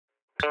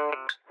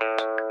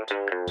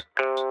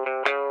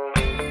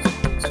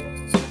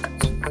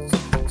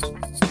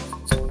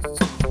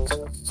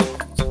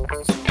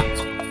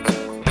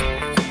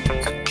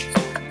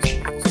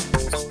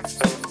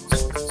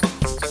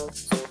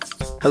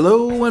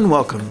Hello and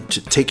welcome to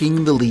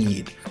Taking the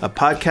Lead, a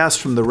podcast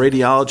from the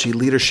Radiology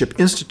Leadership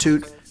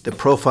Institute that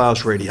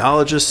profiles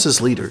radiologists as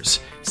leaders,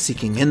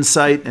 seeking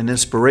insight and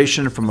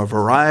inspiration from a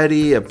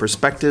variety of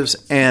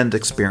perspectives and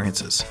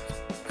experiences.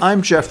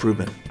 I'm Jeff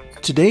Rubin.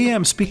 Today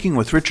I'm speaking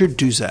with Richard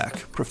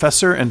Duzak,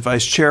 Professor and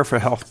Vice Chair for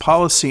Health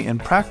Policy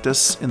and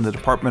Practice in the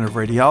Department of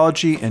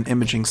Radiology and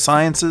Imaging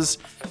Sciences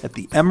at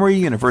the Emory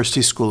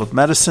University School of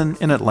Medicine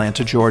in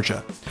Atlanta,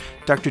 Georgia.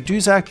 Dr.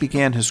 Duzak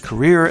began his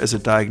career as a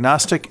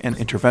diagnostic and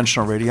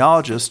interventional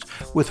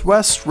radiologist with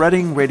West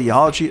Reading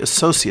Radiology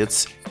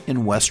Associates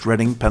in West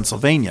Reading,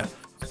 Pennsylvania,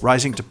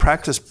 rising to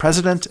practice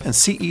president and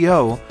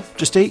CEO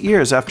just 8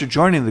 years after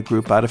joining the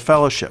group out of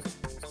fellowship.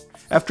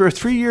 After a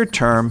 3-year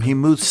term, he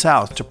moved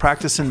south to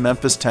practice in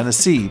Memphis,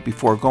 Tennessee,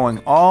 before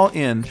going all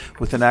in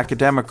with an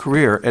academic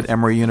career at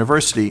Emory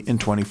University in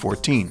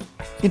 2014.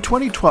 In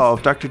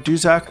 2012, Dr.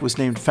 Duzak was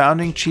named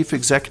founding Chief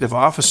Executive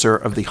Officer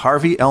of the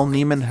Harvey L.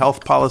 Neiman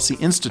Health Policy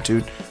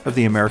Institute of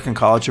the American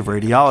College of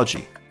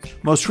Radiology.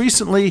 Most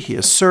recently, he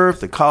has served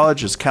the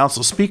college as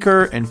council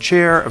speaker and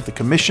chair of the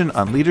Commission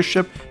on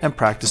Leadership and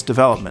Practice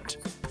Development.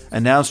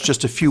 Announced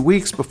just a few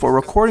weeks before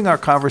recording our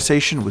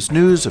conversation was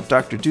news of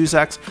Dr.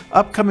 Duzak's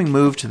upcoming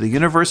move to the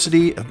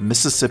University of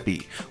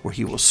Mississippi, where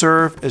he will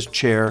serve as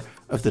chair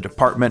of the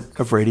Department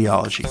of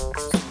Radiology.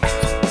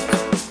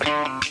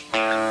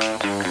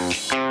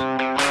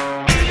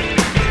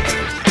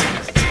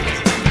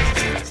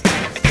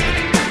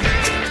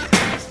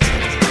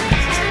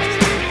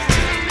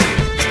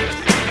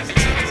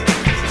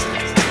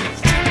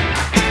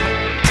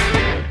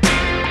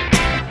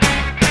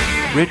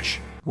 Rich,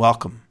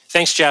 welcome.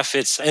 Thanks, Jeff.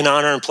 It's an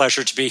honor and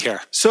pleasure to be here.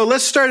 So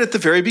let's start at the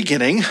very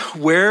beginning.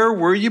 Where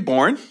were you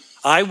born?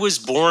 I was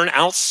born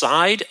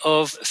outside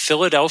of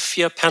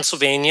Philadelphia,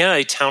 Pennsylvania,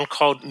 a town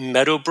called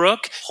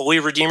Meadowbrook, Holy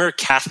Redeemer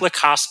Catholic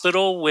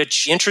Hospital,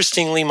 which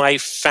interestingly, my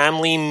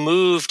family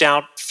moved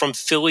out from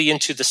Philly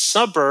into the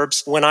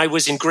suburbs when I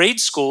was in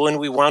grade school, and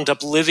we wound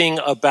up living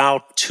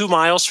about 2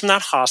 miles from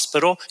that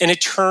hospital. And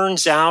it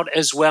turns out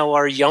as well,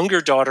 our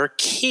younger daughter,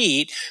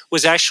 Kate,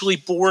 was actually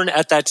born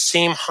at that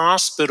same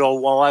hospital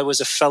while I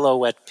was a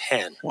fellow at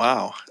Penn.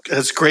 Wow.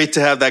 It's great to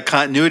have that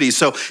continuity.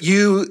 So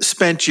you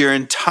spent your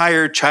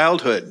entire childhood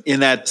in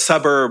that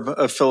suburb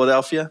of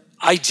Philadelphia?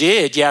 I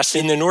did, yes,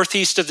 in the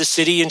northeast of the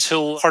city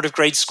until part of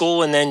grade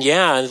school. And then,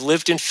 I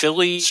lived in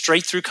Philly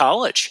straight through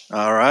college.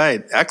 All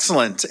right.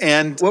 Excellent.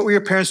 And what were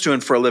your parents doing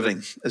for a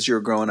living as you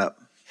were growing up?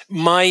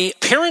 My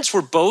parents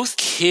were both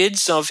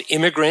kids of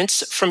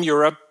immigrants from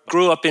Europe.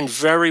 Grew up in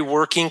very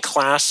working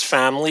class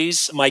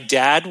families. My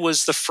dad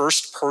was the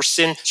first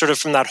person sort of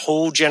from that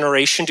whole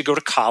generation to go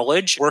to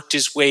college, worked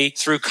his way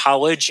through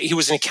college. He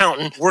was an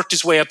accountant, worked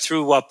his way up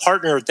through a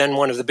partner, then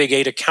one of the big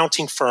 8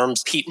 accounting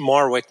firms, Pete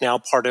Marwick, now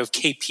part of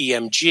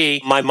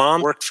KPMG. My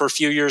mom worked for a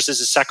few years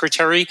as a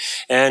secretary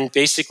and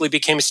basically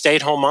became a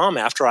stay-at-home mom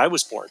after I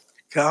was born.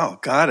 Oh,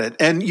 got it.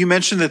 And you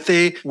mentioned that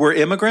they were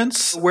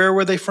immigrants. Where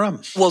were they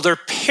from? Well, their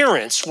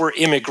parents were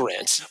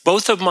immigrants.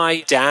 Both of my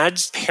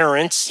dad's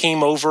parents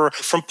came over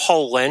from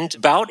Poland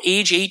about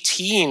age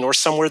 18 or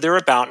somewhere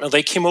thereabout. Now,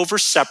 they came over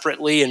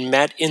separately and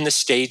met in the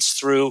States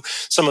through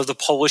some of the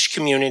Polish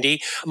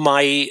community.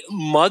 My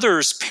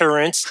mother's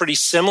parents, pretty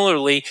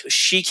similarly,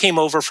 she came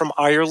over from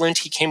Ireland,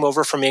 he came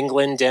over from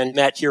England and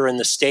met here in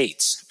the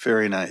States.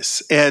 Very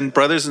nice. And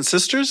brothers and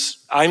sisters?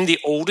 I'm the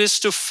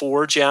oldest of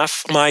 4,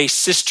 Jeff. My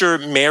sister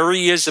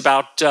Mary is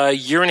about a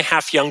year and a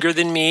half younger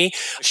than me.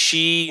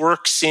 She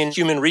works in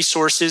human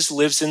resources,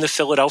 lives in the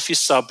Philadelphia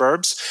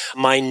suburbs.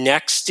 My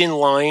next in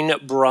line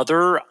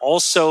brother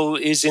also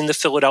is in the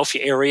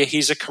Philadelphia area.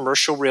 He's a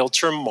commercial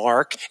realtor,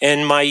 Mark.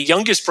 And my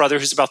youngest brother,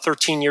 who's about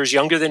 13 years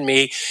younger than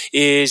me,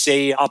 is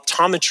a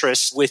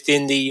optometrist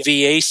within the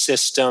VA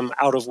system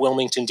out of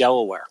Wilmington,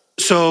 Delaware.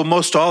 So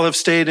most all have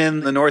stayed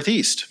in the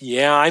Northeast.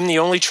 Yeah, I'm the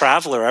only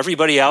traveler.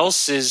 Everybody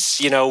else is,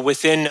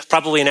 within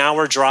probably an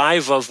hour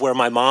drive of where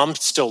my mom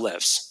still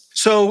lives.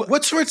 So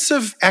what sorts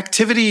of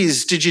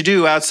activities did you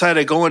do outside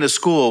of going to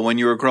school when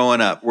you were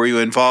growing up? Were you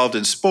involved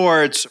in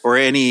sports or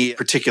any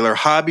particular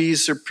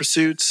hobbies or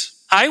pursuits?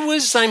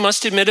 I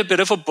must admit, a bit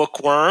of a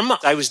bookworm.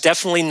 I was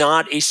definitely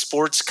not a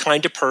sports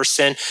kind of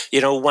person.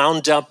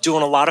 Wound up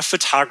doing a lot of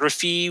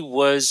photography,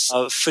 was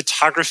a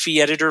photography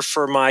editor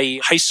for my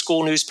high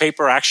school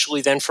newspaper,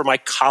 actually then for my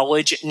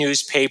college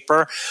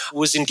newspaper,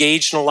 was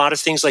engaged in a lot of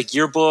things like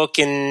yearbook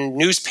and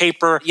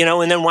newspaper,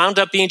 and then wound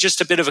up being just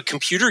a bit of a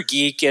computer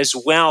geek as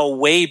well,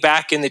 way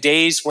back in the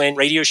days when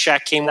Radio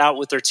Shack came out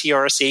with their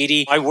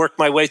TRS-80. I worked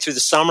my way through the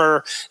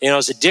summer,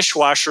 as a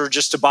dishwasher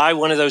just to buy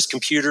one of those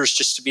computers,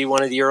 just to be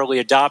one of the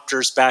early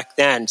adopters back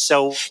then.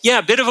 So,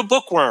 a bit of a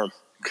bookworm.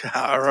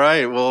 All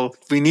right. Well,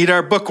 we need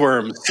our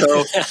bookworms.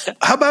 So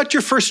how about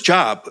your first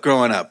job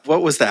growing up?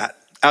 What was that?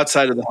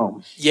 outside of the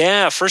home?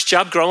 Yeah, first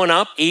job growing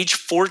up, age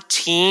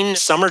 14,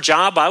 summer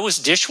job. I was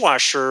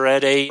dishwasher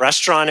at a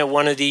restaurant at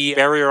one of the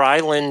barrier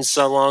islands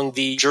along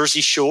the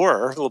Jersey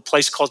Shore, a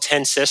place called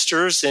Ten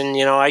Sisters. And,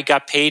 I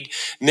got paid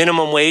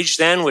minimum wage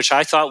then, which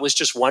I thought was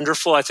just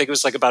wonderful. I think it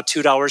was like about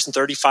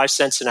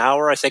 $2.35 an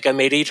hour. I think I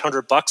made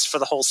 $800 for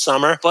the whole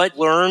summer, but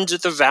learned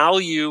the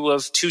value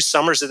of 2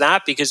 summers of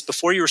that, because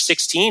before you were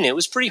 16, it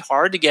was pretty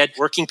hard to get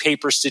working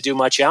papers to do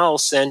much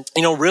else. And,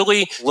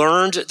 really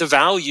learned the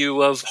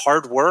value of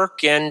hard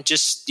work and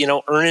just,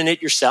 earning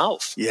it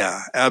yourself.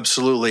 Yeah,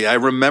 absolutely. I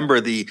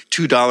remember the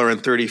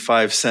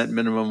 $2.35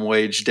 minimum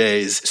wage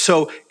days.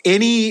 So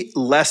any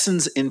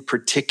lessons in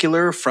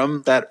particular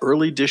from that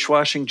early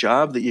dishwashing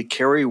job that you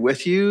carry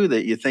with you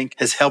that you think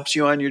has helped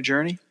you on your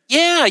journey?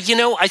 Yeah,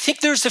 I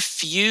think there's a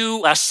few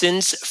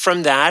lessons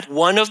from that.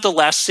 One of the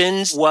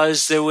lessons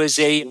was there was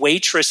a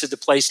waitress at the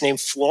place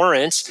named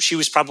Florence. She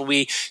was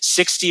probably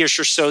 60-ish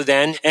or so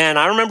then. And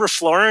I remember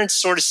Florence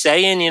sort of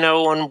saying,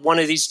 on one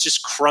of these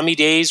just crummy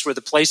days where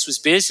the place was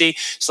busy,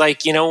 it's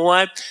like, you know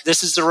what?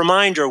 This is the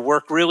reminder,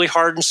 work really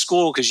hard in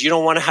school because you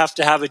don't want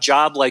to have a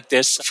job like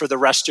this for the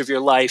rest of your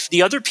life.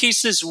 The other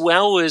piece as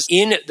well is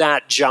in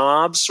that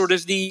job, sort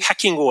of the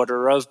pecking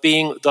order of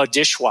being the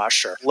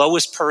dishwasher,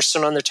 lowest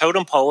person on the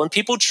totem pole. And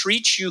people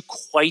treat you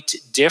quite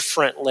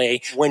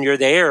differently when you're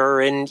there.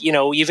 And,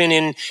 even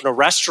in a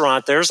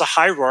restaurant, there's a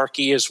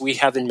hierarchy as we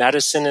have in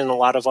medicine and a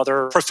lot of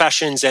other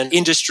professions and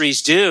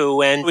industries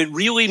do. And it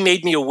really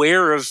made me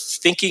aware of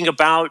thinking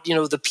about,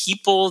 the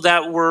people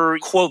that were,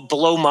 quote,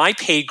 below my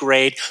pay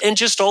grade and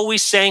just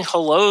always saying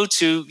hello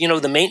to,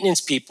 the maintenance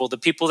people, the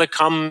people that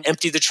come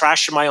empty the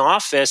trash in my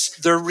office.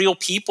 They're real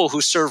people who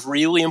serve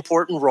really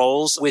important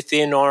roles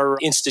within our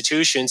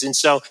institutions. And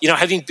so,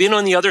 having been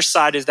on the other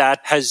side of that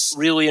has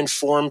really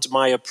informed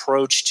my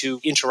approach to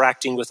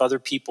interacting with other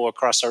people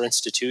across our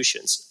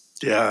institutions.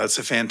 Yeah, it's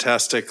a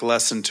fantastic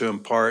lesson to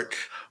impart.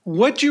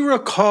 What do you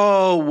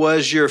recall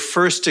was your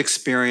first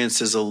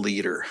experience as a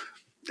leader?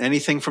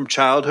 Anything from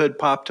childhood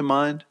pop to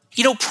mind?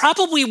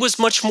 Probably was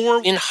much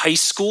more in high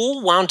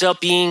school, wound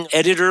up being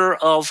editor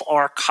of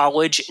our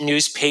college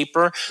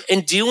newspaper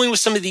and dealing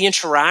with some of the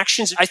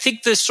interactions. I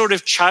think the sort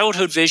of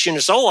childhood vision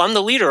is, I'm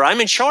the leader.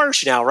 I'm in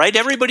charge now, right?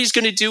 Everybody's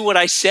going to do what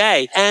I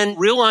say. And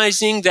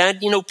realizing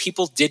that,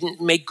 people didn't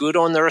make good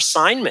on their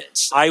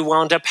assignments. I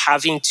wound up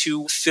having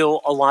to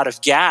fill a lot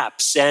of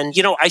gaps. And,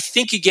 I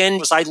think, again,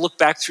 as I look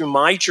back through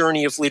my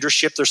journey of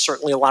leadership, there's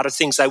certainly a lot of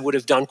things I would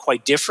have done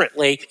quite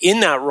differently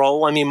in that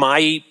role. I mean,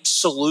 my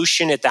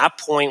solution at that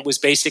point was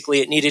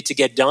basically it needed to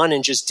get done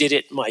and just did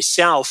it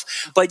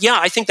myself. But yeah,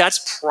 I think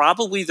that's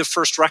probably the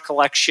first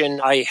recollection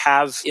I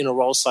have in a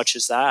role such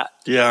as that.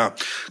 Yeah,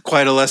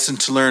 quite a lesson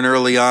to learn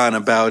early on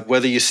about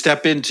whether you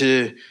step in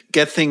to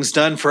get things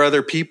done for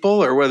other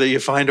people or whether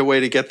you find a way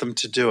to get them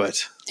to do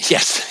it.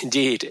 Yes,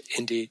 indeed.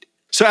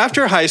 So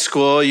after high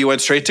school, you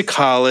went straight to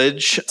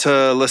college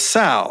to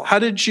LaSalle. How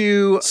did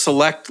you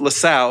select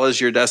LaSalle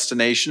as your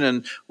destination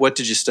and what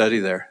did you study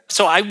there?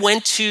 So I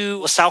went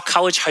to LaSalle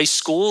College High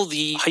School,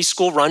 the high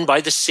school run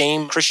by the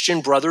same Christian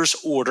Brothers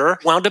order.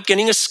 Wound up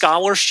getting a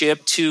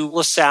scholarship to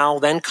LaSalle,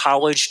 then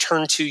college,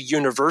 turned to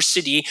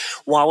university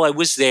while I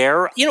was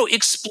there.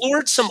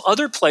 Explored some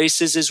other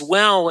places as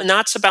well. And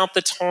that's about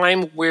the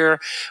time where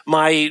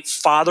my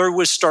father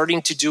was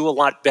starting to do a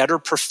lot better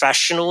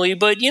professionally.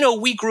 But,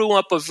 we grew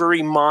up of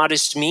very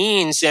modest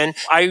means. And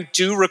I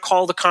do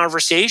recall the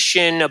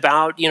conversation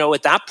about,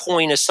 at that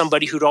point, as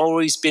somebody who'd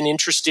always been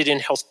interested in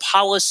health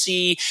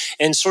policy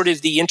and sort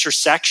of the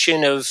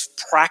intersection of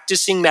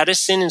practicing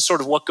medicine and sort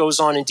of what goes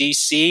on in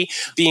DC,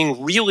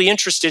 being really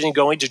interested in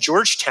going to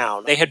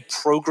Georgetown. They had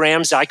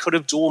programs. I could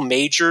have dual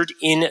majored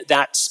in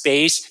that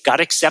space, got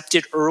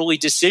accepted early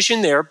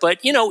decision there. But,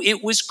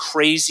 it was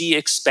crazy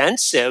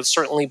expensive,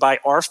 certainly by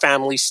our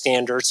family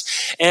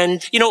standards.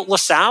 And,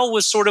 LaSalle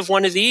was sort of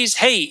one of these,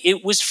 hey,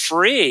 it was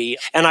free.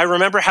 And I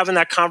remember having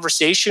that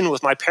conversation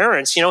with my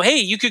parents, hey,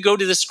 you could go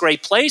to this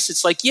great place.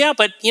 It's like, yeah,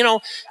 but,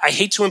 I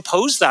hate to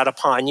impose that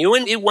upon you.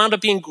 And it wound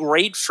up being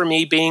great for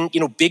me being,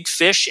 big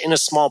fish in a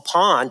small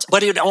pond.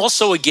 But it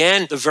also,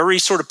 again, the very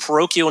sort of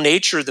parochial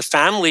nature of the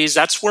families,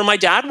 that's where my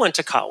dad went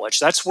to college.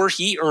 That's where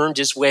he earned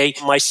his way.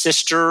 My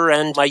sister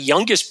and my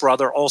youngest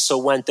brother also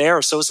went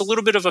there. So it's a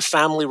little bit of a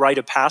family rite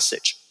of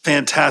passage.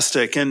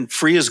 Fantastic. And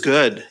free is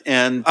good.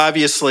 And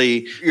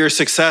obviously, your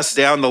success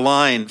down the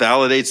line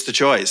validates the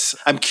choice.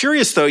 I'm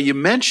curious, though, you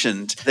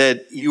mentioned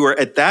that you were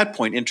at that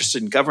point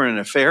interested in government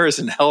affairs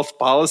and health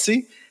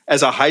policy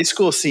as a high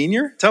school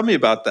senior. Tell me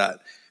about that.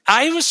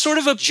 I was sort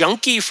of a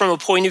junkie from a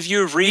point of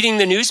view of reading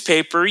the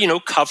newspaper,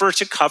 cover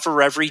to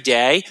cover every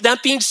day.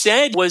 That being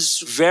said,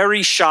 was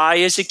very shy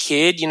as a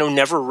kid,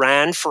 never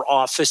ran for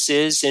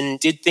offices and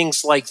did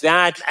things like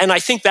that. And I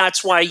think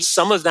that's why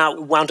some of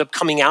that wound up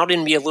coming out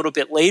in me a little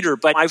bit later.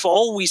 But I've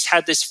always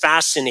had this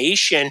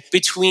fascination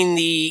between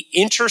the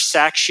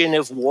intersection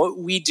of what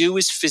we do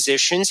as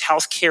physicians,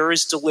 healthcare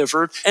is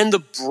delivered, and the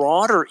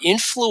broader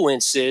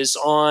influences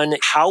on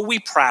how we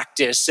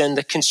practice and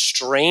the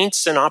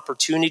constraints and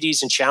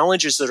opportunities and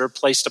challenges that are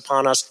placed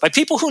upon us by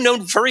people who know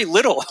very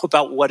little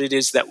about what it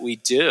is that we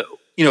do.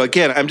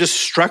 Again, I'm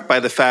just struck by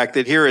the fact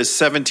that here is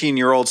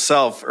 17-year-old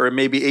self or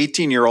maybe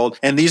 18-year-old,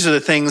 and these are the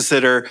things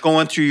that are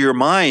going through your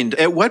mind.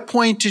 At what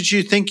point did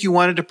you think you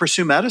wanted to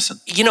pursue medicine?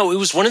 It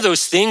was one of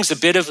those things, a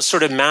bit of a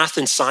sort of math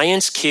and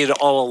science kid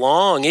all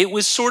along. It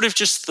was sort of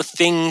just the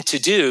thing to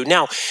do.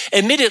 Now,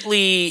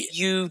 admittedly,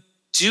 you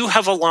do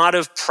have a lot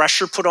of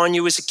pressure put on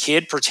you as a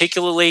kid,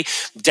 particularly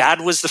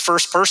Dad was the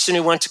first person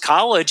who went to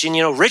college,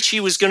 and, Richie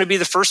was going to be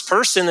the first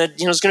person that,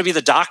 was going to be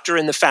the doctor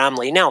in the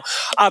family. Now,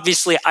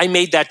 obviously, I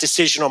made that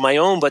decision on my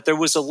own, but there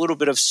was a little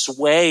bit of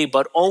sway,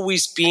 but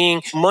always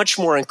being much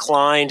more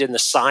inclined in the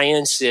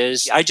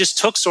sciences. I just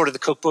took sort of the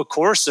cookbook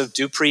course of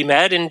do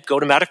pre-med and go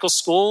to medical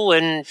school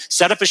and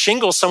set up a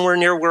shingle somewhere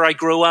near where I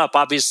grew up.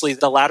 Obviously,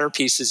 the latter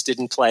pieces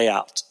didn't play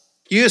out.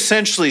 You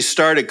essentially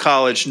started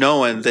college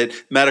knowing that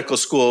medical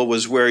school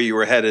was where you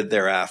were headed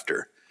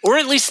thereafter. Or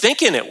at least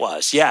thinking it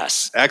was,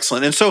 yes.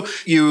 Excellent. And so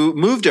you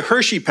moved to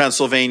Hershey,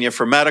 Pennsylvania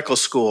for medical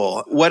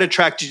school. What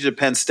attracted you to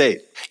Penn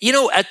State?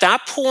 At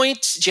that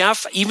point,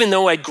 Jeff, even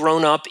though I'd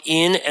grown up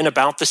in and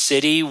about the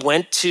city,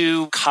 went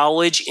to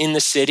college in the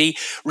city,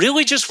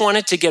 really just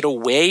wanted to get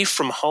away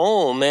from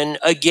home. And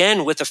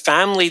again, with a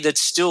family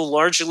that's still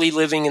largely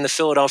living in the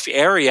Philadelphia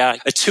area,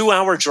 a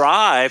 2-hour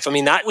drive,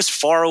 that was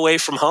far away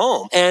from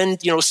home. And,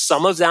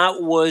 some of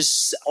that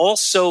was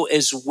also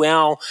as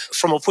well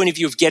from a point of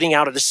view of getting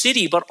out of the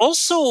city. But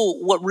also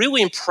what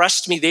really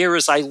impressed me there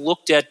as I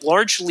looked at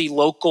largely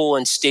local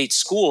and state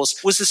schools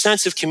was the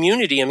sense of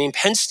community.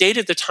 Penn State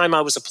at the time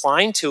I was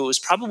applying to, it was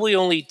probably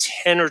only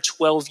 10 or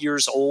 12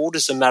 years old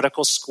as a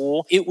medical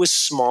school. It was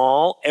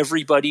small.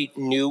 Everybody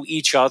knew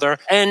each other.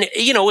 And,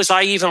 as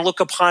I even look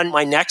upon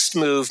my next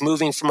move,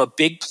 moving from a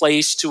big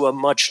place to a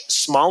much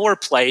smaller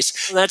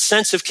place, that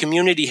sense of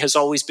community has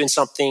always been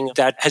something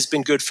that has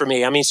been good for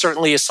me.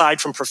 Certainly aside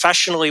from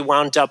professionally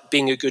wound up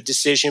being a good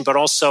decision, but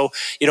also,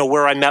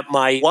 where I met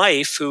my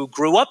wife who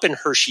grew up in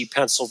Hershey,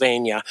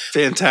 Pennsylvania.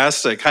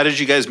 Fantastic. How did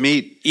you guys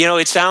meet?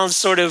 It sounds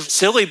sort of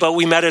silly, but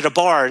we met at a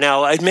bar.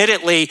 Now,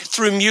 admittedly,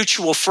 through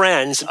mutual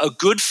friends, a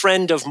good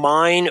friend of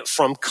mine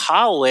from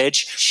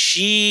college,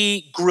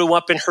 she grew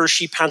up in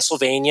Hershey,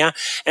 Pennsylvania.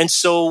 And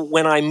so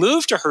when I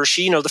moved to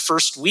Hershey, the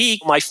first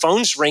week, my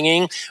phone's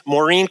ringing.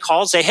 Maureen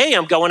calls, say, hey,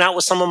 I'm going out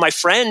with some of my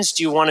friends.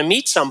 Do you want to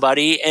meet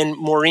somebody? And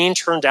Maureen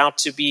turned out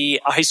to be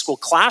a high school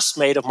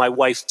classmate of my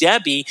wife,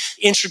 Debbie,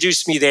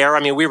 introduced me there.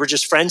 We were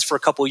just friends for a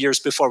couple of years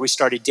before we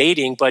started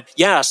dating. But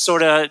yeah,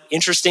 sort of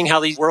interesting how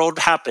the world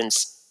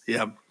happens.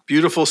 Yeah,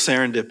 beautiful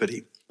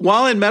serendipity.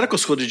 While in medical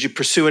school, did you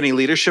pursue any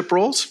leadership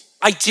roles?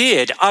 I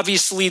did.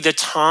 Obviously, the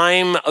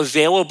time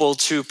available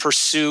to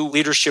pursue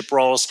leadership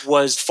roles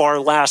was far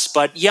less.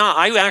 But yeah,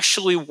 I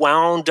actually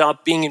wound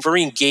up being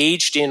very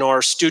engaged in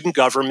our student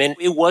government.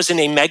 It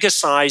wasn't a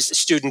mega-sized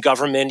student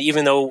government,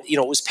 even though,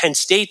 it was Penn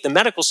State, the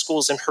medical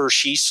schools in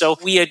Hershey. So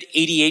we had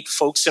 88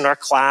 folks in our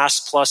class,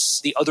 plus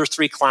the other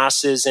 3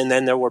 classes, and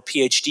then there were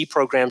PhD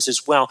programs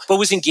as well. But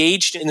was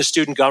engaged in the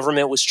student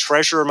government, was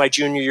treasurer my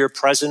junior year,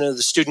 president of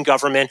the student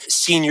government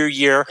senior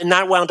year. And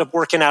that wound up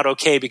working out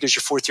okay because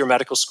your 4th year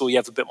medical school, you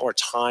have a bit more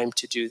time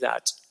to do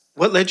that.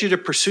 What led you to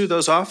pursue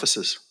those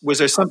offices? Was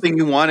there something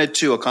you wanted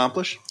to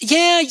accomplish?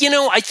 Yeah,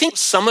 I think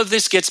some of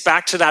this gets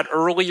back to that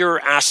earlier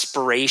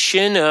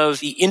aspiration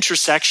of the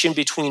intersection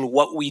between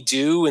what we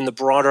do and the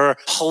broader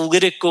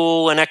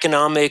political and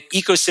economic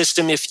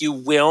ecosystem, if you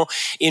will,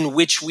 in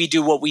which we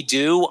do what we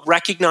do,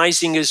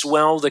 recognizing as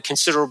well the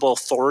considerable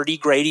authority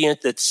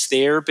gradient that's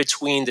there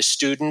between the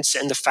students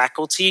and the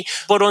faculty.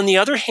 But on the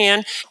other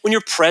hand, when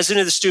you're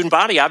president of the student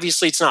body,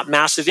 obviously it's not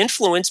massive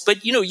influence,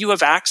 but you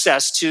have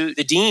access to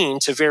the dean,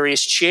 to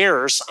various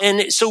chairs.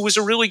 And so it was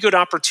a really good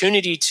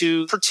opportunity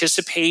to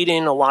participate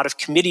in a lot of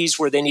committees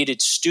where they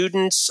needed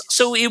students.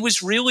 So it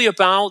was really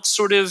about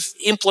sort of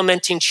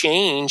implementing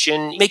change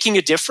and making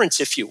a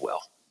difference, if you will.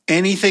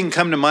 Anything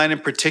come to mind in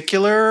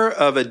particular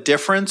of a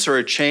difference or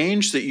a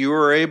change that you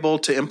were able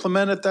to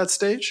implement at that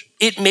stage?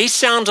 It may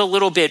sound a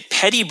little bit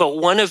petty, but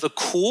one of the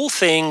cool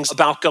things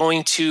about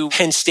going to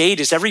Penn State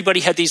is everybody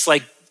had these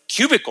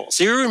cubicles.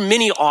 There were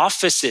many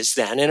offices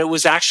then, and it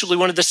was actually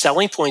one of the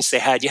selling points they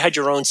had. You had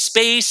your own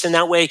space, and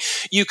that way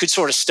you could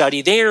sort of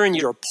study there, and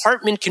your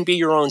apartment can be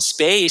your own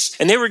space.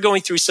 And they were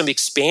going through some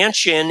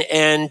expansion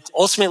and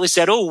ultimately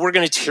said, we're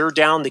going to tear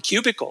down the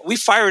cubicle. We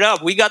fired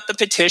up. We got the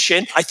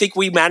petition. I think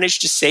we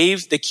managed to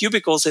save the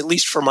cubicles, at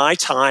least for my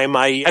time.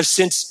 I have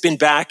since been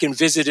back and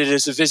visited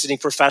as a visiting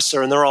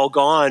professor, and they're all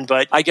gone.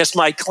 But I guess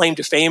my claim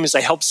to fame is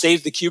I helped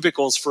save the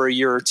cubicles for a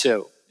year or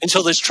two,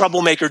 until this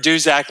troublemaker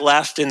Duzak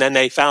left, and then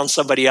they found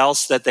somebody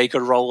else that they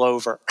could roll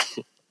over.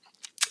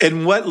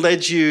 And what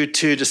led you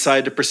to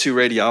decide to pursue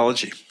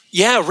radiology?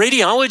 Yeah,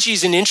 radiology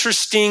is an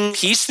interesting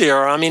piece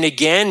there. I mean,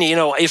 again,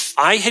 if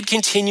I had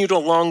continued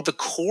along the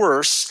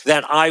course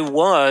that I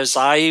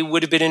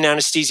would have been an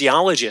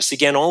anesthesiologist.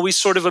 Again, always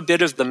sort of a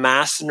bit of the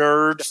math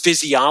nerd,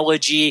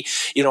 physiology.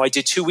 I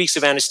did 2 weeks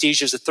of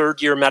anesthesia as a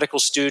third-year medical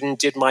student,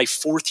 did my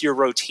fourth-year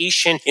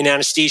rotation in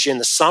anesthesia in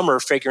the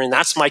summer, figuring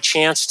that's my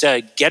chance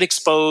to get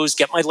exposed,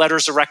 get my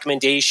letters of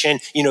recommendation.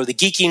 The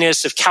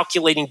geekiness of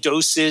calculating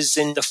doses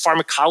and the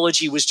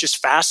pharmacology was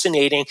just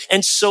fascinating.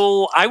 And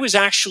so I was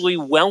actually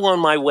well on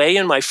my way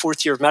in my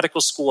fourth year of medical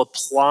school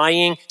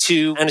applying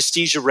to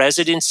anesthesia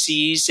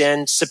residencies,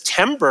 and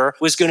September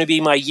was going to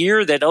be my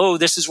year that,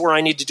 this is where I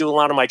need to do a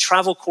lot of my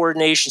travel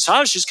coordination. So I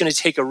was just going to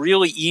take a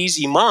really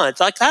easy month.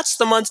 Like, that's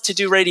the month to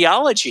do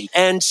radiology.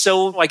 And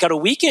so I got a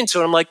week into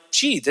it. I'm like,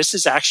 gee, this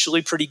is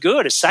actually pretty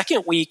good. A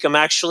second week, I'm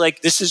actually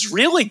like, this is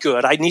really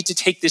good. I need to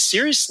take this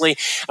seriously.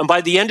 And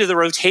by the end of the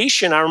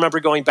rotation, I remember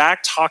going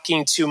back,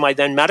 talking to my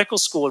then medical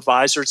school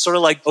advisor. It's sort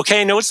of like,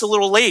 okay, I know it's a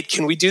little late.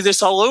 Can we do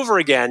this all over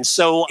again?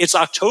 So it's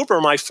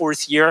October, my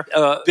fourth year,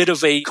 a bit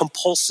of a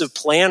compulsive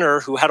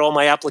planner who had all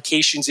my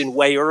applications in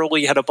way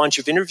early, had a bunch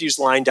of interviews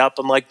lined up.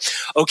 I'm like,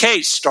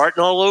 okay,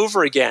 starting all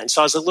over again.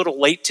 So I was a little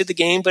late to the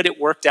game, but it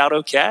worked out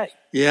okay.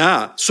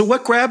 Yeah. So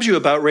what grabbed you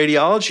about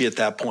radiology at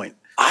that point?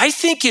 I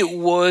think it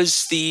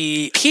was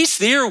the piece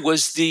there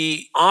was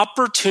the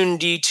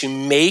opportunity to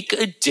make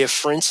a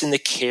difference in the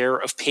care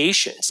of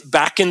patients.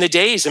 Back in the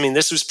days,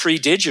 this was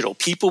pre-digital.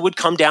 People would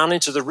come down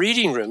into the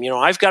reading room.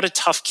 I've got a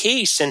tough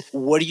case, and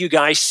what do you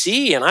guys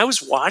see? And I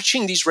was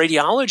watching these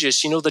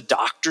radiologists, the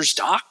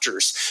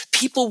doctors.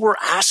 People were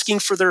asking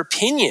for their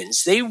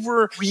opinions. They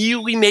were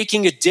really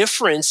making a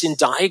difference in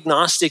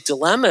diagnostic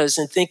dilemmas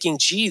and thinking,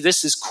 gee,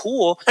 this is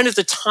cool. And at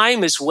the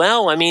time as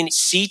well,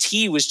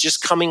 CT was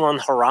just coming on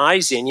the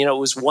horizon. It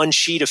was one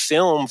sheet of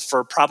film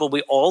for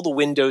probably all the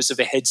windows of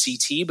a head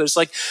CT, but it's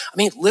like,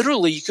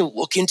 literally you can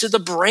look into the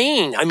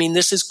brain.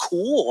 This is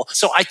cool.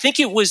 So I think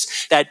it was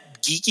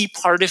that geeky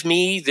part of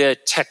me, the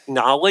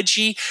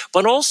technology,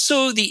 but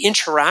also the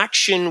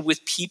interaction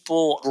with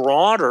people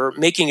broader,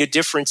 making a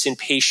difference in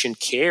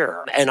patient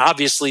care. And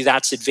obviously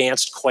that's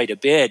advanced quite a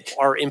bit.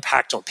 Our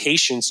impact on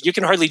patients, you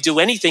can hardly do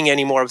anything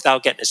anymore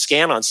without getting a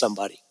scan on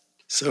somebody.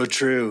 So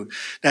true.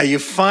 Now, you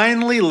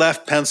finally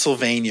left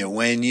Pennsylvania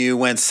when you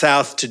went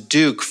south to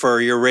Duke for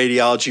your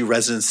radiology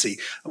residency.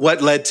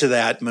 What led to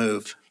that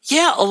move?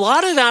 Yeah, a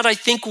lot of that, I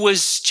think,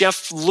 was,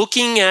 Jeff,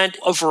 looking at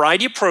a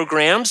variety of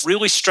programs,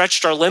 really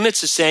stretched our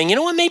limits of saying,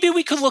 maybe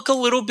we could look a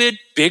little bit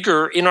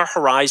bigger in our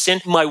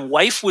horizon. My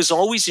wife was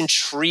always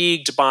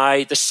intrigued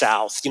by the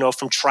South,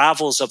 from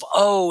travels of,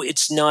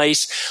 it's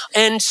nice.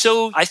 And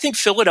so I think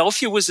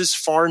Philadelphia was as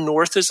far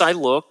north as I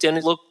looked, and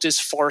it looked as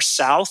far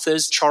south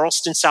as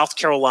Charleston, South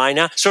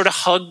Carolina, sort of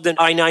hugged the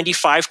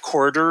I-95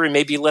 corridor and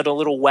maybe led a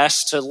little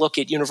west to look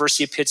at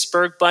University of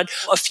Pittsburgh. But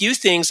a few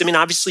things,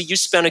 obviously you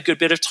spent a good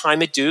bit of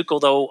time at Duke,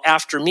 although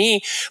after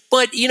me,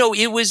 but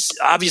it was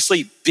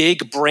obviously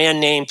big brand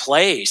name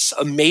place,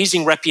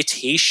 amazing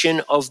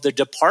reputation of the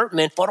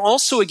department, but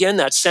also again,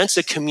 that sense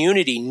of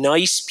community,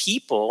 nice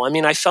people.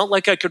 I felt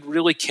like I could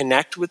really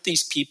connect with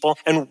these people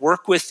and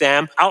work with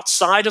them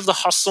outside of the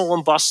hustle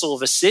and bustle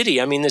of a city.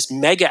 This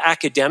mega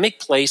academic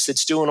place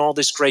that's doing all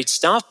this great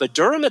stuff, but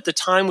Durham at the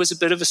time was a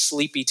bit of a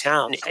sleepy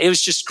town. It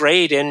was just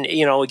great. And,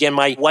 again,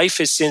 my wife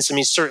has since,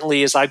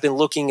 certainly as I've been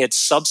looking at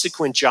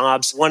subsequent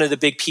jobs, one of the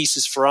big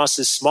pieces for us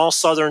is small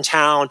southern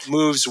town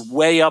moves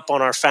way up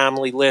on our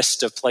family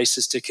list of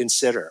places to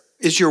consider.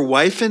 Is your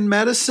wife in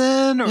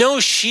medicine? No,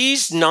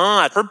 she's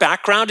not. Her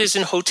background is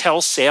in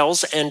hotel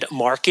sales and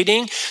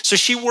marketing. So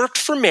she worked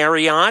for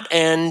Marriott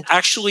and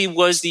actually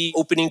was the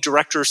opening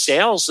director of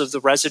sales of the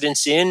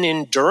Residence Inn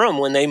in Durham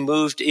when they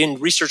moved in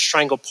Research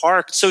Triangle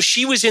Park. So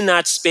she was in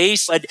that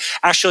space.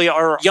 Actually,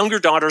 our younger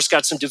daughter's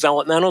got some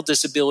developmental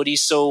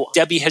disabilities. So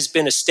Debbie has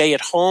been a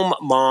stay-at-home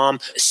mom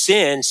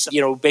since,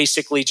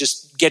 basically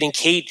just getting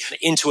Kate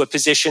into a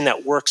position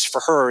that works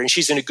for her. And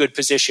she's in a good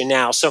position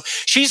now. So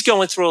she's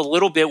going through a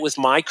little bit with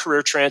my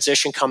career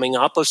transition coming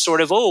up of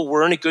sort of,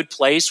 we're in a good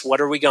place. What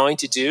are we going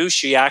to do?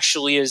 She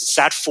actually is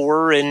sat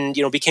for and,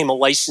 became a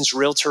licensed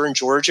realtor in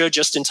Georgia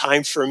just in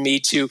time for me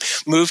to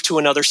move to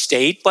another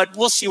state. But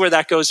we'll see where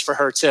that goes for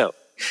her too.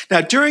 Now,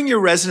 during your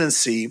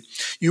residency,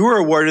 you were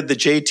awarded the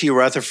J.T.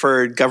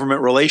 Rutherford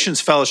Government Relations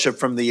Fellowship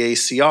from the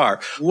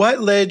ACR. What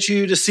led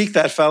you to seek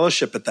that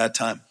fellowship at that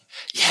time?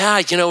 Yeah,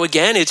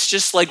 again, it's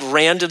just like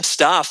random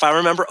stuff. I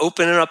remember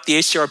opening up the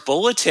ACR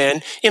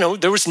bulletin.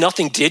 There was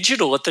nothing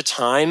digital at the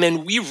time,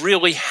 and we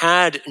really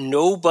had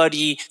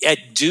nobody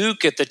at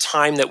Duke at the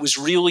time that was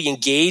really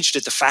engaged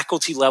at the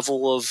faculty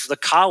level of the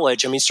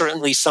college.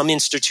 Certainly some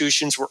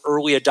institutions were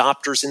early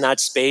adopters in that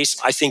space.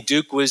 I think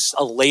Duke was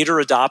a later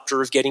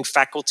adopter of getting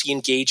faculty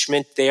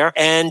engagement there.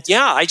 And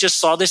yeah, I just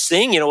saw this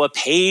thing, a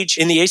page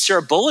in the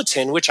ACR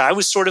bulletin, which I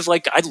was sort of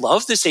like, I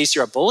love this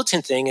ACR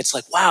bulletin thing. It's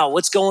like, wow,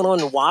 what's going on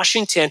in Washington?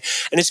 Washington.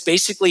 And it's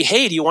basically,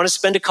 hey, do you want to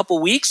spend a couple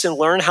weeks and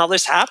learn how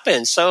this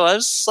happens? So I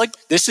was like,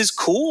 this is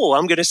cool.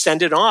 I'm going to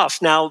send it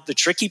off. Now, the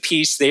tricky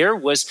piece there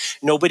was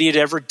nobody had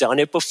ever done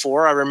it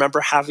before. I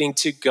remember having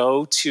to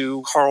go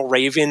to Carl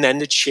Raven, then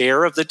the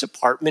chair of the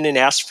department, and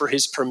ask for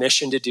his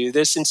permission to do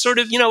this. And sort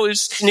of, it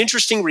was an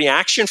interesting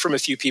reaction from a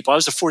few people. I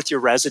was a fourth-year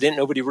resident.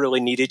 Nobody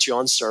really needed you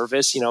on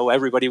service.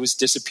 Everybody was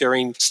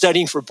disappearing,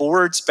 studying for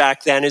boards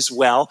back then as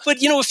well. But,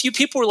 a few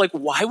people were like,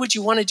 why would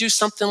you want to do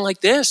something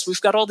like this?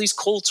 We've got all these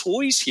cool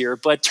toys here.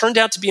 But it turned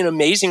out to be an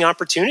amazing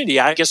opportunity.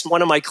 I guess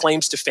one of my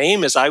claims to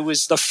fame is I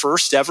was the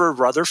first ever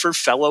Rutherford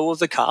Fellow of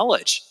the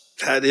college.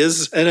 That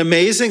is an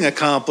amazing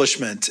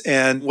accomplishment,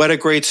 and what a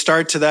great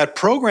start to that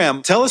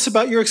program. Tell us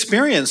about your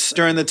experience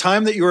during the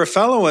time that you were a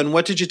fellow, and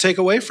what did you take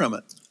away from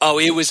it? Oh,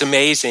 it was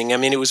amazing. I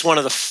mean, it was one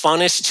of the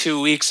funnest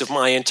 2 weeks of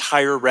my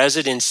entire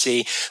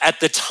residency. At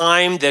the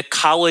time, the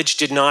college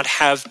did not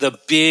have the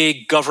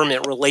big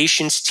government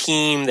relations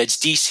team that's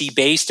DC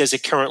based as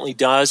it currently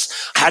does.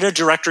 Had a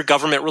director of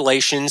government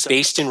relations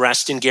based in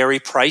Reston, Gary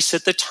Price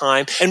at the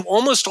time. And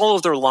almost all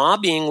of their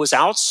lobbying was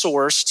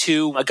outsourced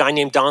to a guy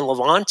named Don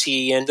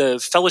Levante. And the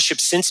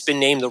fellowship's since been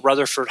named the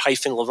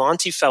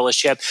Rutherford-Levante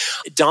Fellowship.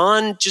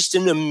 Don, just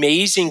an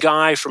amazing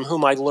guy from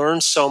whom I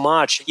learned so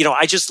much.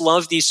 I just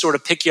love these sort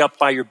of pick you up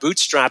by your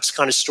bootstraps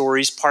kind of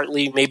stories,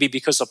 partly maybe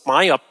because of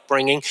my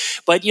upbringing.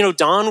 But,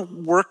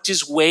 Don worked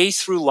his way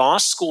through law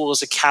school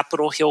as a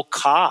Capitol Hill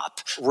cop.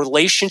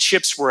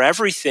 Relationships were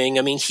everything.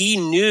 I mean, he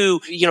knew,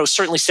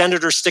 certainly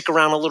senators stick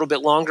around a little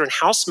bit longer and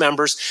House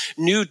members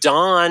knew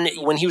Don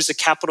when he was a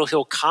Capitol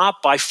Hill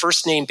cop by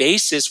first name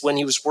basis when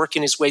he was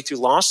working his way through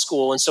law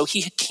school. And so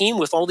he came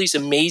with all these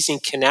amazing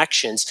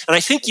connections. And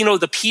I think,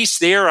 the piece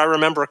there, I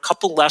remember a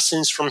couple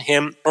lessons from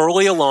him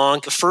early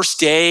along. The first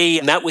day,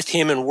 I met with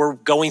him and we're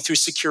going through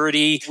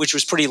security, which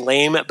was pretty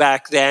lame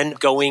back then,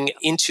 going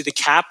into the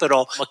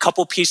Capitol. A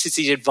couple pieces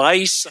of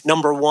advice.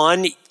 Number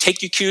one,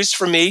 take your cues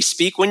from me.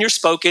 Speak when you're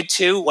spoken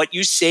to. What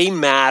you say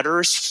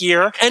matters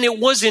here. And it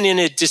wasn't in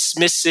a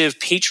dismissive,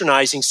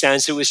 patronizing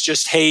sense. It was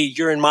just, hey,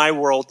 you're in my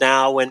world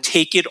now and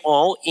take it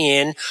all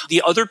in.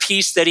 The other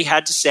piece that he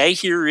had to say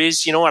here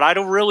is, I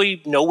don't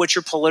really know what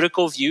your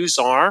political views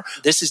are.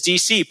 This is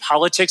DC.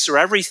 Politics are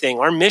everything.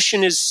 Our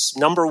mission is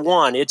number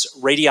one. It's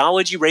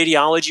radiology,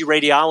 radiology,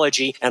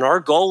 radiology. And our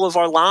goal of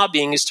our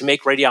lobbying is to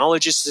make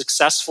radiology as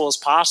successful as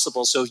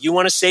possible. So if you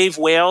want to save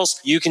whales,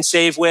 you can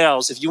save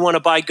whales. If you want to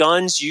buy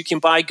guns, you can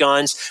buy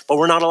guns, but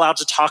we're not allowed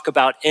to talk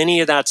about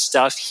any of that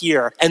stuff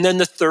here. And then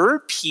the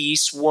third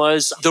piece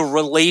was the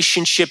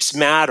relationships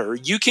matter.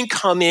 You can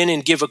come in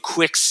and give a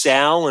quick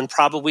sell and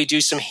probably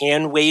do some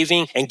hand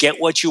waving and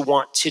get what you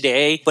want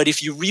today. But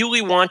if you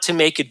really want to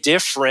make a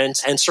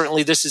difference, and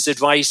certainly this is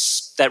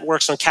advice that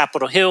works on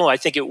Capitol Hill, I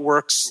think it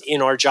works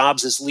in our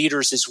jobs as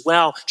leaders as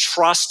well.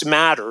 Trust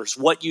matters.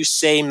 What you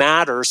say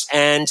matters.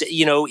 And,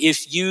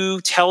 if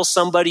you tell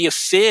somebody a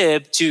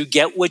fib to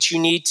get what you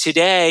need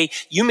today,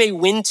 you may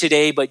win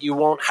today, but you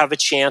won't have a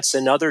chance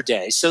another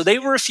day. So they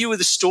were a few of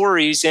the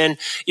stories and,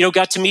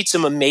 got to meet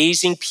some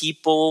amazing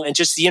people and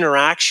just the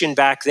interaction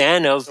back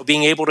then of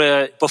being able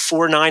to,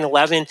 before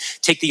 9/11,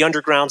 take the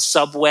underground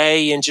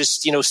subway and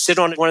just, sit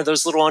on one of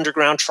those little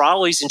underground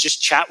trolleys and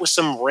just chat with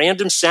some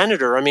random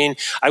senator. I mean,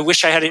 I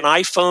wish I had an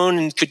iPhone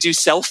and could do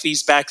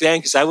selfies back then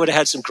because I would have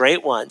had some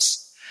great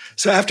ones.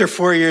 So after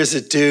 4 years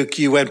at Duke,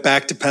 you went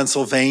back to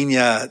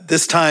Pennsylvania,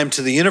 this time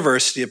to the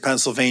University of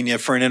Pennsylvania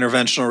for an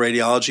interventional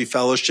radiology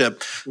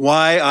fellowship.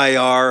 Why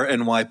IR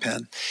and why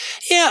Penn?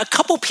 Yeah, a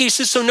couple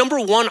pieces. So number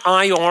one,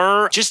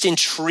 IR just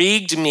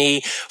intrigued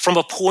me from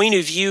a point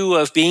of view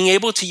of being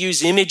able to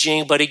use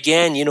imaging, but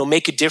again,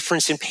 make a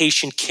difference in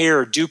patient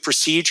care, do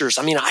procedures.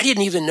 I mean, I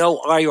didn't even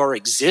know IR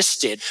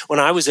existed when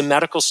I was a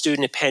medical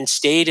student at Penn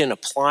State and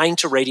applying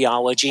to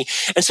radiology.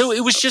 And so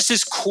it was just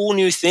this cool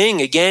new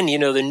thing. Again,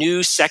 the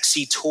new sexy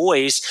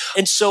toys.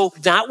 And so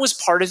that was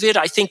part of it.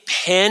 I think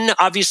Penn,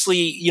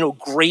 obviously,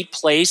 great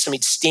place. I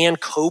mean, Stan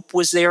Cope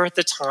was there at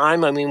the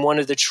time. I mean, one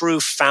of the true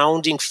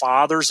founding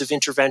fathers of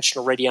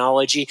interventional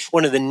radiology,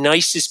 one of the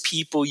nicest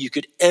people you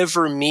could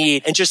ever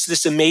meet, and just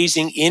this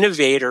amazing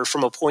innovator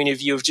from a point of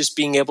view of just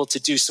being able to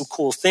do some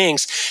cool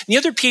things. The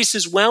other piece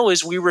as well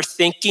is we were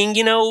thinking,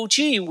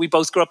 we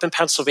both grew up in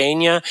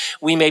Pennsylvania.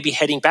 We may be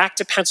heading back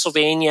to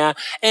Pennsylvania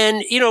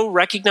and,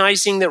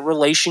 recognizing that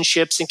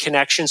relationships and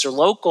connections are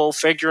local,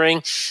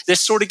 figuring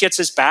this sort of gets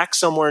us back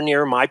somewhere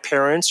near my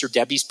parents or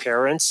Debbie's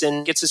parents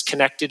and gets us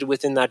connected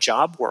within that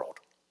job world.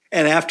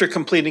 And after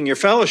completing your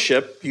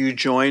fellowship, you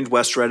joined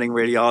West Reading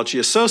Radiology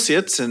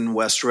Associates in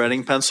West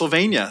Reading,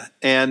 Pennsylvania.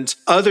 And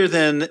other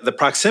than the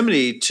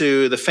proximity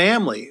to the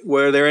family,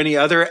 were there any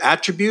other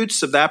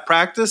attributes of that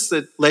practice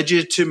that led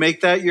you to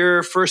make that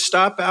your first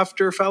stop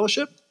after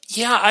fellowship?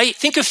 Yeah, I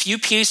think a few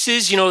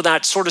pieces,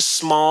 that sort of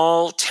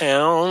small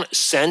town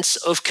sense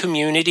of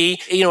community.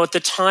 At the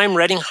time,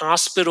 Reading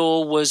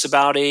Hospital was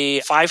about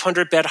a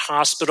 500-bed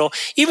hospital.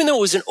 Even though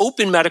it was an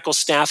open medical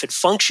staff, it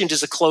functioned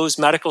as a closed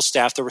medical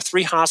staff. There were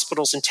 3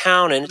 hospitals in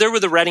town, and there were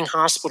the Reading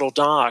Hospital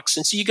docs.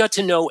 And so you got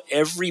to know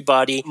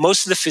everybody.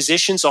 Most of the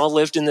physicians all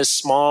lived in this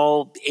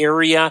small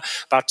area,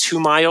 about 2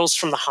 miles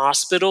from the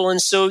hospital.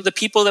 And so the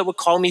people that would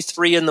call me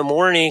 3 a.m,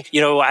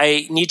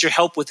 I need your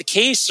help with the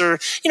case, or,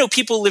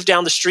 people live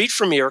down the street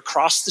from me or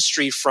across the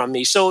street from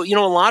me. So, a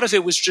lot of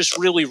it was just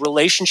really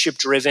relationship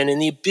driven,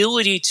 and the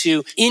ability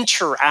to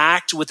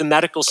interact with the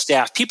medical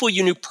staff, people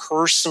you knew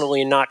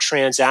personally and not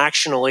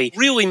transactionally,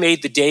 really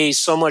made the days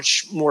so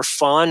much more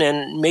fun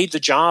and made the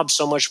job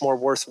so much more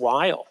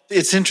worthwhile.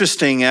 It's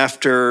interesting,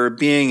 after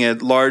being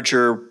at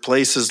larger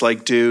places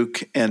like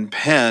Duke and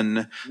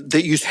Penn,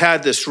 that you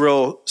had this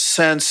real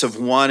sense of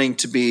wanting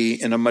to be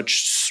in a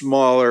much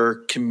smaller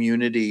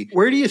community.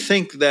 Where do you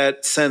think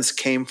that sense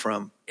came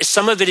from?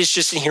 Some of it is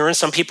just inherent.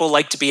 Some people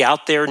like to be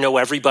out there, know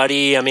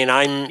everybody. I'm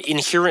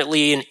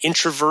inherently an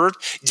introvert.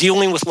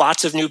 Dealing with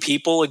lots of new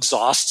people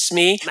exhausts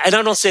me. And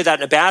I don't say that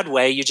in a bad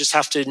way. You just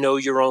have to know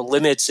your own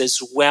limits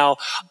as well.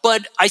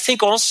 But I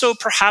think also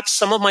perhaps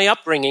some of my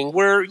upbringing,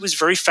 where it was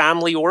very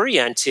family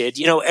oriented.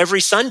 Every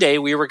Sunday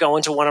we were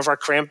going to one of our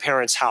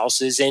grandparents'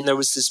 houses, and there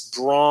was this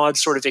broad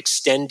sort of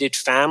extended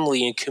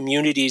family and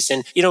communities,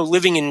 and,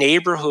 living in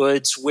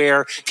neighborhoods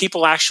where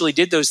people actually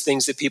did those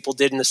things that people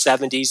did in the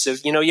 70s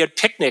of, you had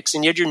picnics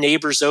and you had your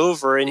neighbors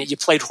over and you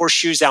played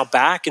horseshoes out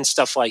back and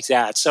stuff like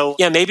that. So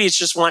yeah, maybe it's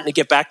just wanting to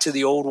get back to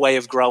the old way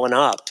of growing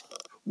up.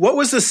 What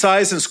was the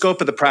size and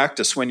scope of the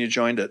practice when you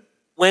joined it?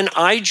 When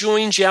I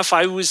joined, Jeff,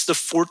 I was the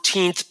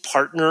 14th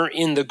partner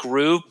in the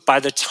group. By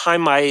the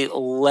time I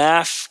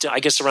left, I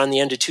guess around the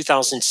end of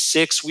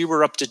 2006, we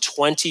were up to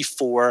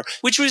 24,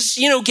 which was,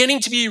 getting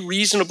to be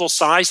reasonable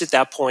size at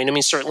that point.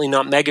 Certainly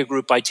not mega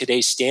group by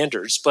today's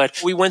standards, but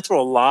we went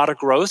through a lot of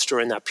growth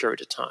during that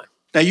period of time.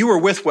 Now, you were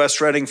with West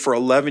Reading for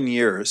 11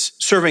 years,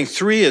 serving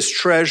 3 as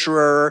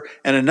treasurer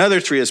and another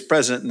 3 as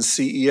president and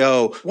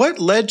CEO. What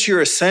led to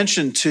your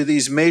ascension to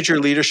these major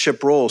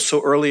leadership roles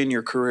so early in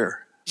your career?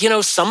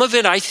 Some of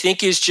it, I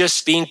think, is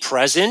just being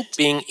present,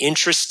 being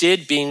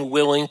interested, being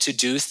willing to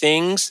do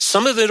things.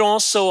 Some of it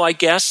also, I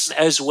guess,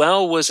 as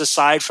well, was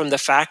aside from the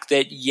fact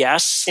that,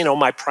 yes,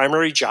 my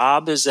primary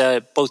job as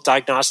a both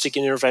diagnostic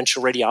and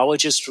interventional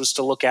radiologist was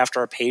to look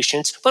after our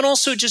patients, but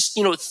also just,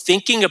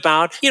 thinking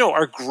about,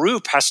 our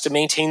group has to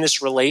maintain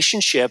this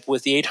relationship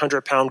with the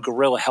 800-pound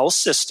gorilla health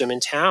system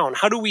in town.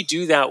 How do we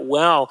do that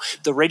well?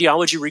 The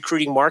radiology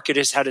recruiting market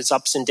has had its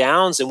ups and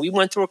downs, and we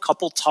went through a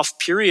couple tough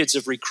periods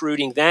of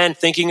recruiting then,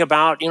 thinking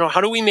about,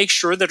 how do we make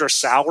sure that our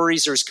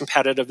salaries are as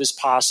competitive as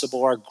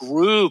possible, our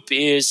group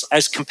is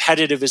as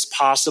competitive as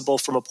possible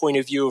from a point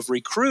of view of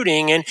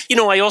recruiting. And,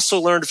 I also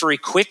learned very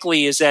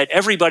quickly is that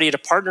everybody at a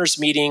partners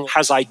meeting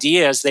has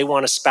ideas they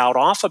want to spout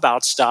off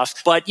about stuff,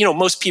 but,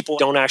 most people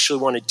don't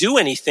actually want to do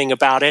anything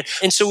about it.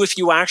 And so if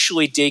you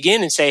actually dig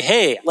in and say,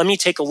 hey, let me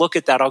take a look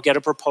at that, I'll get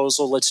a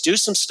proposal, let's do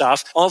some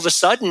stuff, all of a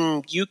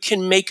sudden you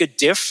can make a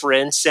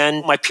difference.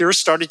 And my peers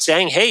started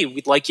saying, hey,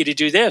 we'd like you to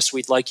do this,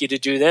 we'd like you to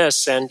do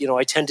this. And,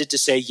 I tended to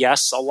say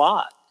yes a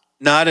lot.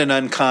 Not an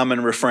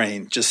uncommon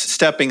refrain. Just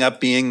stepping up,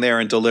 being there,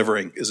 and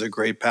delivering is a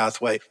great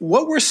pathway.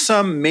 What were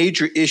some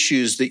major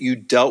issues that you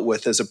dealt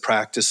with as a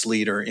practice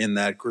leader in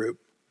that group?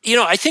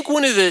 I think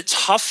one of the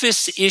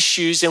toughest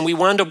issues, and we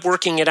wound up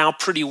working it out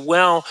pretty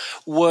well,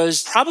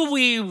 was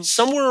probably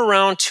somewhere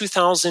around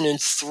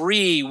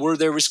 2003, where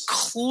there was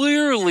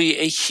clearly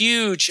a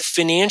huge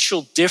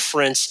financial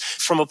difference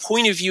from a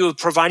point of view of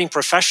providing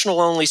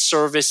professional-only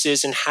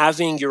services and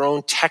having your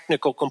own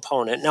technical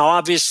component. Now,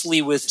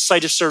 obviously, with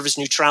site of service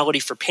neutrality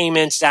for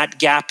payments, that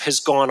gap has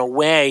gone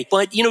away.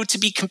 But, to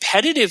be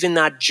competitive in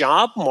that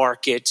job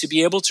market, to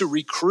be able to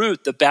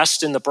recruit the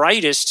best and the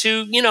brightest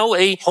to,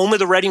 a home of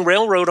the Reading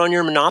Railroad on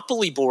your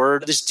monopoly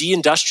board, this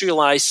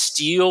deindustrialized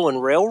steel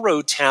and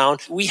railroad town,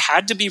 we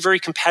had to be very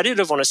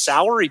competitive on a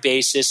salary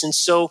basis. And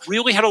so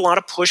really had a lot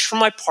of push from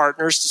my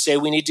partners to say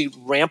we need to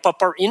ramp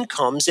up our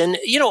incomes. And,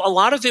 a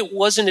lot of it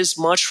wasn't as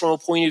much from a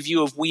point of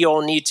view of we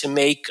all need to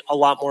make a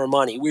lot more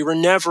money. We were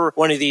never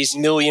one of these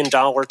 $1 million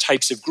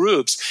types of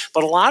groups,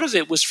 but a lot of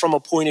it was from a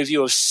point of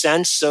view of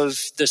sense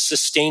of the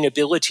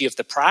sustainability of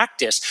the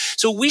practice.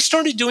 So we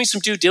started doing some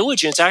due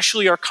diligence.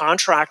 Actually, our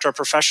contract, our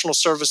professional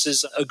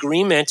services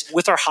agreement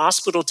with our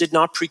hospital did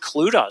not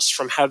preclude us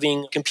from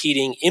having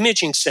competing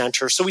imaging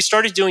centers. So we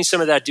started doing some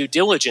of that due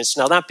diligence.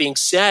 Now, that being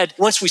said,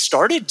 once we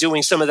started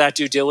doing some of that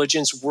due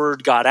diligence,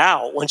 word got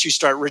out. Once you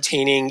start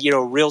retaining,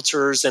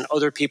 realtors and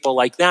other people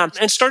like that,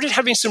 and started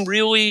having some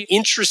really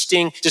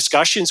interesting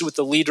discussions with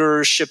the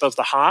leadership of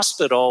the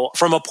hospital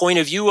from a point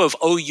of view of,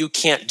 oh, you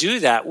can't do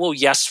that. Well,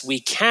 yes, we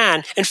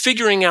can. And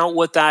figuring out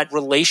what that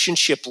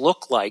relationship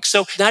looked like.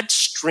 So that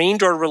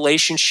strained our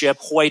relationship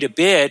quite a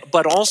bit,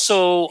 but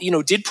also,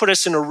 did put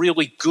us in a really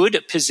really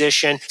good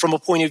position from a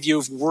point of view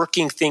of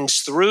working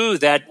things through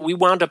that we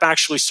wound up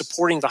actually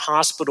supporting the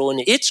hospital in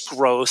its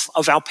growth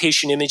of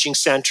outpatient imaging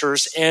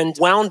centers and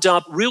wound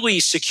up really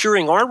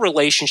securing our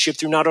relationship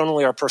through not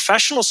only our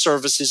professional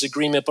services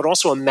agreement, but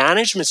also a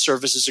management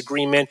services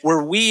agreement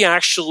where we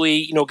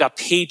actually, got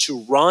paid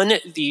to run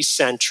these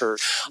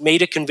centers,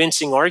 made a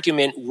convincing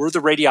argument. We're the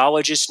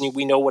radiologists and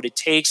we know what it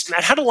takes. And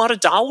I had a lot of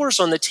dollars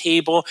on the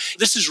table.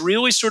 This is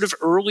really sort of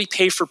early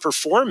pay for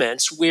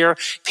performance where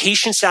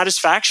patient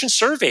satisfaction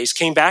surveys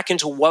came back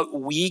into what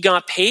we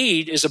got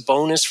paid as a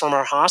bonus from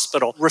our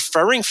hospital.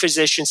 Referring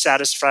physician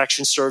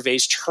satisfaction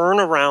surveys,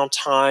 turnaround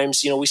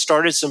times, we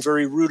started some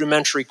very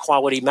rudimentary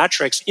quality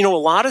metrics. A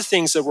lot of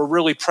things that were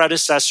really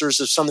predecessors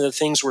of some of the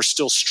things we're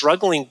still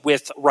struggling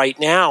with right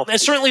now.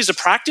 And certainly as a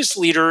practice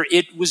leader,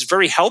 it was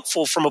very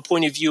helpful from a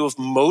point of view of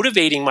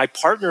motivating my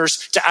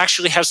partners to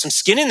actually have some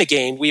skin in the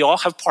game. We all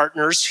have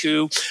partners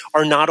who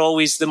are not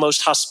always the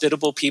most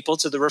hospitable people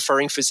to the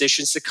referring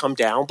physicians to come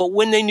down. But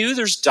when they knew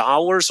there's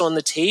dollars on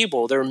the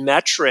table, their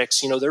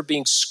metrics, they're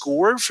being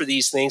scored for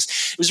these things,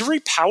 it was a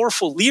very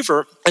powerful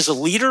lever as a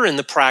leader in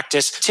the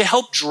practice to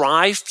help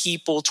drive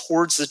people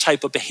towards the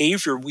type of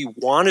behavior we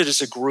wanted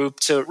as a group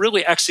to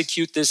really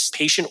execute this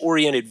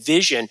patient-oriented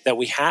vision that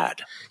we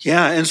had.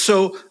 Yeah, and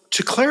so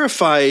to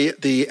clarify,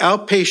 the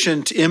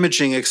outpatient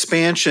imaging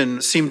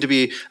expansion seemed to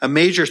be a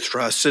major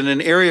thrust in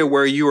an area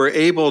where you were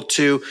able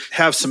to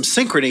have some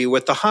synchrony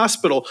with the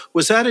hospital.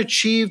 Was that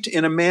achieved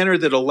in a manner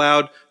that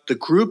allowed the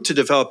group to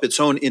develop its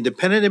own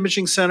independent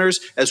imaging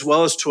centers, as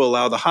well as to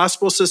allow the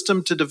hospital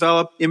system to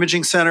develop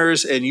imaging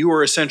centers, and you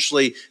were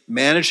essentially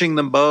managing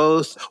them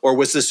both? Or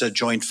was this a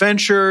joint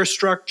venture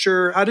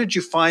structure? How did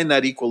you find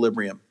that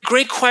equilibrium?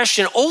 Great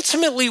question.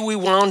 Ultimately, we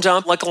wound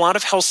up, like a lot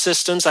of health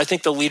systems, I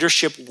think the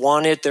leadership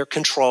wanted their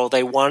control.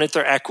 They wanted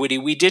their equity.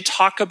 We did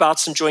talk about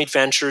some joint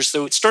ventures,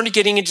 so it started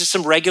getting into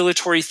some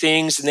regulatory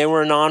things, and they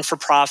were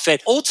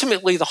non-for-profit.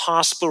 Ultimately, the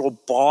hospital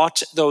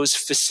bought those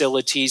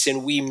facilities,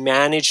 and we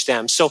managed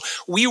them. So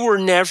we were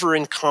never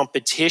in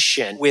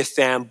competition with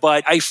them,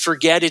 but I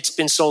forget, it's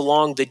been so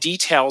long, the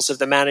details of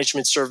the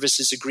management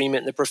services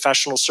agreement and the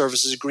professional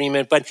services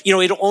agreement. But,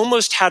 it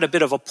almost had a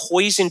bit of a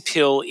poison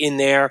pill in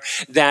there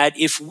that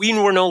if we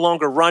were no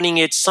longer running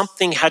it,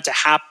 something had to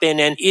happen.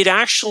 And it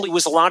actually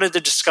was a lot of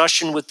the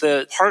discussion with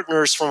the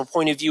partners from a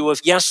point of view of,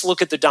 yes,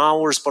 look at the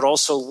dollars, but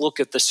also look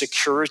at the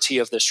security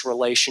of this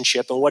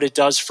relationship and what it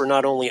does for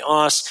not only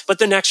us, but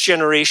the next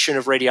generation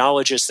of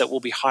radiologists that we'll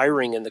be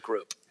hiring in the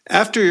group.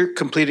 After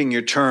completing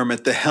your term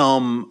at the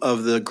helm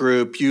of the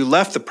group, you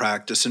left the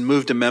practice and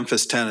moved to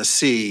Memphis,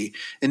 Tennessee,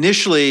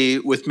 initially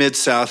with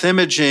Mid-South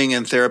Imaging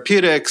and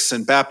Therapeutics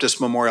and Baptist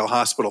Memorial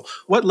Hospital.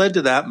 What led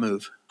to that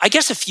move? I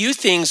guess a few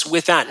things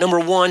with that. Number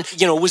one,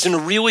 was in a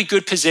really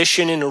good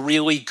position in a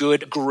really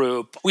good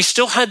group. We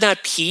still had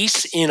that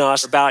piece in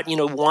us about,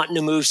 wanting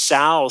to move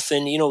south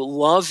and,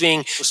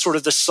 loving sort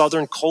of the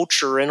Southern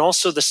culture and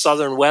also the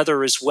Southern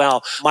weather as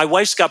well. My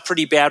wife's got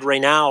pretty bad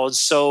Raynaud's,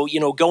 so,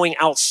 going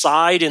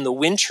outside in the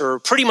winter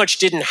pretty much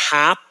didn't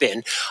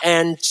happen.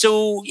 And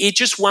so it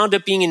just wound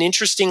up being an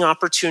interesting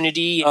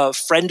opportunity. A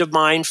friend of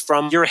mine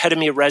from year ahead of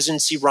me at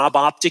residency, Rob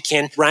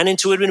Optikin, ran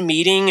into it in a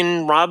meeting,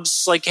 and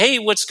Rob's like, hey,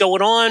 what's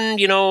going on?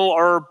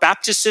 Our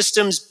Baptist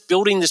system's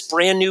building this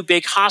brand new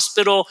big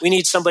hospital. We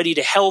need somebody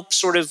to help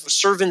sort of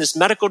serve in this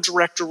medical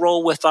director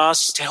role with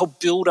us to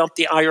help build up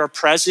the IR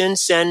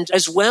presence. And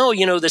as well,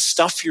 the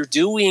stuff you're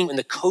doing in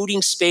the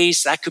coding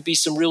space, that could be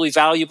some really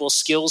valuable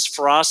skills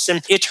for us.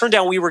 And it turned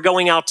out we were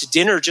going out to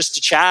dinner just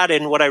to chat.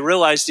 And what I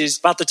realized is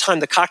about the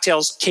time the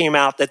cocktails came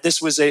out that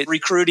this was a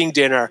recruiting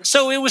dinner.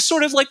 So it was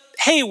sort of like,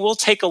 hey, we'll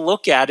take a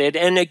look at it.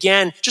 And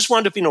again, just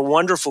wound up being a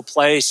wonderful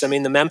place. I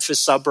mean, the Memphis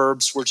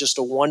suburbs were just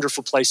a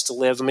wonderful place to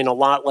live. I mean, a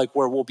lot like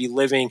where we'll be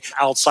living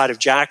outside of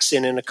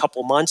Jackson in a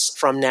couple months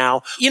from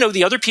now.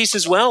 The other piece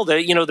as well,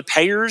 the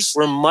payers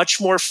were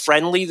much more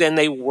friendly than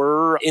they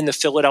were in the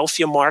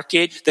Philadelphia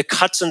market. The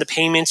cuts in the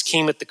payments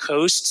came at the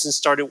coasts and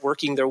started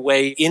working their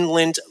way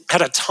inland.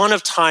 Had a ton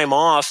of time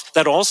off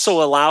that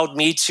also allowed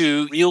me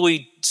to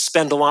really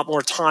spend a lot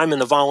more time in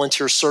the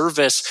volunteer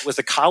service with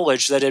a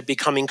college that had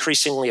become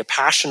increasingly a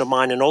passion of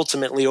mine and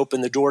ultimately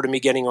opened the door to me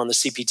getting on the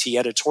CPT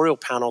editorial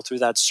panel through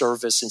that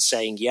service and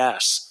saying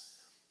yes.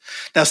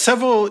 Now,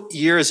 several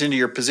years into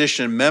your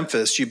position in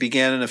Memphis, you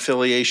began an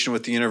affiliation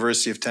with the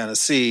University of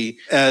Tennessee,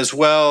 as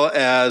well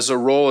as a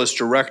role as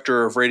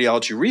Director of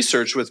Radiology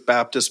Research with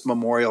Baptist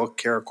Memorial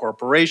Care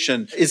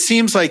Corporation. It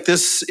seems like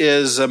this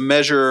is a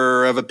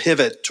measure of a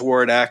pivot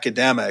toward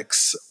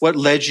academics. What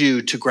led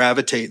you to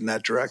gravitate in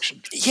that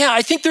direction? Yeah,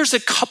 I think there's a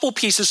couple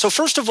pieces. So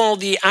first of all,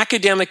 the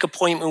academic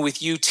appointment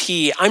with UT,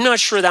 I'm not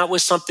sure that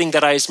was something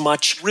that I as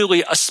much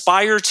really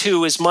aspire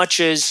to as much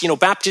as,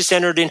 Baptist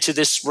entered into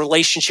this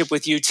relationship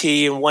with UT UT,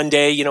 and one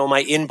day,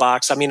 my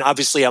inbox, I mean,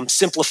 obviously I'm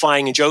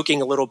simplifying and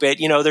joking a little bit,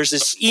 there's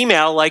this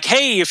email like,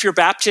 hey, if you're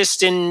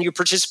Baptist and you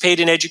participate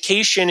in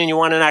education and you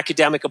want an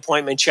academic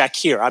appointment, check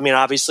here. I mean,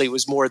 obviously it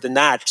was more than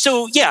that.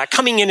 So yeah,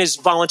 coming in as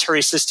voluntary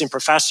assistant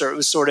professor, it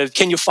was sort of,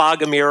 can you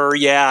fog a mirror?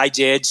 Yeah, I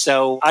did.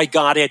 So I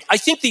got it. I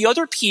think the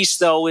other piece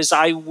though is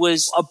I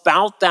was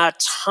about that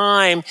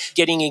time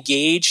getting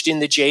engaged in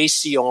the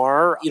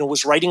JCR,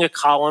 was writing a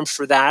column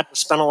for that.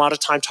 Spent a lot of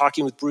time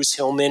talking with Bruce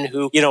Hillman,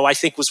 who, I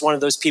think was one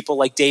of those people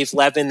like Dave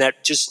Levin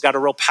that just got a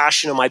real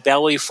passion in my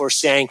belly for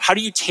saying, how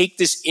do you take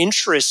this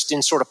interest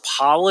in sort of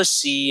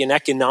policy and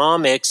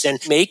economics and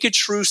make a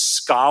true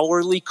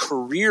scholarly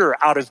career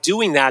out of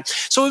doing that?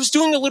 So I was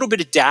doing a little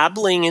bit of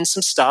dabbling in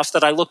some stuff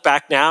that I look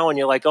back now and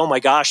you're like, oh my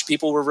gosh,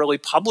 people were really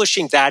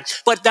publishing that.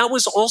 But that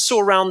was also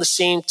around the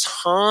same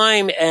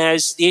time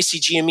as the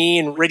ACGME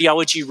and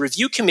Radiology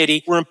Review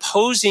Committee were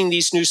imposing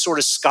these new sort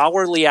of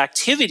scholarly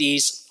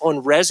activities on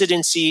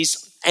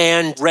residencies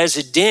and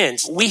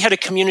residents. We had a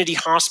community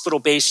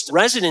hospital-based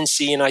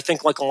residency, and I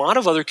think like a lot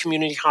of other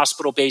community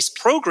hospital-based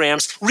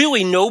programs,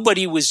 really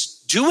nobody was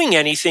doing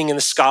anything in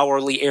the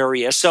scholarly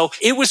area. So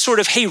it was sort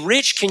of, hey,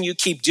 Rich, can you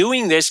keep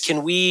doing this?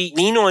 Can we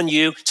lean on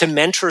you to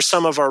mentor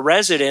some of our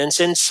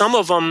residents? And some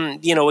of them,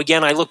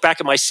 again, I look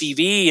back at my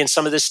CV and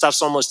some of this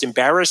stuff's almost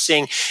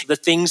embarrassing, the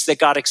things that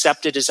got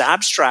accepted as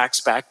abstracts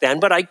back then.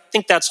 But I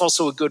think that's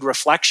also a good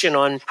reflection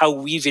on how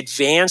we've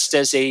advanced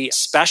as a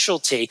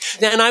specialty.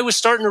 And I was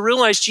starting to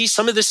realize, gee,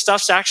 some of this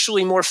stuff's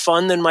actually more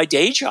fun than my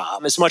day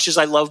job, as much as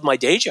I love my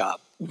day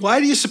job. Why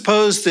do you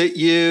suppose that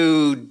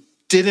you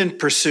didn't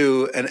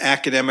pursue an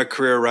academic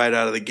career right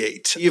out of the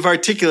gate? You've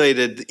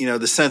articulated,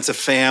 the sense of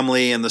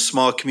family and the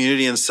small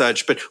community and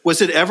such, but was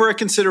it ever a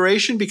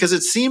consideration? Because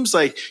it seems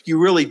like you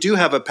really do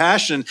have a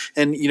passion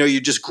and,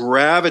 you just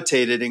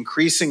gravitated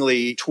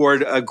increasingly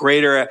toward a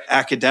greater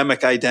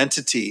academic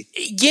identity.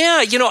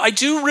 Yeah, I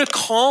do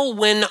recall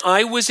when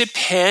I was at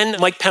Penn,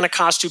 Mike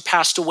Pentecost, who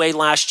passed away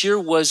last year,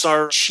 was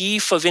our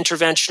chief of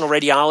interventional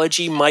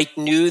radiology. Mike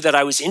knew that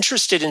I was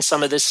interested in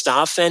some of this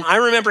stuff. And I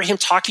remember him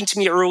talking to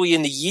me early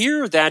in the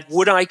year that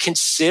would I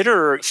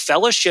consider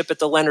fellowship at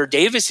the Leonard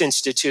Davis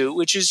Institute,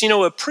 which is,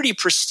 a pretty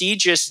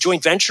prestigious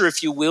joint venture,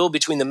 if you will,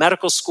 between the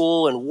medical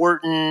school and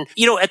Wharton.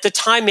 At the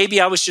time,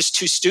 maybe I was just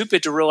too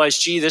stupid to realize,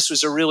 gee, this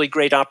was a really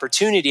great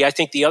opportunity. I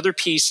think the other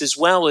piece as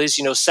well is,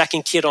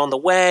 second kid on the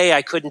way.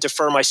 I couldn't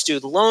defer my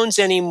student loans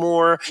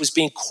anymore. Was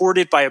being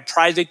courted by a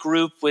private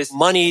group with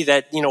money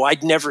that,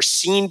 I'd never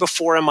seen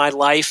before in my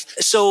life.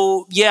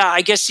 So yeah,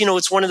 I guess,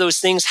 it's one of those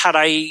things. Had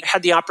I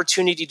had the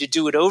opportunity to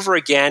do it over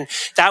again,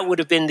 that would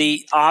have been the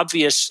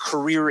obvious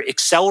career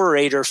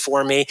accelerator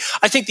for me.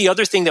 I think the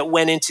other thing that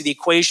went into the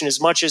equation,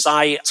 as much as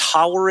I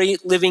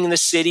tolerate living in the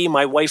city,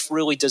 my wife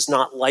really does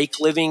not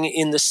like living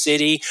in the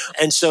city.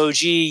 And so,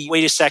 gee,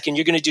 wait a second,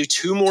 you're going to do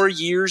 2 more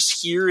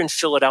years here in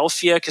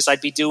Philadelphia, because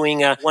I'd be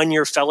doing a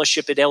 1-year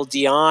fellowship at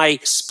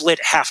LDI, split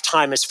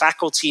half-time as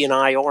faculty and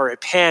IR at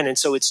Penn. And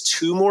so it's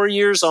 2 more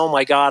years. Oh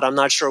my God, I'm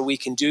not sure we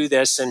can do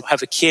this and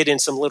have a kid in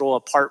some little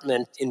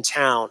apartment in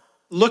town.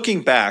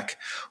 Looking back,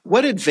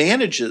 what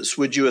advantages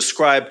would you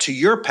ascribe to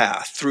your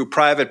path through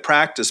private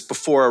practice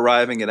before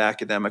arriving at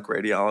academic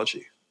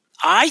radiology?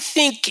 I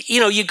think,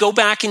 you go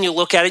back and you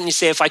look at it and you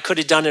say, if I could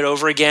have done it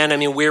over again, I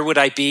mean, where would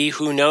I be?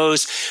 Who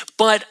knows?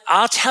 But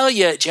I'll tell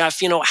you,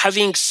 Jeff,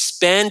 having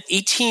spent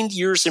 18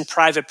 years in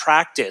private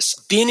practice,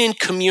 been in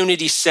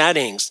community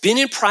settings, been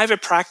in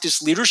private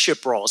practice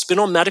leadership roles, been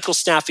on medical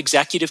staff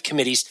executive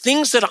committees,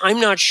 things that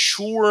I'm not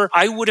sure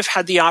I would have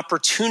had the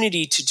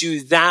opportunity to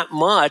do that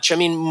much. I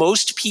mean,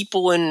 most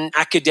people in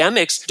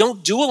academics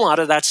don't do a lot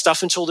of that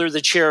stuff until they're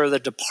the chair of the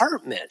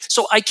department.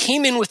 So I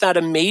came in with that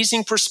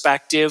amazing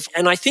perspective,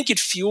 and I think it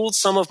fueled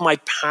some of my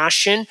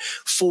passion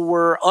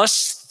for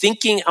us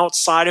thinking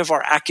outside of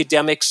our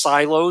academic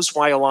silos,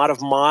 why a lot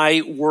of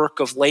my work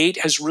of late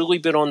has really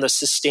been on the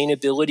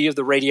sustainability of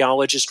the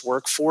radiologist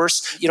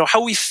workforce.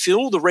 How we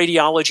fill the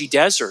radiology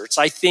deserts.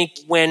 I think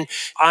when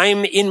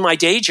I'm in my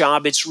day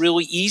job, it's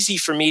really easy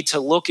for me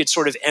to look at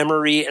sort of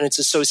Emory and its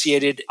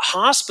associated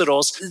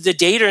hospitals. The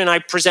data, and I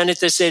presented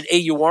this at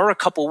AUR a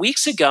couple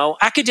weeks ago,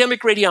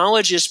 academic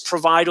radiologists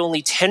provide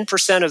only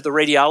 10% of the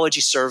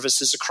radiology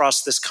services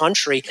across this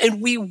country,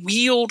 and we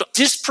wield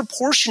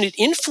disproportionate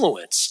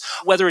influence,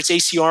 whether it's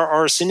ACR,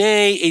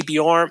 RSNA,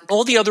 ABR,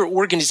 all the other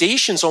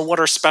organizations on what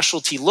our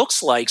specialty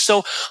looks like.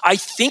 So I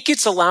think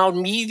it's allowed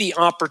me the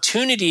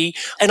opportunity,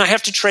 and I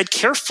have to tread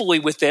carefully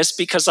with this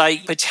because I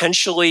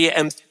potentially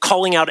am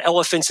calling out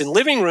elephants in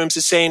living rooms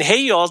and saying,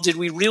 hey, y'all, did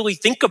we really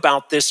think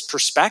about this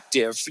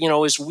perspective?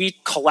 As we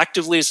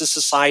collectively as a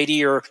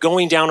society are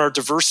going down our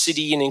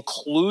diversity and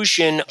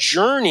inclusion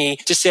journey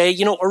to say,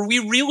 are we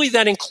really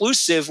that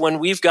inclusive when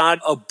we've got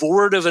a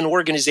board of an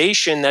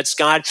organization that's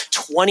got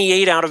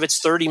 28 out of its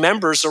 30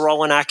 members are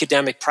all in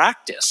academic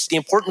practice? The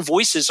important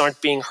voices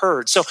aren't being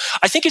heard. So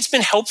I think it's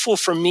been helpful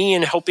for me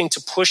in helping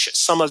to push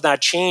some of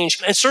that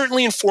change, and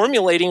certainly in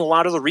formulating a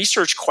lot of the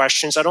research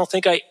questions I don't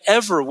think I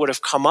ever would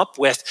have come up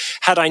with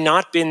had I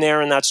not been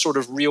there in that sort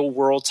of real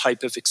world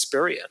type of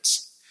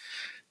experience.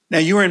 Now,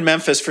 you were in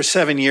Memphis for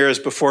 7 years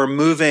before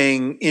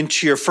moving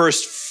into your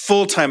first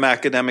full-time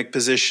academic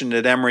position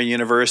at Emory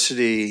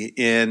University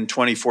in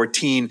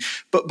 2014.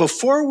 But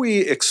before we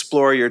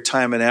explore your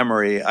time at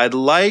Emory, I'd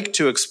like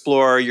to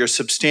explore your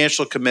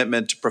substantial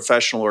commitment to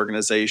professional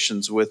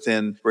organizations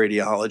within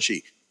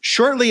radiology.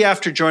 Shortly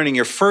after joining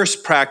your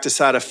first practice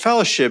out of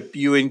fellowship,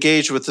 you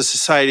engaged with the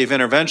Society of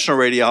Interventional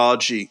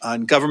Radiology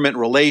on government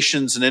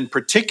relations, and in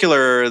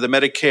particular, the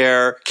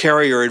Medicare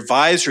Carrier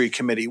Advisory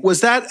Committee.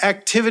 Was that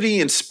activity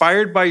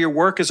inspired by your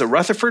work as a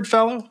Rutherford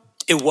Fellow?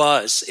 It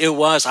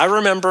was. I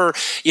remember,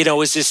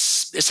 as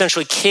this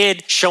essentially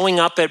kid showing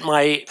up at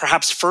my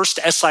perhaps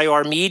first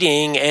SIR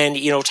meeting and,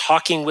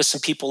 talking with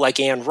some people like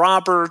Ann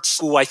Roberts,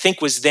 who I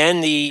think was then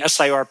the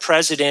SIR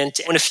president,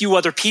 and a few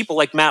other people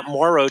like Matt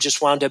Morrow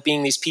just wound up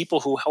being these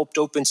people who helped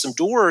open some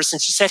doors.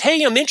 And she said,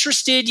 hey, I'm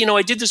interested.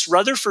 I did this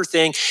Rutherford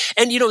thing.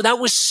 And, that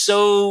was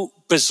so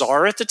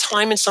bizarre at the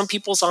time in some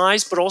people's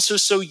eyes, but also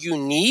so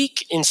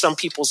unique in some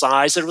people's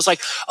eyes that it was like,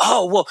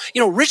 oh,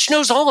 well, Rich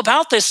knows all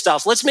about this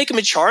stuff. Let's make him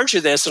in charge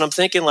of this. And I'm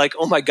thinking like,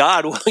 oh my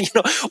God, well,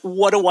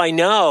 what do I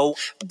know?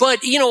 But,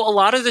 a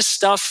lot of this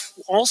stuff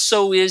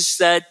also is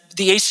that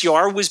the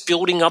ACR was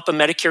building up a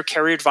Medicare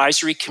Carrier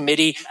Advisory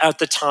Committee at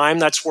the time.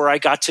 That's where I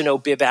got to know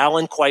Bibb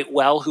Allen quite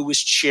well, who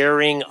was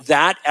chairing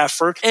that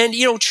effort and,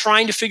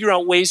 trying to figure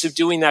out ways of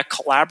doing that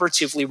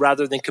collaboratively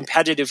rather than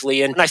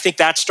competitively. And I think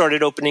that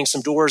started opening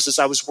some doors as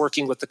I was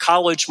working with the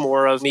college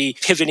more of me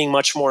pivoting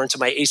much more into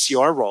my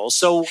ACR role.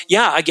 So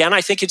yeah, again,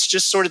 I think it's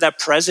just sort of that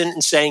present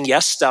and saying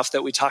yes stuff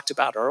that we talked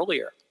about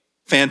earlier.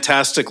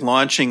 Fantastic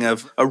launching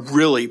of a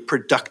really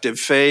productive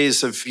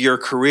phase of your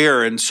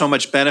career and so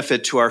much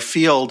benefit to our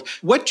field.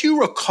 What do you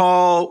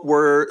recall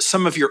were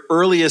some of your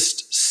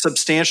earliest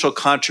substantial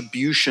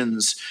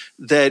contributions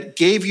that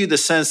gave you the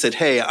sense that,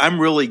 hey, I'm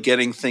really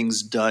getting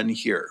things done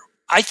here?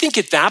 I think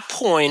at that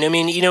point,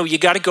 you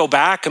got to go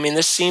back.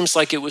 This seems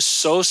like it was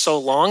so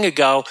long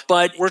ago,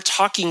 but we're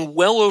talking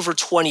well over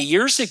 20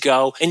 years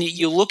ago. And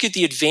you look at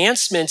the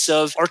advancements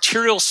of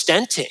arterial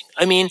stenting.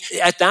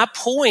 At that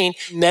point,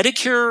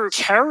 Medicare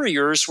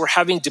carriers were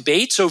having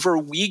debates over, are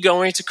we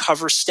going to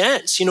cover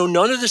stents?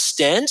 None of the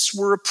stents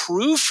were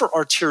approved for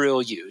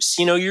arterial use.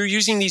 You're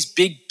using these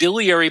big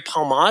biliary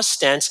Palmaz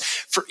stents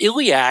for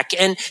iliac.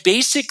 And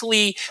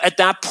basically, at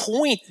that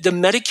point, the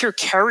Medicare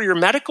carrier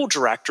medical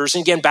directors,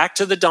 and again, back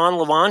to the Don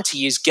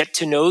Levantes, get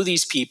to know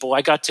these people.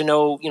 I got to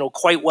know,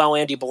 quite well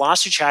Andy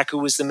Balasichak, who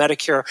was the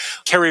Medicare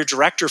carrier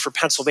director for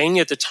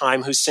Pennsylvania at the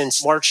time, who's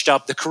since marched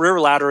up the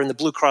career ladder in the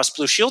Blue Cross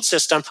Blue Shield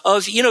system,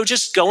 of,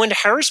 just going to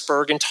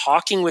Harrisburg and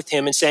talking with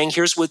him and saying,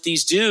 here's what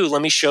these do.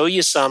 Let me show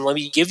you some. Let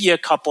me give you a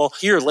couple.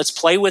 Here, let's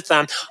play with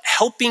them.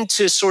 Helping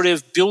to sort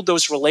of build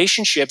those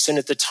relationships. And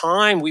at the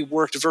time, we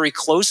worked very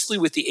closely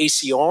with the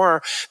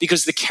ACR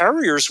because the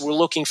carriers were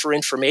looking for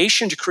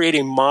information to create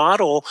a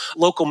model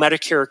local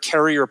Medicare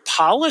carrier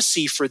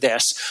policy for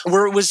this,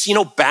 where it was,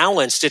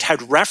 balanced. It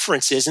had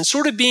references and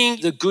sort of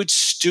being the good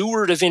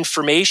steward of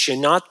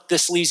information, not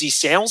this sleazy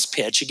sales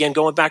pitch. Again,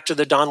 going back to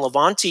the Don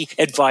Levante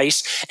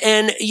advice.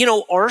 And,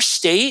 our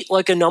state,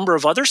 like a number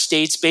of other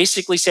states,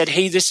 basically said,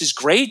 hey, this is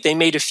great. They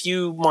made a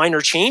few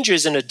minor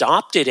changes and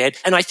adopted it.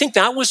 And I think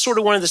that was sort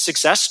of one of the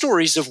success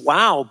stories of,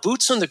 wow,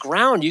 boots on the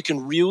ground, you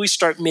can really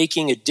start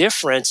making a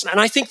difference. And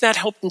I think that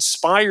helped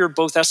inspire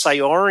both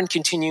SIR and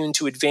continuing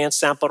to advance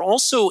that, but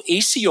also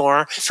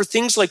ACR for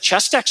things like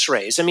chest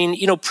x-rays.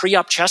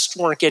 Pre-op chests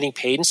weren't getting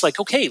paid. And it's like,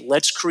 okay,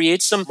 let's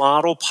create some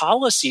model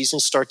policies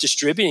and start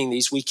distributing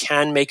these. We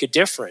can make a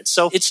difference.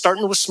 So it's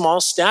starting with small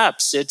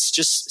steps. It's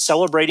just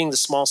celebrating the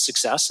small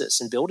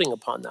successes and building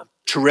upon them.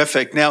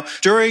 Terrific. Now,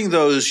 during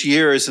those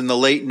years in the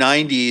late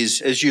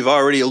 90s, as you've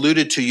already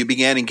alluded to, you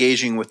began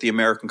engaging with the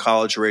American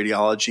College of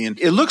Radiology. And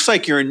it looks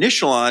like your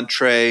initial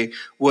entree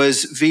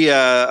was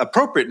via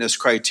appropriateness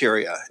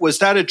criteria. Was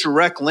that a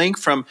direct link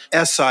from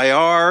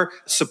SIR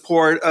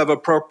support of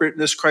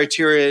appropriateness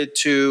criteria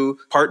to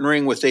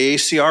partnering with the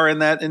ACR in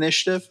that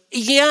initiative?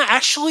 Yeah,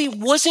 actually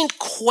wasn't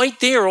quite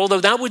there, although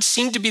that would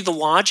seem to be the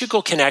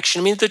logical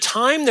connection. At the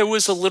time, there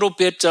was a little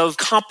bit of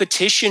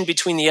competition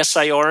between the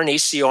SIR and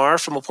ACR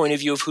from a point of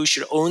view of who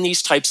should own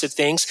these types of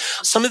things.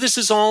 Some of this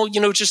is all,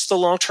 just the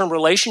long-term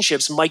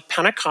relationships. Mike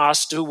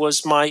Pentecost, who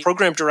was my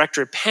program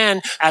director at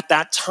Penn, at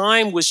that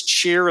time was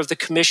chair of the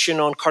Commission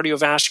on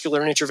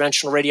Cardiovascular and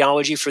Interventional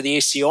Radiology for the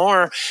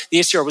ACR. The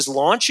ACR was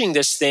launching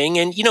this thing,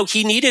 and,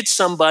 he needed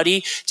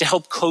somebody to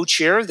help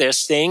co-chair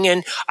this thing.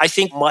 And I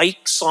think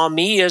Mike saw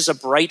me as a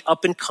bright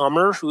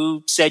up-and-comer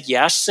who said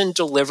yes and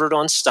delivered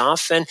on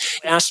stuff and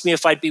asked me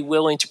if I'd be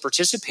willing to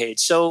participate.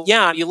 So,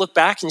 yeah, you look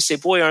back and you say,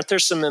 boy, aren't there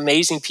some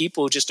amazing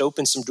people who just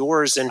opened some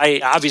doors? And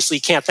I obviously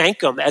can't thank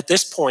them at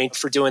this point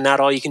for doing that.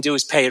 All you can do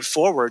is pay it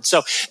forward.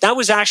 So that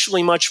was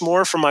actually much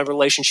more from my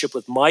relationship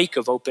with Mike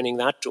of opening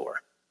that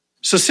door.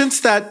 So since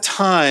that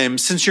time,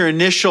 since your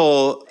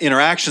initial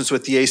interactions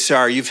with the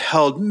ACR, you've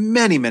held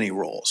many, many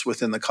roles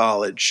within the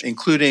college,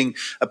 including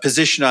a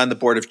position on the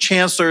Board of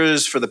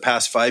Chancellors for the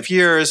past 5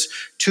 years,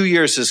 2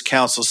 years as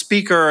council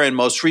speaker, and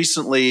most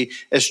recently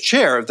as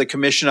chair of the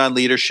Commission on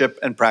Leadership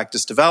and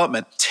Practice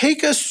Development.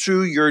 Take us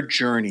through your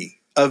journey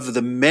of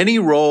the many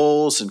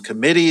roles and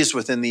committees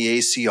within the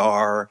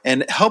ACR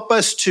and help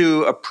us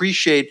to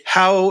appreciate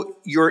how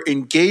your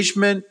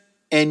engagement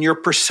and your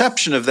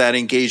perception of that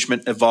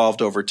engagement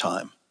evolved over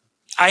time.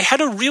 I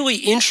had a really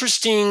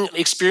interesting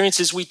experience,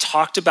 as we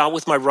talked about,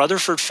 with my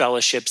Rutherford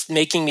Fellowships,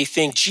 making me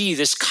think, gee,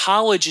 this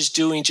college is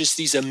doing just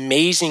these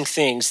amazing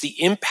things.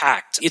 The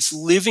impact, it's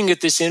living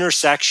at this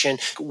intersection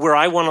where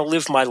I want to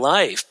live my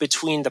life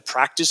between the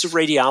practice of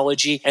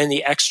radiology and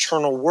the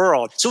external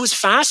world. So it was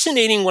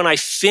fascinating when I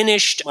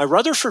finished my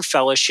Rutherford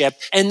Fellowship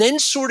and then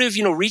sort of,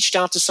 reached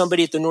out to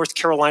somebody at the North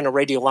Carolina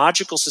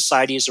Radiological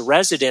Society as a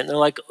resident. And they're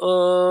like,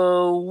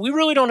 we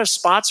really don't have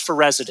spots for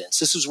residents.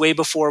 This was way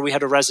before we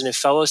had a resident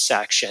fellow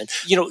section.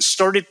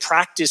 Started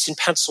practice in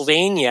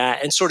Pennsylvania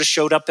and sort of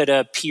showed up at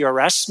a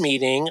PRS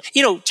meeting,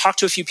 talked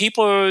to a few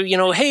people,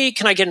 hey,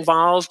 can I get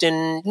involved?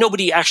 And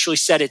nobody actually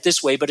said it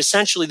this way, but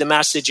essentially the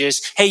message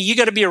is, hey, you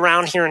got to be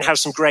around here and have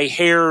some gray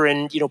hair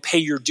and, pay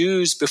your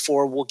dues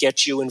before we'll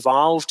get you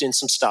involved in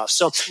some stuff.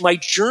 So my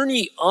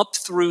journey up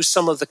through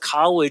some of the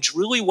college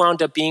really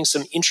wound up being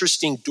some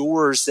interesting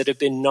doors that have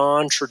been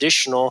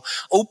non-traditional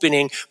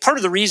opening. Part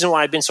of the reason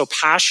why I've been so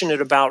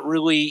passionate about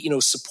really,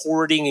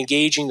 supporting,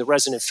 engaging the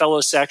resident fellow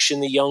section,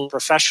 the young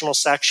professional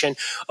section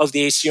of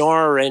the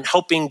ACR, and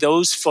helping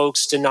those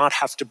folks to not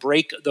have to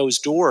break those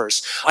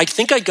doors. I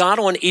think I got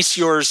on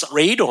ACR's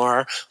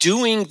radar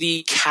doing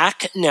the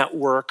CAC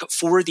network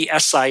for the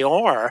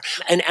SIR.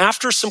 And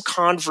after some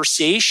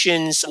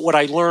conversations, what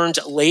I learned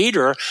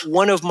later,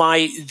 one of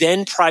my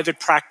then private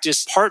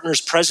practice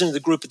partners, president of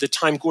the group at the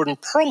time, Gordon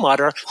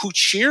Perlmutter, who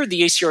chaired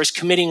the ACR's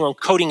Committee on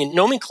Coding and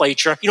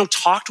Nomenclature,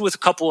 talked with a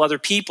couple other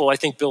people. I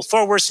think Bill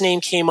Thorworth's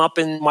name came up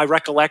in my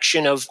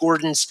recollection of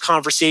Gordon's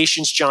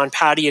conversations, John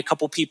Patty, a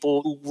couple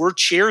people who were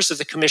chairs of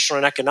the Commission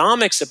on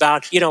Economics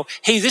about,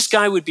 hey, this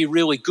guy would be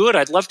really good.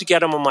 I'd love to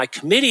get him on my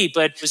committee,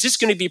 but is this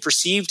going to be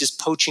perceived as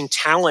poaching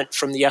talent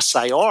from the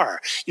SIR?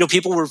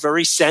 People were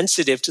very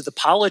sensitive to the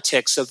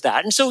politics of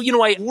that. And so,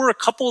 I wore a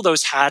couple of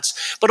those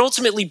hats, but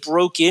ultimately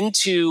broke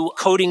into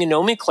coding and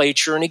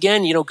nomenclature. And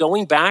again,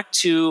 going back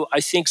to, I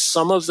think,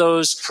 some of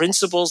those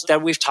principles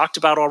that we've talked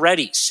about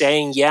already,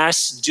 saying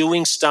yes,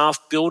 doing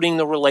stuff, building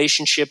the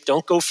relationship,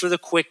 don't go for the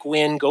quick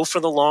win, go for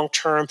the long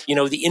term,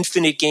 the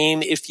infinite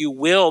game, if you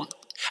will.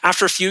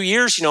 After a few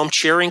years, I'm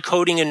chairing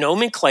coding and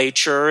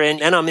nomenclature, and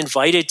then I'm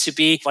invited to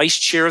be vice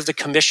chair of the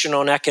Commission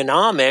on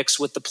Economics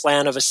with the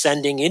plan of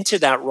ascending into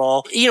that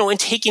role, and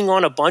taking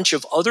on a bunch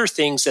of other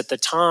things at the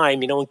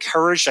time,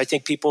 encouraged. I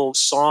think people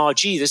saw,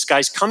 gee, this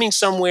guy's coming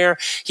somewhere.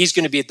 He's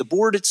going to be at the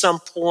board at some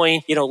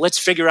point. Let's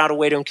figure out a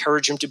way to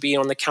encourage him to be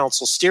on the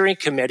council steering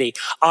committee.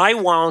 I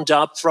wound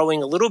up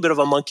throwing a little bit of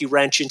a monkey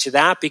wrench into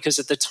that because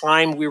at the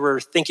time we were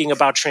thinking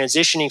about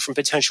transitioning from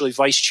potentially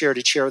vice chair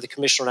to chair of the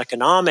Commission on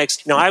Economics.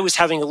 I was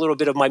having a little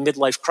bit of my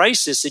midlife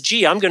crisis that,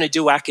 gee, I'm going to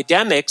do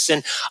academics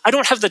and I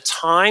don't have the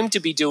time to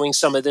be doing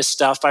some of this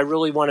stuff. I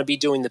really want to be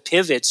doing the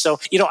pivot. So,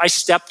 I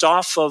stepped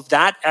off of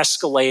that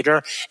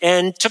escalator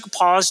and took a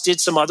pause,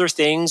 did some other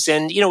things.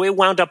 And, it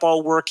wound up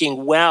all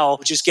working well,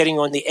 just getting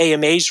on the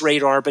AMA's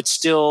radar, but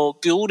still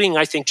building,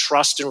 I think,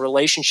 trust and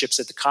relationships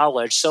at the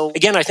college. So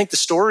again, I think the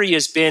story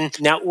has been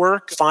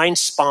network, find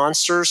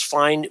sponsors,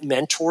 find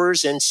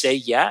mentors, and say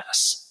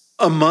yes.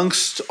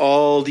 Amongst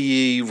all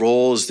the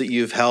roles that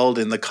you've held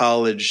in the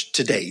college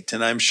to date,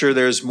 and I'm sure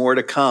there's more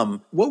to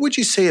come, what would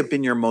you say have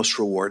been your most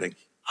rewarding?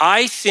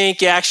 I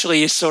think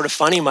actually it's sort of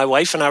funny. My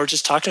wife and I were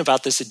just talking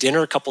about this at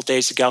dinner a couple of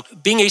days ago.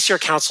 Being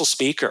ACR Council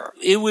Speaker,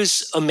 it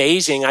was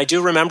amazing. I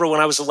do remember when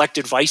I was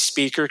elected Vice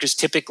Speaker, because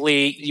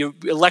typically you're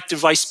elected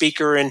Vice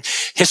Speaker, and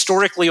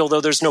historically,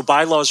 although there's no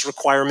bylaws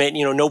requirement,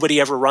 nobody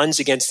ever runs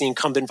against the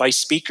incumbent Vice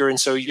Speaker, and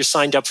so you're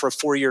signed up for a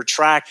 4-year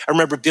track. I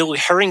remember Bill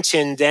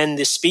Harrington, then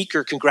the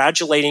Speaker,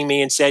 congratulating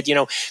me and said,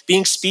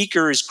 being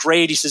Speaker is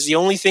great. He says, the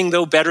only thing,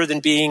 though, better than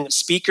being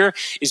Speaker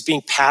is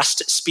being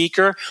past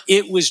Speaker.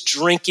 It was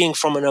drinking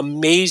from an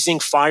amazing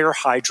fire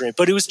hydrant,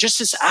 but it was just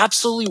this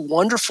absolutely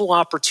wonderful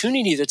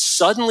opportunity that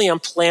suddenly I'm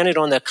planted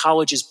on the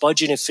college's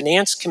budget and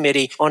finance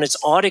committee, on its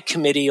audit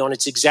committee, on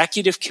its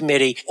executive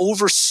committee,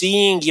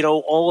 overseeing,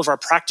 all of our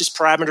practice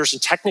parameters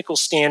and technical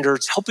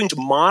standards, helping to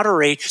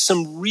moderate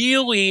some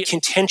really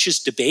contentious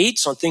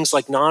debates on things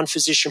like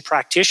non-physician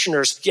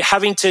practitioners,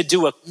 having to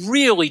do a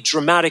really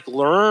dramatic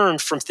learn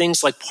from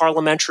things like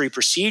parliamentary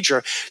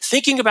procedure,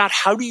 thinking about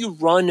how do you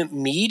run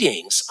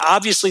meetings.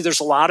 Obviously,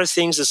 there's a lot of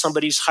things as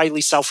somebody who's highly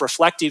really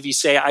self-reflective. You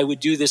say, I would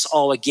do this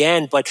all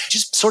again, but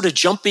just sort of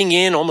jumping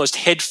in almost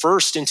head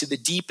first into the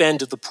deep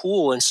end of the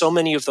pool. And so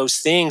many of those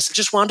things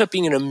just wound up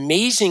being an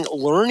amazing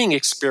learning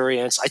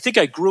experience. I think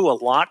I grew a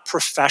lot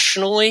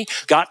professionally,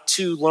 got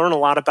to learn a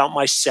lot about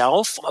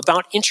myself,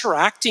 about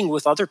interacting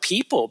with other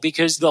people,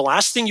 because the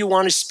last thing you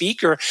want as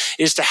speaker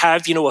is to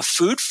have, a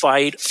food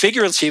fight,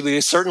 figuratively,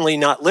 certainly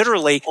not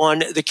literally,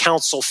 on the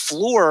council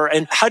floor.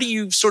 And how do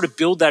you sort of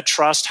build that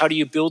trust? How do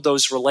you build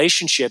those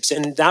relationships?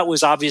 And that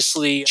was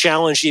obviously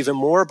challenged even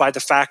more by the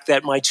fact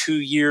that my 2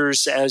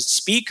 years as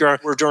speaker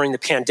were during the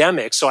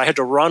pandemic. So I had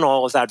to run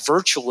all of that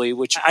virtually,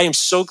 which I am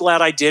so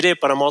glad I did it,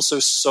 but I'm also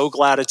so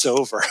glad it's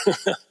over.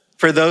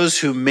 For those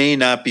who may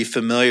not be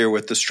familiar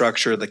with the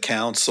structure of the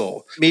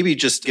council, maybe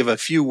just give a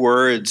few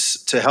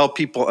words to help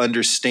people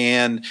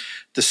understand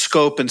the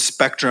scope and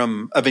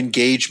spectrum of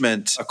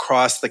engagement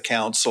across the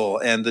council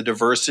and the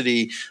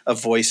diversity of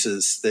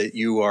voices that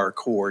you are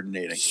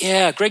coordinating.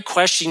 Yeah, great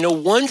question.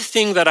 One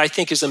thing that I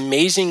think is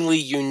amazingly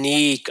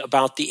unique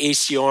about the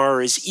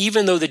ACR is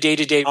even though the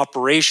day-to-day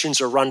operations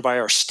are run by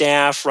our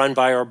staff, run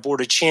by our board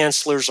of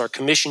chancellors, our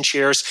commission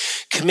chairs,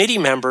 committee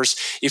members,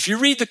 if you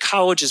read the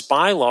college's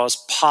bylaws,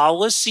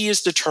 policy is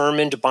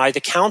determined by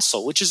the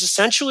council, which is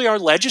essentially our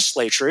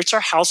legislature. It's our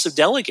House of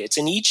Delegates,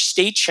 and each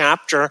state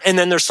chapter, and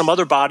then there's some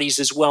other bodies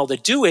as well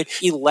that do it,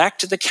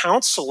 elect the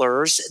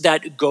counselors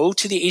that go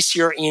to the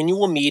ACR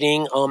annual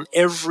meeting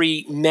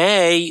every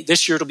May.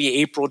 This year it'll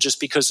be April just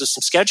because of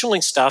some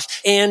scheduling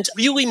stuff, and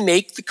really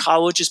make the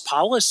college's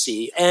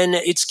policy. And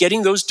it's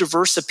getting those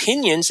diverse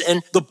opinions,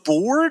 and the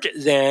board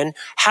then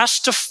has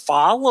to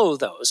follow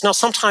those. Now,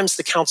 sometimes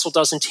the council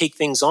doesn't take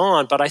things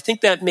on, but I think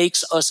that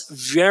makes us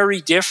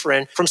very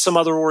different from some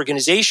other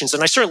organizations.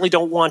 And I certainly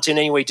don't want to in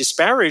any way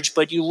disparage,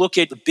 but you look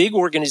at the big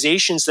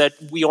organizations that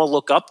we all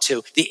look up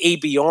to, the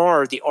ABR,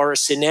 the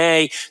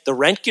RSNA, the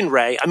Rentgen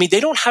Ray. I mean, they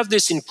don't have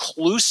this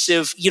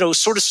inclusive,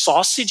 sort of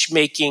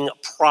sausage-making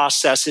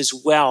process as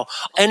well.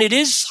 And it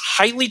is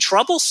highly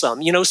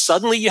troublesome.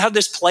 Suddenly you have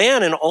this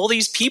plan and all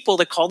these people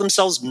that call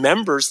themselves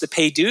members that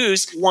pay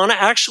dues want to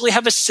actually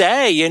have a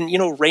say and,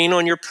 rain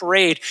on your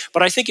parade.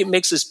 But I think it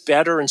makes us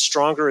better and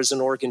stronger as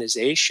an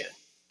organization.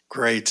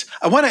 Great.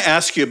 I want to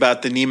ask you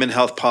about the Nieman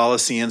Health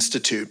Policy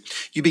Institute.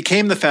 You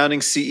became the founding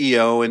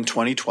CEO in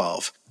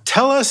 2012.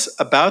 Tell us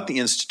about the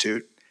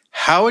Institute,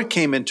 how it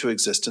came into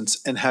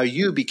existence, and how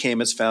you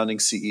became its founding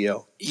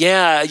CEO.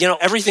 Yeah,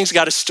 everything's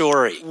got a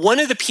story. One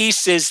of the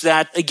pieces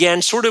that,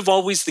 again, sort of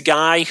always the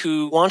guy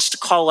who wants to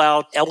call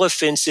out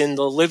elephants in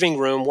the living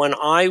room, when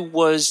I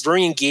was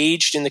very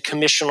engaged in the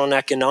Commission on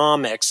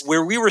Economics,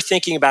 where we were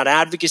thinking about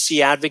advocacy,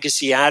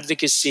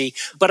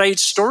 but I had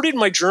started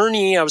my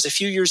journey, I was a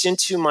few years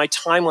into my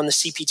time on the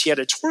CPT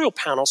editorial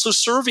panel, so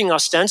serving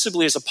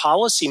ostensibly as a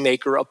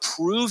policymaker,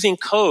 approving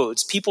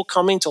codes, people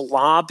coming to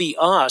lobby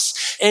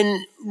us,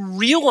 and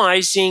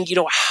realizing,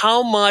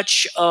 how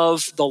much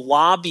of the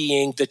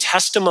lobbying, the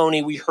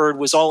testimony we heard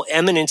was all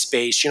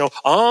eminence-based.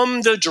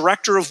 I'm the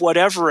director of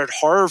whatever at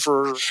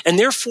Harvard, and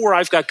therefore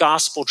I've got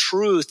gospel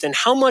truth, and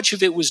how much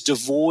of it was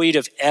devoid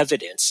of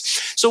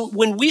evidence. So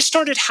when we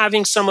started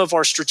having some of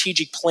our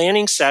strategic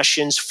planning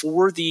sessions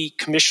for the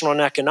Commission on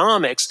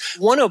Economics,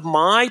 one of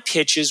my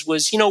pitches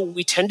was,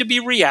 we tend to be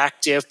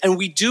reactive, and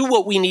we do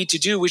what we need to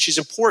do, which is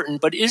important,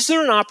 but is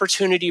there an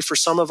opportunity for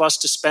some of us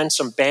to spend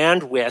some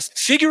bandwidth,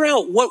 figure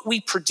out what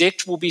we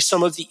predict will be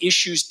some of the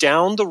issues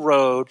down the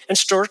road, and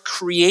start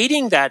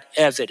creating that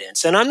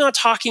evidence? And I'm not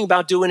talking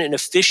about doing it in a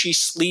fishy,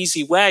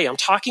 sleazy way. I'm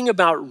talking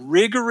about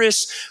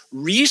rigorous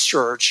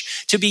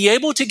research to be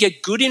able to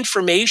get good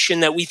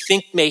information that we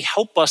think may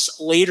help us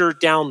later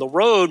down the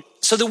road,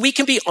 so that we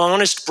can be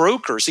honest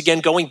brokers. Again,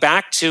 going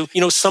back to,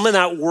 some of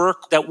that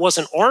work that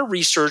wasn't our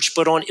research,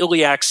 but on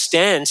iliac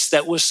stents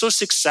that was so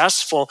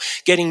successful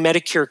getting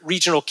Medicare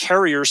regional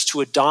carriers to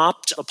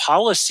adopt a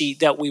policy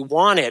that we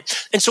wanted.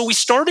 And so we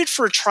started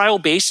for a trial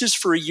basis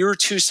for a year or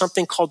two,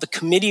 something called the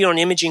Committee on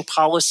Imaging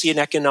Policy and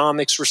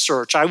Economics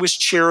Research. I was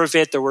chair of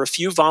it. There were a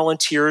few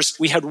volunteers.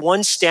 We had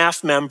one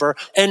staff member.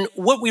 And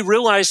what we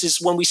realized is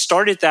when we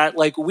started that,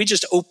 we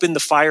just opened the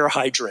fire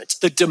hydrant.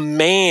 The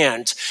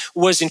demand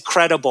was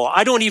incredible.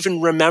 I don't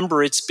even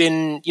remember, it's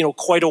been,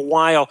 quite a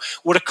while,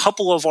 what a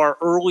couple of our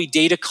early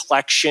data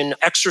collection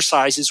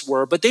exercises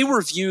were, but they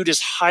were viewed as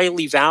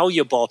highly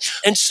valuable.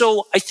 And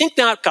so I think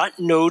that got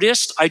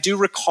noticed. I do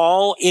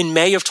recall in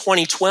May of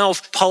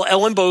 2012, Paul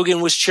Ellenbogen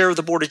was chair of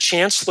the board of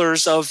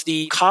chancellors of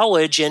the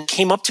college and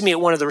came up to me at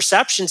one of the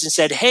receptions and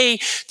said, hey,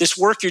 this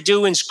work you're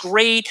doing is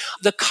great.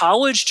 The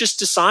college just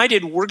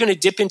decided we're going to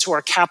dip into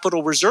our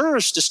capital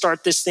reserves to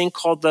start this thing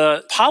called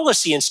the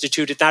Policy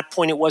Institute. At that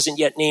point, it wasn't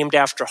yet named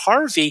after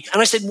Harvey. photography.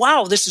 And I said,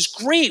 wow, this is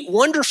great,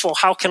 wonderful.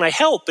 How can I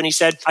help? And he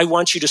said, I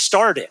want you to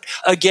start it.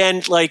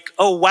 Again, like,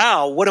 oh,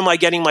 wow, what am I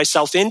getting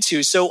myself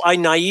into? So I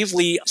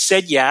naively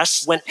said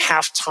yes, went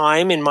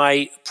half-time in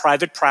my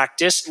private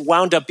practice,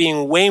 wound up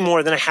being way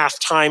more than a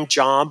half-time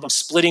job. I'm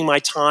splitting my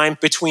time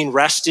between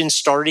Reston,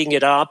 starting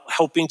it up,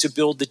 helping to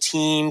build the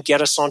team,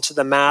 get us onto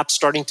the map,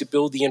 starting to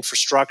build the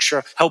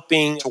infrastructure,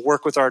 helping to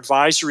work with our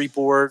advisory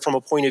board from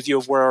a point of view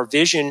of where our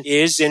vision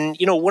is and,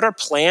 what our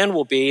plan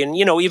will be. And,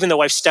 even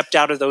though I've stepped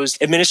out of those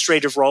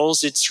administrative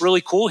roles, it's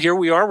really cool. Here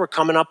we are. We're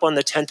coming up on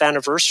the 10th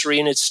anniversary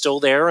and it's still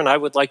there. And I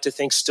would like to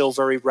think still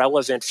very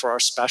relevant for our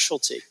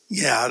specialty.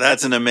 Yeah,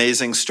 that's an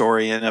amazing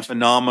story and a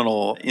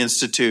phenomenal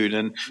institute.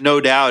 And no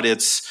doubt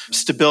its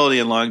stability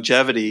and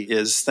longevity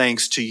is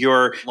thanks to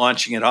your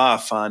launching it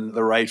off on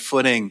the right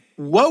footing.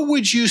 What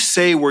would you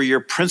say were your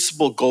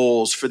principal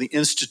goals for the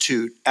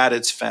institute at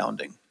its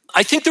founding?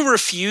 I think there were a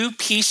few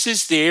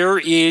pieces. There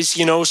is,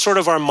 sort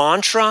of our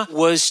mantra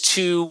was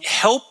to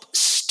help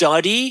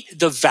study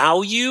the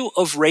value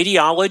of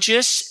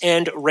radiologists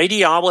and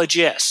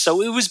radiologists.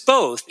 So it was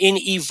both in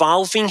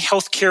evolving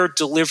healthcare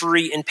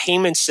delivery and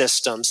payment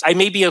systems. I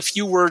may be a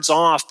few words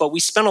off, but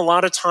we spent a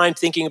lot of time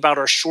thinking about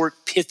our short,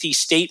 pithy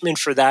statement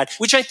for that,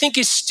 which I think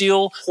is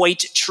still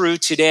quite true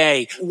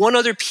today. One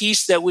other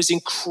piece that was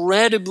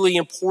incredibly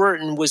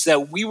important was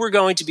that we were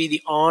going to be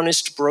the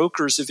honest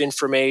brokers of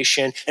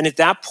information. And at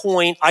that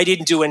point, I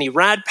didn't do any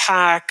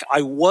RADPAC.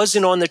 I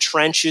wasn't on the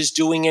trenches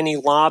doing any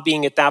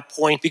lobbying at that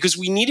point because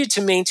we needed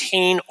to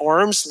maintain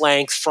arm's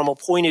length from a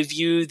point of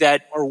view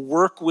that our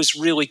work was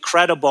really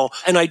credible.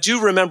 And I do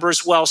remember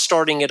as well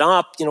starting it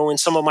up, in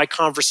some of my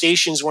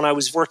conversations when I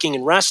was working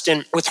in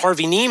Reston with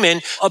Harvey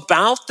Neiman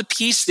about the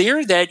piece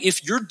there that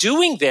if you're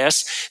doing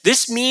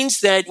this means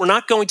that we're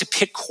not going to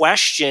pick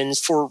questions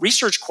for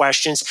research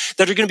questions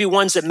that are going to be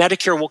ones that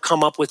Medicare will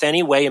come up with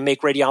anyway and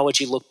make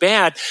radiology look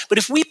bad. But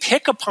if we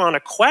pick upon a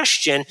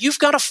question, you've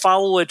got to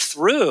follow it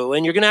through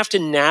and you're going to have to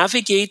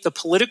navigate the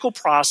political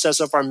process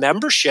of our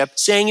membership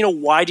saying,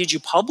 why did you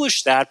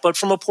publish that? But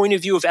from a point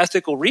of view of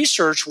ethical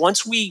research,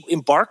 once we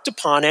embarked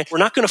upon it, we're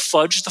not going to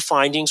fudge the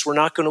findings. We're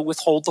not going to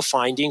withhold the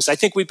findings. I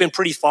think we've been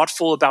pretty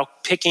thoughtful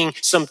about picking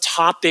some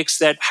topics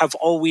that have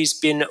always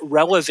been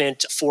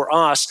relevant for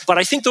us. But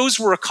I think those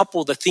were a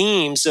couple of the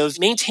themes of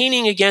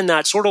maintaining, again,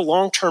 that sort of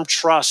long-term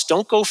trust.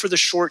 Don't go for the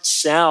short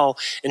sell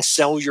and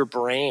sell your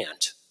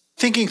brand.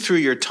 Thinking through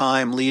your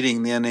time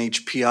leading the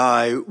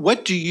NHPI,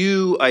 what do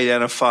you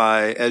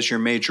identify as your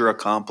major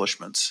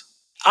accomplishments?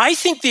 I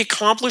think the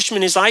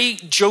accomplishment is I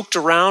joked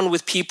around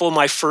with people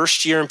my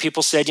first year and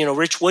people said,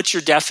 Rich, what's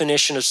your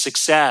definition of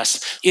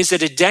success? Is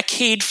it a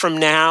decade from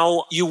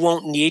now, you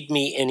won't need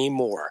me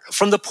anymore?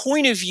 From the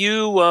point of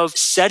view of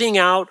setting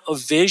out a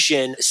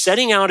vision,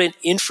 setting out an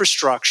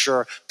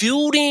infrastructure,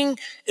 building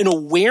an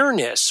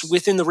awareness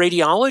within the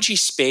radiology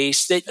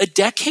space that a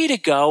decade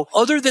ago,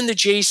 other than the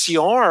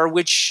JCR,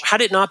 which had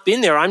it not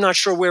been there, I'm not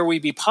sure where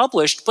we'd be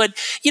published, but,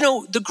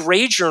 the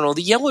gray journal,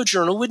 the yellow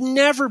journal would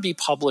never be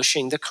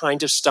publishing the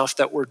kind of stuff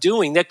that we're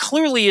doing that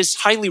clearly is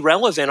highly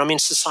relevant. I mean,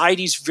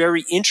 society's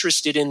very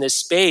interested in this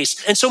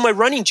space. And so my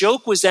running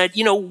joke was that,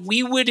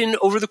 we would,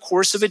 over the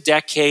course of a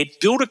decade,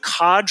 build a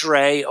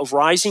cadre of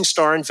rising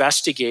star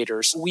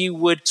investigators. We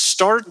would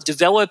start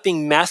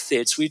developing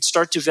methods. We'd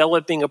start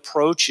developing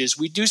approaches.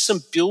 We'd do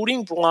some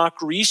building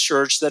block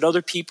research that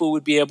other people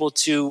would be able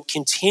to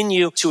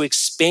continue to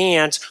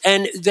expand,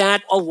 and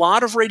that a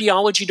lot of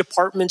radiology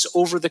departments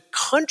over the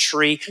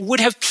country would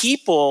have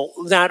people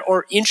that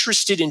are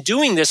interested in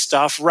doing this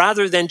stuff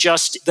rather than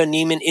just the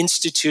Neiman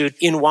Institute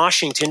in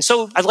Washington.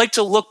 So I'd like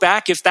to look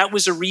back. If that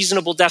was a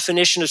reasonable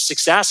definition of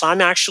success,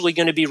 I'm actually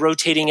going to be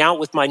rotating out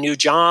with my new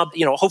job.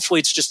 Hopefully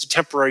it's just a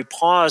temporary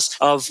pause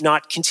of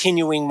not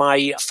continuing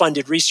my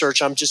funded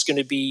research. I'm just going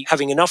to be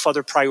having enough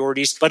other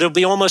priorities, but it'll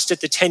be almost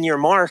at the 10-year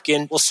mark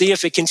and we'll see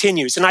if it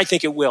continues. And I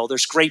think it will.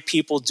 There's great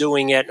people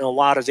doing it and a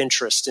lot of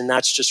interest, and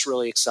that's just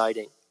really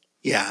exciting.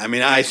 Yeah,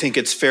 I think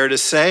it's fair to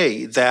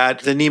say that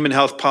the Neiman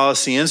Health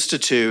Policy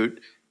Institute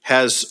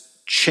has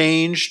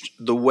changed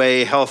the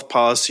way health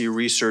policy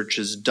research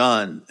is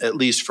done, at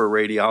least for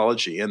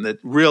radiology, and that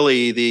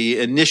really the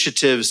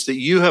initiatives that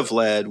you have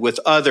led with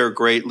other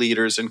great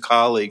leaders and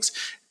colleagues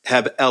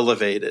have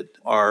elevated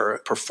our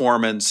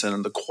performance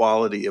and the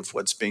quality of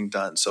what's being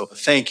done. So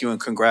thank you and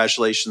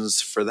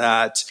congratulations for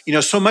that.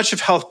 So much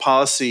of health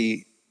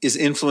policy is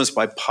influenced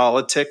by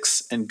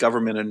politics and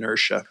government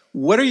inertia.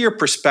 What are your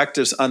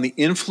perspectives on the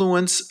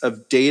influence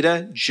of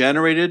data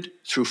generated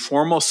through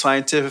formal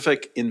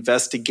scientific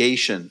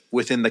investigation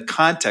within the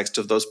context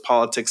of those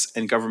politics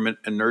and government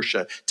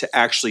inertia to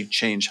actually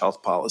change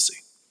health policy?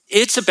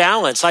 It's a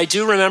balance. I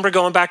do remember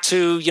going back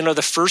to,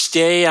 the first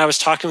day I was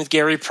talking with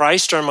Gary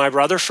Price during my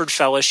Rutherford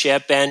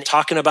Fellowship and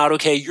talking about,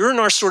 okay, you're in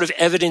our sort of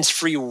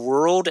evidence-free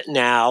world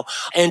now.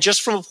 And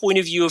just from a point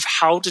of view of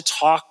how to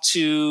talk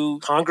to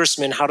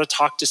congressmen, how to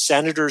talk to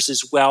senators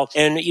as well.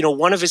 And,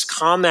 one of his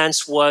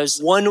comments was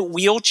one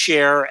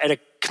wheelchair at a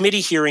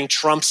committee hearing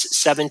trumps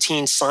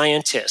 17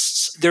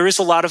 scientists. There is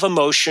a lot of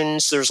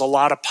emotions. There's a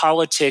lot of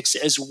politics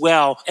as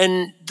well.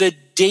 And the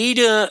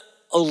data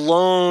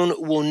alone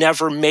will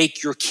never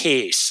make your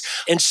case.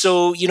 And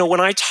so, when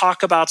I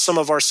talk about some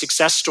of our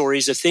success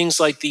stories of things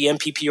like the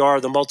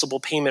MPPR, the multiple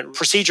payment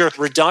procedure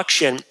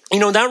reduction,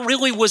 that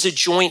really was a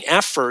joint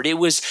effort. It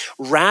was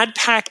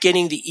RADPAC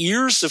getting the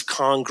ears of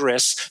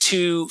Congress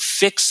to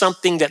fix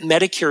something that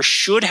Medicare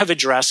should have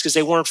addressed because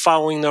they weren't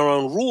following their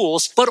own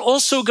rules, but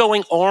also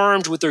going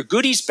armed with their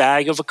goodies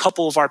bag of a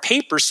couple of our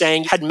papers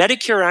saying, had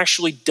Medicare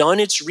actually done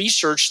its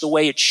research the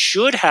way it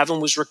should have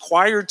and was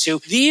required to,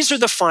 these are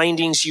the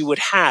findings you would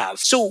have.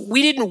 So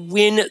we didn't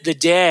win the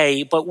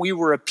day, but we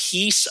were a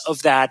piece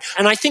of that.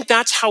 And I think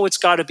that's how it's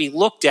got to be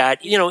looked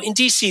at. In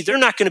DC, they're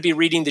not going to be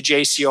reading the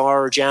JCR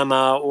or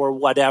JAMA or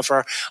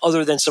whatever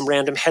other than some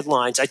random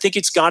headlines. I think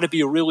it's got to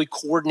be a really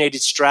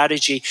coordinated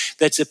strategy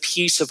that's a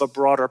piece of a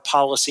broader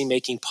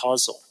policy-making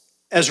puzzle.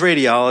 As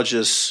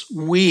radiologists,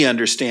 we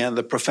understand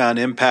the profound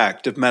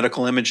impact of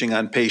medical imaging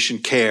on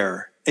patient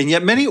care. And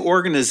yet many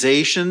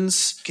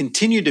organizations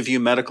continue to view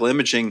medical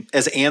imaging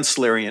as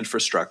ancillary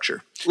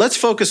infrastructure. Let's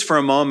focus for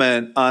a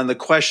moment on the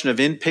question of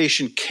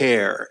inpatient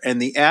care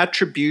and the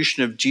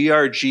attribution of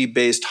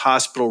DRG-based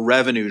hospital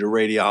revenue to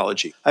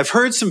radiology. I've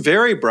heard some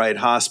very bright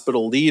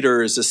hospital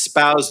leaders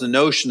espouse the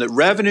notion that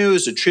revenue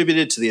is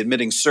attributed to the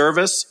admitting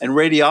service, and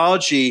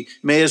radiology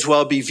may as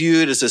well be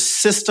viewed as a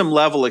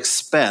system-level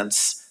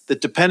expense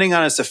that, depending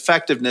on its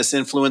effectiveness,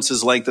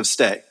 influences length of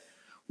stay.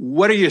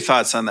 What are your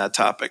thoughts on that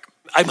topic?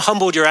 I'm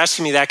humbled you're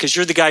asking me that because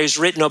you're the guy who's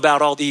written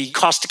about all the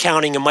cost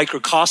accounting and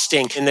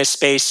microcosting in this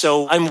space.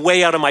 So I'm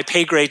way out of my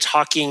pay grade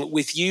talking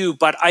with you.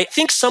 But I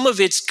think some of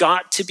it's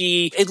got to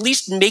be at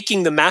least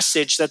making the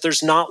message that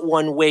there's not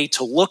one way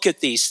to look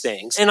at these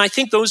things. And I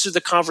think those are the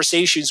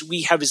conversations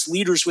we have as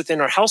leaders within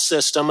our health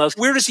system of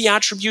where does the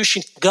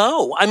attribution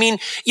go? I mean,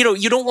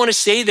 you don't want to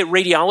say that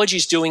radiology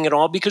is doing it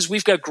all because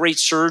we've got great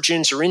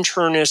surgeons or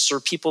internists or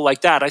people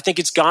like that. I think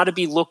it's got to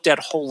be looked at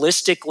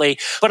holistically.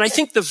 But I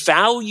think the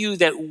value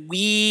that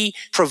we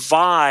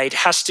provide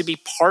has to be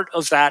part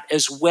of that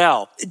as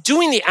well.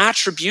 Doing the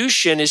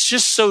attribution is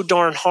just so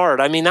darn hard.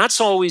 I mean, that's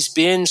always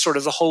been sort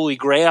of the holy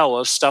grail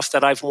of stuff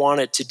that I've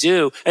wanted to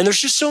do. And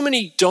there's just so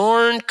many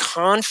darn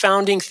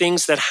confounding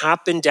things that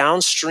happen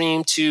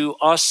downstream to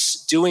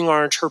us doing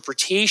our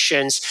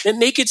interpretations that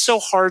make it so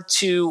hard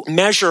to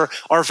measure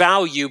our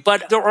value.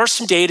 But there are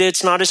some data.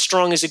 It's not as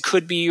strong as it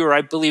could be or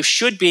I believe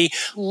should be,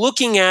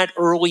 looking at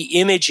early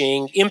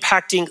imaging,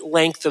 impacting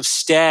length of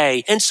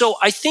stay. And so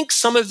I think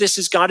some of this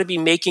has got to be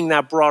making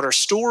that broader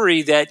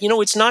story that,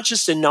 it's not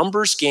just a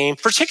numbers game,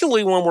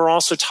 particularly when we're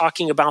also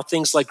talking about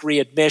things like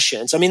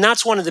readmissions. I mean,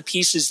 that's one of the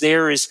pieces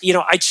there is,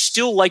 I'd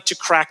still like to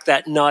crack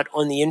that nut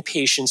on the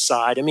inpatient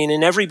side. I mean,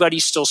 and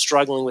everybody's still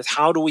struggling with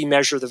how do we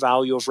measure the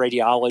value of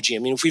radiology? I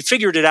mean, if we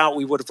figured it out,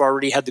 we would have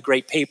already had the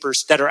great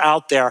papers that are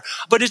out there.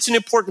 But it's an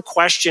important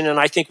question, and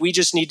I think we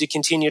just need to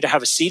continue to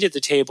have a seat at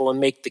the table and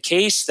make the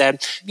case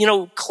that,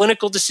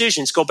 clinical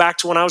decisions go back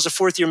to when I was a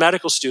fourth-year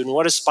medical student.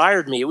 What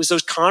inspired me? It was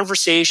those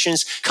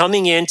conversations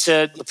coming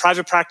into the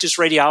private practice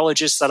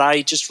radiologists that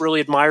I just really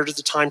admired at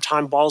the time,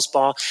 Tom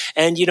Balsbaugh.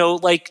 And,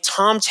 like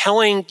Tom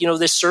telling,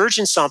 this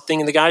surgeon something,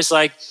 and the guy's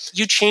like,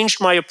 you changed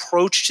my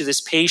approach to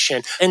this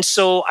patient. And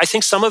so I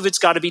think some of it's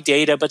got to be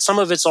data, but some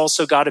of it's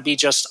also got to be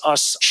just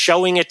us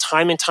showing it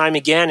time and time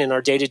again in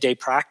our day-to-day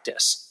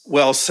practice.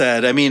 Well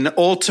said. I mean,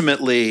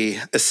 ultimately,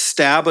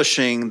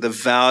 establishing the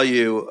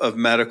value of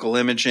medical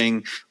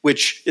imaging,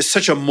 which is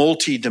such a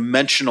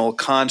multi-dimensional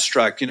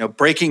construct,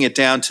 breaking it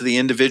down to the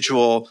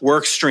individual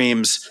work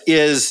streams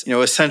is,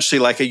 essentially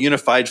like a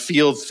unified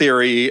field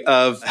theory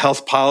of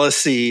health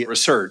policy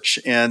research.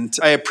 And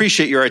I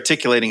appreciate your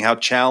articulating how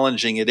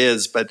challenging it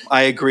is, but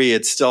I agree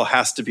it still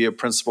has to be a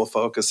principal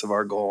focus of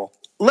our goal.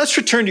 Let's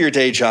return to your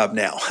day job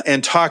now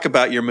and talk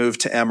about your move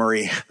to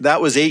Emory.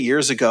 That was 8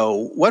 years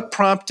ago. What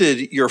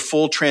prompted your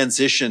full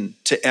transition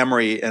to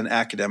Emory and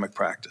academic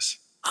practice?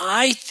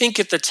 I think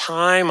at the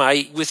time,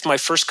 with my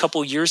first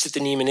couple of years at the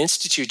Nieman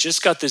Institute,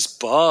 just got this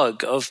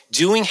bug of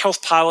doing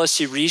health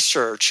policy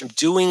research,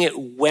 doing it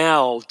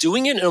well,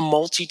 doing it in a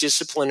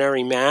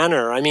multidisciplinary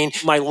manner. I mean,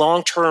 my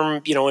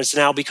long-term, has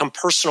now become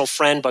personal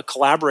friend, but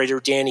collaborator,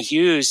 Danny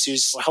Hughes,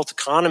 who's a health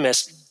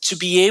economist, to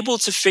be able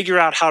to figure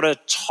out how to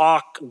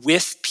talk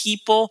with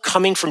people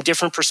coming from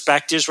different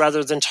perspectives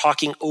rather than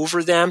talking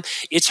over them.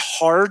 It's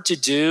hard to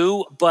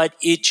do, but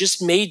it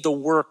just made the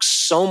work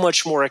so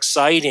much more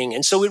exciting.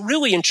 And so it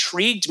really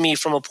intrigued me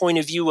from a point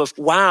of view of,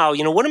 wow,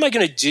 what am I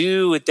going to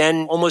do with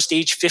then almost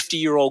age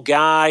 50-year-old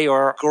guy?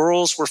 Or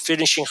girls were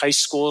finishing high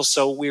school,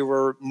 so we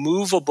were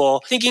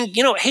movable, thinking,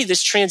 hey,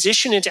 this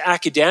transition into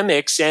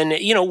academics and,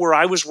 where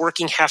I was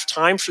working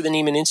half-time for the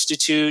Nieman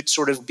Institute,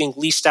 sort of being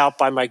leased out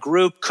by my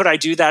group, could I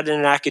do that that in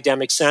an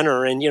academic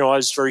center. And, I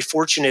was very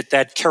fortunate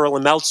that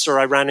Carolyn Meltzer,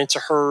 I ran into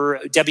her,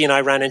 Debbie and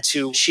I ran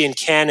into she and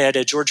Ken at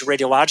a Georgia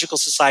Radiological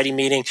Society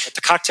meeting. At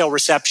the cocktail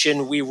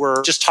reception, we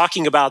were just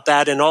talking about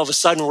that. And all of a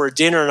sudden we're at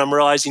dinner and I'm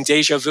realizing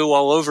deja vu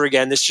all over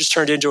again. This just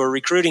turned into a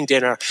recruiting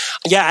dinner.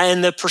 Yeah.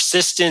 And the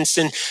persistence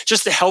and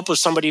just the help of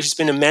somebody who's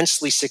been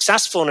immensely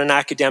successful in an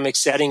academic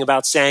setting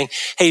about saying,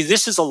 hey,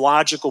 this is a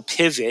logical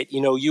pivot.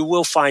 You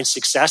will find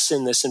success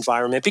in this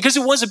environment, because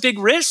it was a big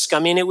risk. I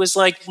mean, it was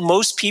like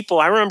most people.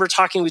 I remember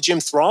talking with Jim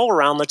Thrall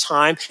around the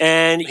time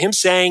and him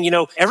saying,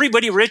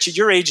 everybody rich at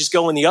your age is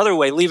going the other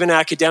way, leaving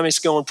academics,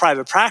 going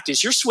private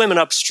practice. You're swimming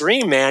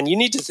upstream, man. You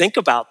need to think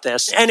about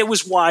this. And it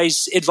was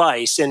wise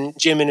advice. And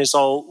Jim, in his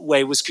own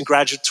way, was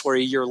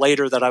congratulatory a year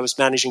later that I was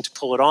managing to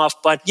pull it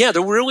off. But yeah,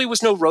 there really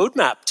was no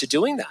roadmap to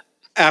doing that.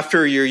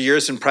 After your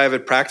years in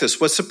private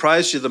practice, what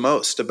surprised you the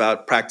most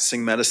about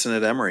practicing medicine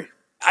at Emory?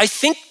 I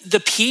think the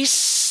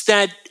piece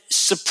that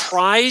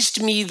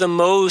surprised me the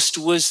most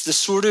was the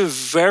sort of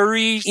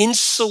very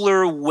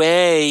insular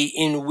way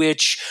in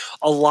which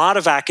a lot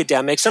of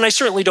academics, and I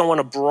certainly don't want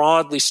to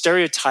broadly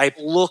stereotype,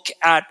 look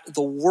at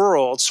the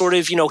world. Sort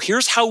of,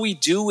 here's how we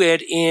do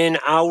it in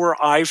our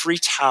ivory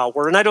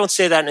tower. And I don't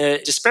say that in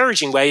a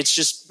disparaging way. It's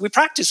just we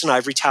practice in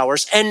ivory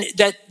towers. And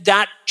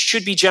that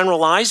should be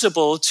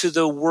generalizable to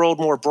the world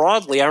more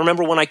broadly. I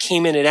remember when I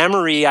came in at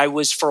Emory, I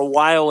was for a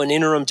while an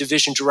interim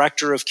division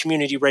director of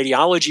community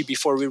radiology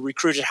before we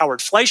recruited Howard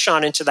Fleischon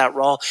into that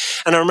role.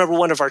 And I remember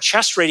one of our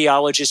chest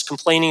radiologists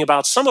complaining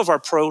about some of our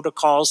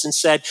protocols and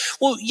said,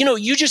 well,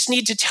 you just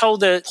need to tell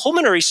the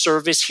pulmonary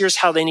service, here's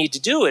how they need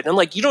to do it. And I'm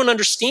like, you don't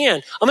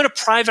understand. I'm in a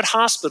private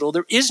hospital.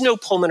 There is no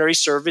pulmonary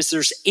service.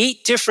 There's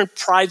 8 different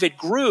private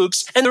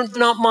groups, and they're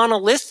not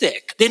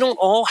monolithic. They don't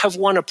all have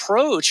one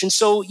approach. And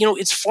so,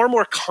 it's far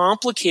more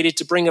complicated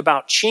to bring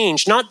about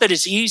change. Not that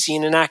it's easy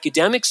in an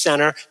academic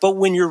center, but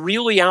when you're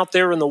really out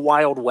there in the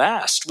Wild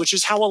West, which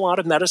is how a lot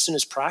of medicine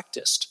is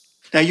practiced.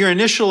 Now, your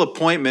initial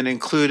appointment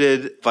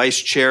included Vice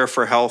Chair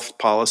for Health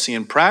Policy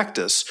and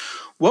Practice.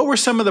 What were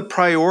some of the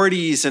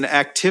priorities and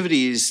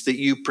activities that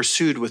you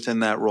pursued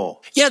within that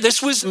role? Yeah,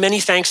 this was many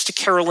thanks to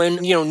Carolyn.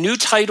 New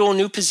title,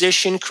 new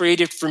position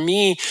created for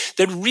me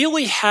that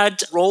really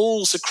had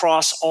roles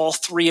across all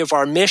 3 of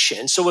our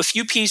missions. So a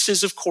few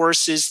pieces, of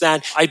course, is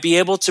that I'd be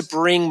able to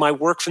bring my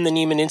work from the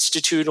Nieman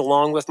Institute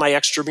along with my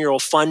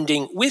extramural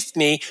funding with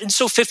me. And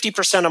so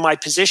 50% of my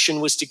position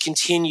was to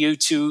continue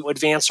to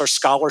advance our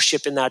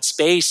scholarship in that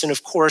space. And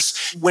of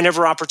course,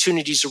 whenever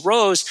opportunities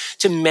arose,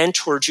 to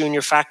mentor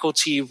junior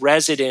faculty,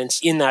 residents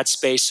in that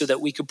space so that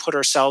we could put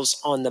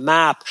ourselves on the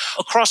map.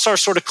 Across our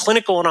sort of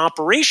clinical and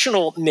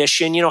operational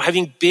mission,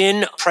 having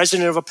been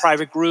president of a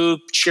private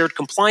group, chaired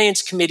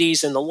compliance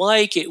committees and the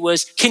like, it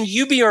was, can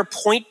you be our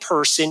point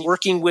person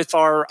working with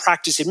our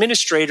practice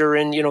administrator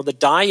and, the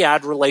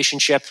dyad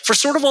relationship for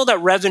sort of all that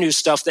revenue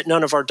stuff that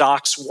none of our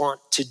docs want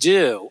to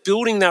do.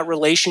 Building that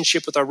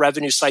relationship with our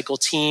revenue cycle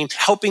team,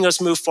 helping us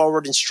move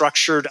forward in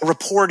structured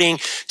reporting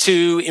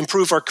to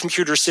improve our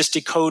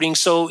computer-assisted coding.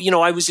 So,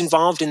 I was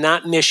involved in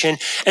that mission.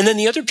 And then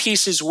the other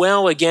piece as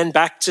well, again,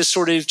 back to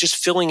sort of just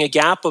filling a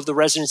gap of the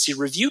residency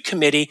review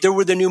committee, there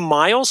were the new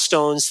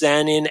milestones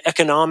then in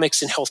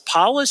economics and health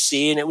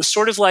policy. And it was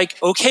sort of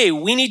like, okay,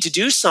 we need to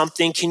do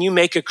something. Can you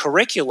make a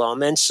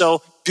curriculum? And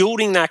so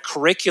building that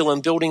curriculum,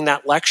 building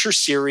that lecture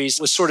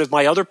series was sort of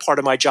my other part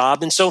of my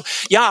job. And so,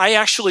 yeah, I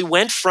actually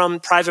went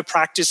from private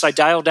practice. I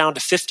dialed down to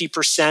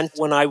 50%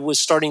 when I was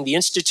starting the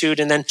Institute,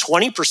 and then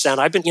 20%.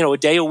 I've been, a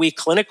day a week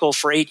clinical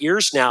for 8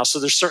 years now. So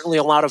there's certainly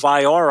a lot of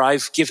IR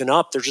I've given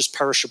up. They're just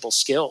perishable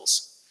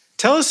skills.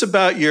 Tell us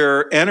about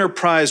your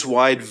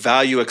enterprise-wide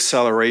value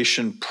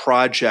acceleration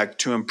project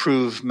to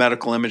improve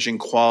medical imaging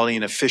quality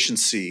and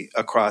efficiency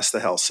across the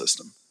health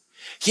system.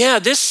 Yeah,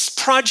 this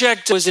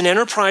project was an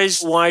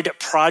enterprise-wide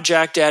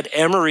project at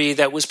Emory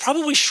that was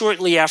probably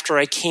shortly after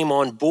I came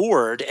on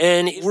board.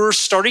 And we're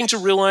starting to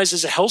realize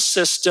as a health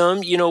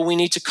system, we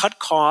need to cut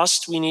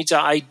costs. We need to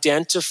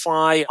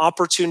identify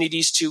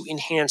opportunities to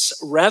enhance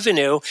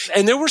revenue.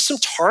 And there were some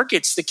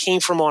targets that came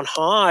from on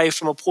high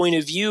from a point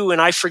of view,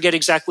 and I forget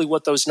exactly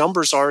what those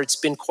numbers are. It's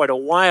been quite a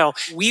while.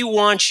 We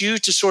want you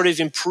to sort of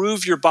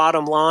improve your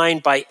bottom line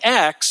by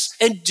X,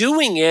 and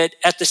doing it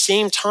at the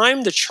same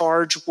time the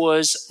charge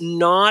was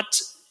not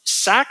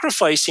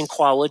sacrificing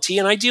quality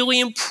and ideally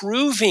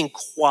improving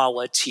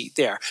quality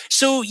there.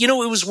 So,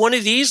 it was one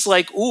of these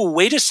like, ooh,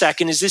 wait a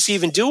second, is this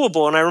even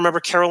doable? And I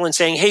remember Carolyn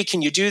saying, hey,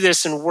 can you do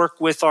this and work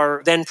with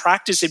our then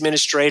practice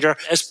administrator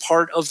as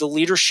part of the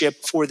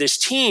leadership for this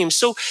team?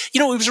 So,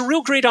 it was a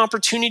real great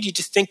opportunity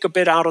to think a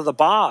bit out of the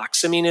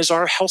box. I mean, as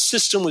our health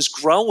system was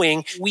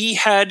growing, we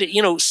had,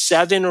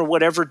 7 or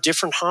whatever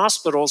different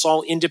hospitals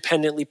all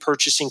independently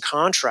purchasing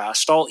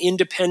contrast, all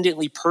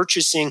independently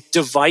purchasing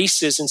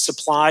devices and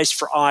supplies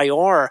for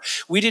IR.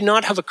 We did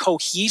not have a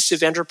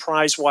cohesive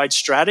enterprise-wide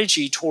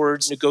strategy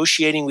towards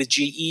negotiating with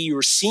GE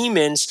or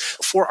Siemens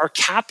for our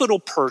capital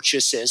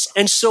purchases.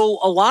 And so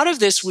a lot of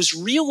this was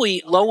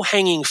really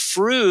low-hanging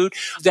fruit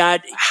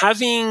that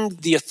having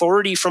the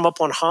authority from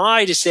up on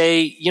high to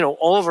say,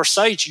 all of our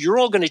sites, you're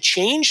all going to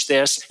change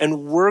this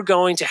and we're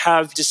going to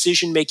have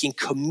decision-making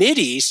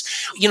committees,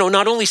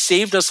 not only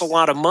saved us a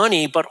lot of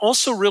money, but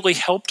also really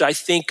helped, I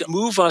think,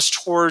 move us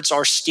towards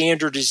our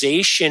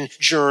standardization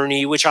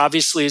journey, which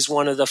obviously is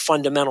one of the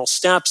fundamental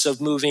steps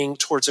of moving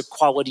towards a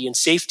quality and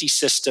safety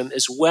system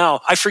as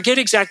well. I forget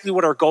exactly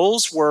what our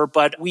goals were,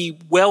 but we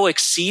well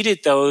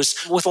exceeded those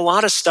with a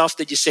lot of stuff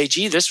that you say,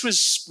 gee, this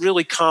was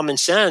really common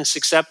sense,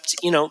 except,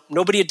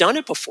 nobody had done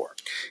it before.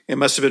 It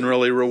must have been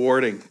really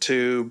rewarding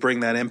to bring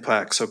that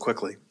impact so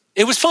quickly.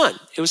 It was fun.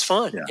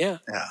 Yeah,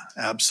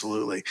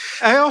 absolutely.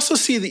 I also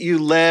see that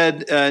you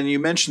led, and you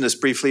mentioned this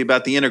briefly,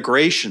 about the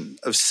integration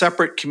of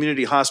separate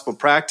community hospital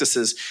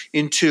practices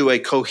into a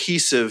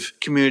cohesive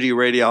community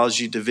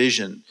radiology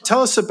division.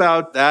 Tell us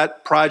about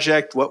that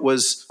project, what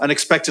was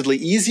unexpectedly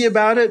easy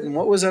about it, and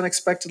what was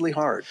unexpectedly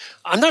hard.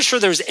 I'm not sure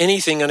there was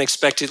anything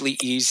unexpectedly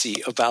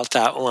easy about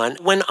that one.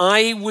 When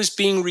I was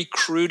being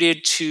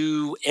recruited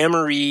to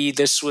Emory,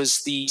 this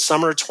was the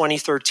summer of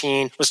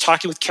 2013, I was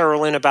talking with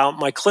Carolyn about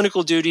my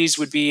clinical duties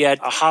would be at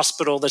a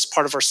hospital that's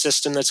part of our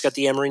system that's got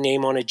the Emory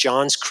name on it,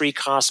 Johns Creek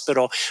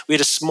Hospital. We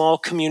had a small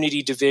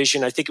community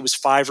division. I think it was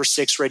 5 or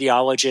 6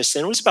 radiologists,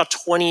 and it was about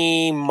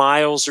 20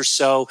 miles or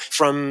so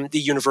from the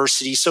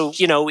university. So,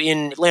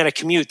 in Atlanta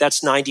commute,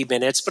 that's 90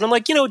 minutes. But I'm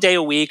like, a day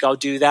a week, I'll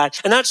do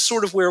that. And that's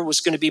sort of where it was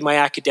going to be my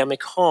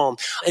academic home.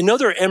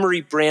 Another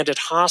Emory branded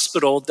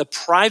hospital, the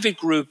private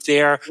group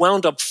there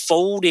wound up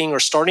folding or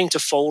starting to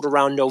fold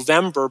around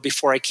November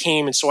before I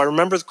came. And so I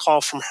remember the call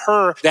from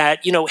her that,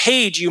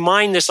 hey, do you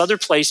mind this other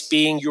place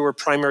being your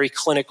primary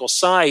clinical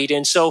site?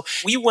 And so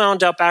we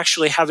wound up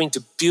actually having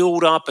to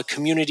build up a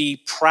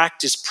community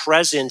practice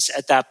presence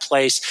at that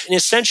place in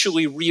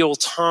essentially real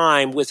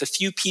time with a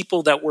few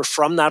people that were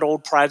from that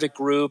old private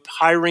group,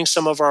 hiring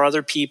some of our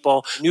other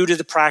people new to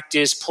the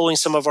practice, pulling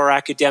some of our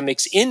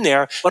academics in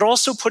there, but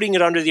also putting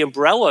it under the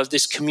umbrella of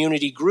this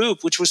community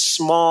group, which was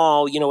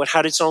small. It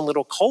had its own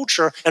little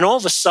culture. And all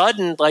of a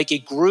sudden,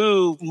 it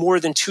grew more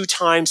than 2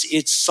 times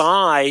its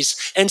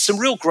size, and some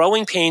real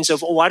growing pains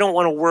of, I don't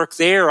want to work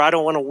there. I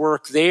don't want to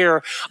work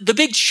there. The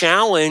big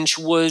challenge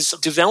was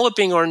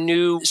developing our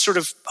new sort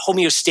of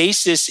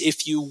homeostasis,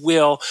 if you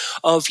will,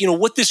 of,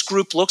 what this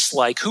group looks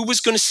like, who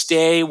was going to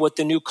stay, what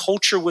the new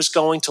culture was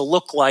going to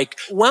look like.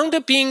 Wound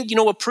up being,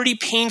 a pretty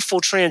painful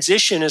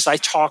transition as I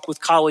talk with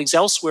colleagues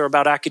elsewhere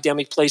about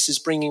academic places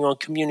bringing on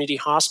community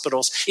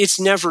hospitals. It's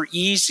never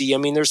easy. I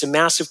mean, there's a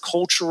massive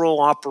cultural,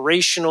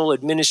 operational,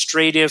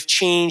 administrative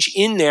change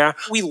in there.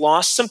 We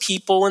lost some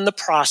people in the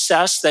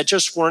process that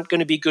just weren't going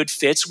to be good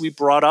fits. We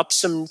brought up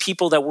some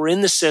people that were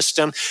in the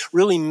system,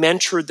 really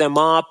mentored them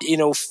up,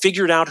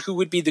 figured out who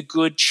would be the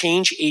good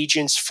change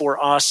agents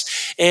for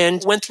us,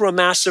 and went through a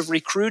massive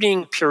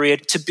recruiting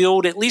period to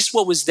build at least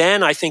what was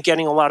then, I think,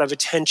 getting a lot of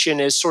attention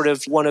as sort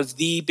of one of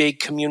the big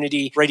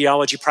community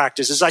radiology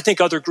practices. I think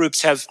other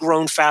groups have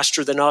grown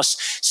faster than us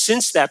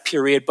since that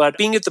period, but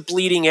being at the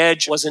bleeding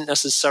edge wasn't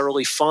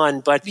necessarily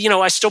fun. But,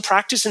 I still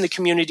practice in the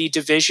community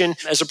division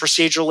as a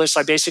proceduralist.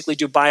 I basically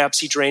do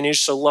biopsy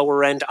drainage, so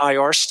lower end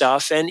IR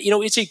stuff. And,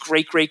 it's a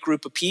great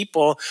group of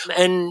people.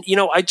 And,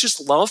 I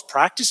just love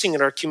practicing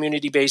at our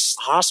community-based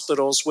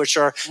hospitals, which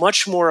are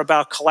much more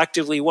about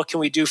collectively what can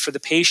we do for the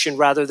patient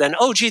rather than,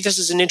 this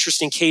is an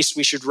interesting case,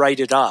 we should write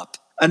it up.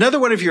 Another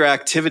one of your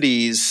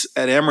activities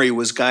at Emory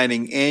was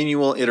guiding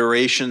annual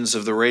iterations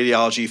of the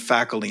Radiology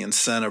Faculty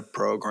Incentive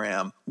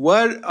Program.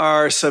 What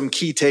are some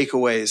key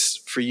takeaways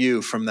for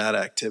you from that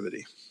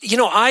activity?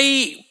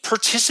 I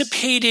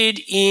participated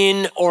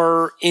in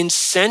our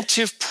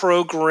incentive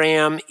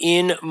program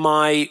in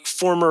my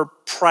former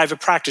private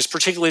practice,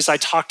 particularly as I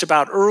talked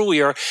about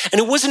earlier. And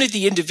it wasn't at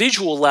the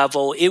individual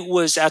level, it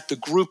was at the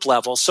group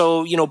level.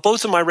 So,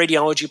 both of my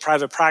radiology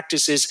private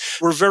practices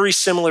were very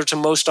similar to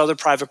most other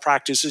private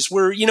practices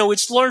where,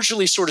 it's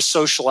largely sort of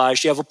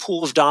socialized. You have a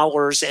pool of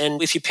dollars,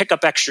 and if you pick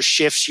up extra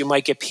shifts, you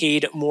might get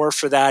paid more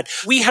for that.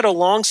 We had a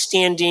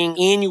long-standing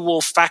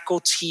annual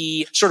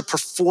faculty sort of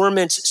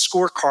performance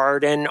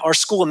scorecard, and our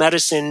School of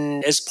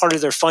Medicine, as part of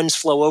their funds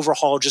flow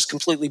overhaul, just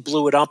completely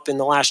blew it up in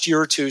the last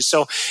year or two.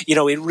 So,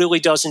 it really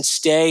doesn't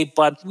stay,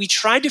 but we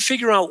tried to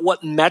figure out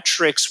what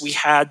metrics we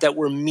had that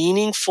were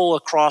meaningful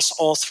across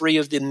all 3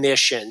 of the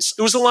missions.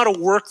 There was a lot of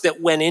work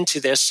that went into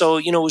this. So,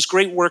 it was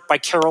great work by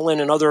Carolyn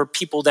and other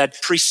people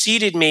that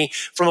preceded me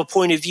from a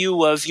point of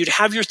view of you'd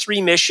have your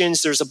 3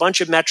 missions, there's a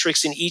bunch of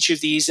metrics in each of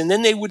these, and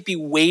then they would be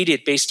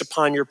weighted based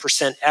upon your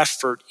 %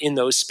 effort in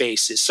those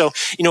spaces. So,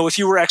 if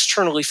you were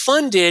externally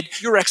funded,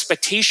 your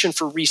expectation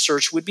for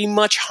research would be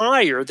much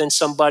higher than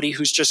somebody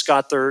who's just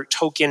got their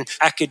token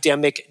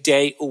academic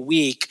day a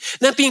week.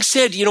 And that being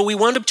said, we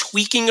wound up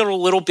tweaking it a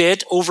little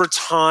bit over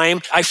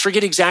time. I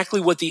forget exactly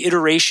what the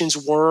iterations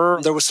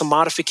were. There were some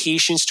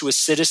modifications to a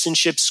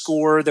citizenship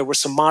score. There were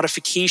some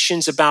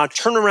modifications about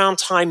turnaround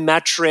time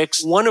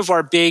metrics. One of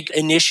our big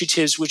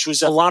initiatives, which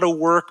was a lot of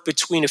work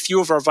between a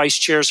few of our vice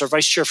chairs, our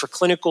vice chair for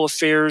clinical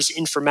affairs,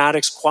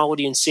 informatics,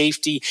 quality and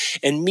safety,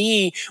 and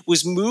me,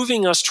 was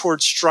moving us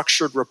towards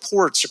structured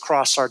reports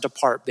across our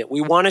department.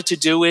 We wanted to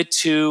do it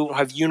to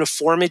have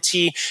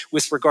uniformity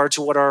with regard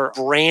to what our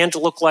brand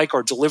looked like,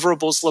 our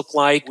deliverables look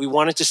like. We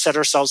wanted to set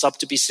ourselves up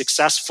to be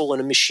successful in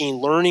a machine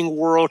learning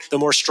world. The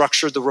more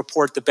structured the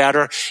report, the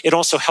better. It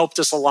also helped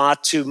us a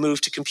lot to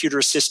move to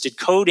computer-assisted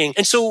coding.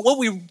 And so what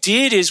we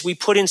did is we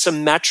put in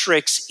some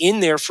metrics in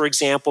there, for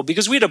example,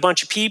 because we had a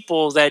bunch of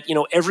people that,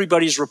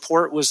 everybody's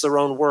report was their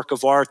own work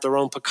of art, their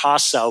own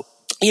Picasso.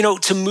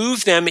 To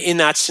move them in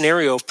that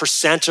scenario of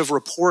percent of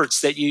reports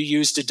that you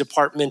used a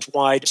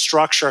department-wide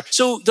structure.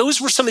 So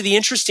those were some of the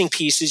interesting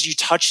pieces. You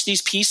touch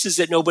these pieces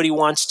that nobody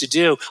wants to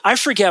do. I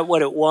forget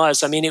what it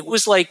was. It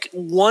was like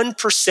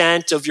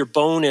 1% of your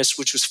bonus,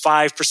 which was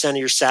 5% of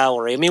your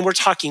salary. We're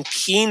talking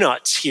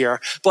peanuts here,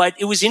 but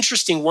it was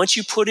interesting. Once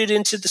you put it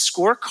into the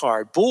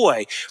scorecard,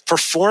 boy,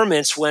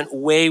 performance went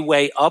way,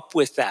 way up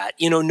with that.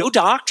 No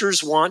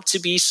doctors want to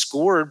be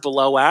scored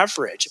below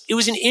average. It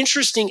was an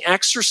interesting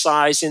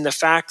exercise in the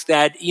fact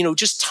that,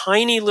 just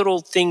tiny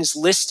little things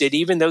listed,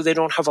 even though they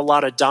don't have a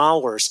lot of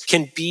dollars,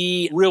 can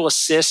be real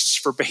assists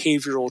for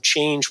behavioral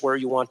change where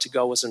you want to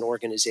go as an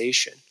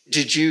organization.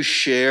 Did you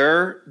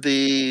share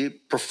the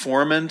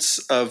performance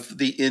of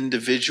the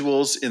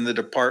individuals in the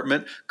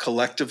department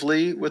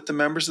collectively with the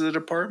members of the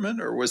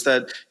department, or was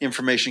that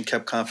information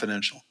kept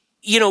confidential?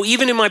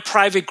 Even in my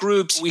private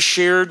groups, we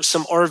shared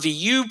some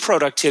RVU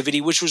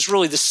productivity, which was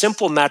really the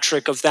simple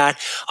metric of that.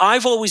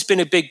 I've always been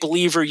a big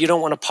believer you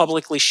don't want to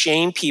publicly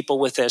shame people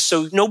with this.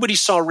 So nobody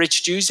saw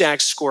Rich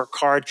Duzak's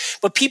scorecard,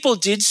 but people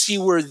did see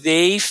where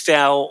they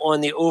fell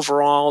on the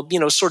overall,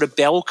 sort of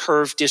bell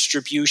curve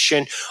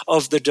distribution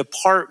of the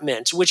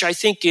department, which I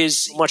think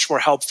is much more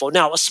helpful.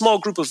 Now, a small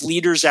group of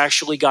leaders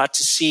actually got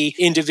to see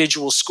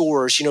individual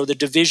scores. The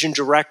division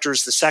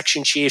directors, the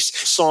section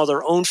chiefs saw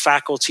their own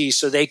faculty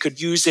so they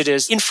could use it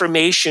as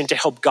information to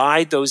help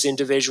guide those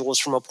individuals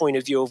from a point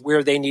of view of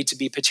where they need to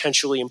be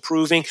potentially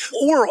improving,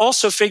 or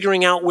also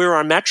figuring out where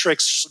our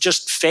metrics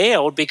just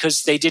failed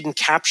because they didn't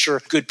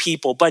capture good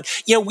people. But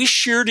we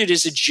shared it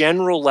as a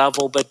general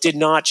level, but did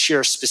not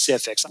share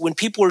specifics. When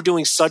people are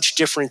doing such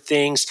different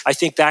things, I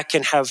think that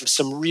can have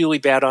some really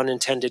bad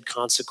unintended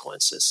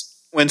consequences.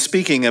 When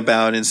speaking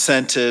about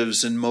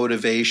incentives and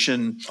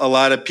motivation, a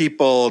lot of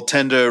people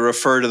tend to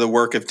refer to the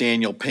work of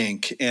Daniel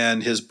Pink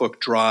and his book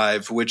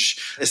Drive,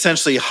 which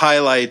essentially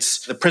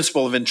highlights the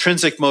principle of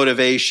intrinsic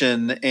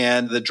motivation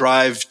and the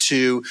drive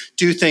to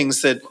do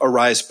things that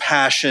arise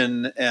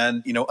passion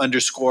and,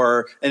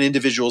 underscore an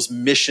individual's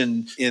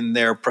mission in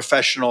their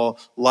professional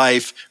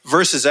life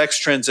versus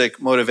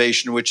extrinsic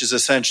motivation, which is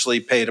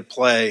essentially pay to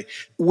play.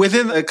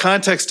 Within the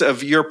context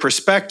of your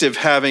perspective,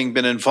 having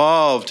been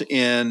involved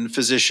in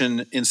physician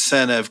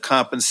incentive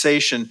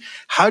compensation,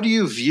 how do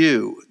you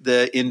view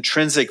the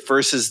intrinsic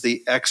versus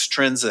the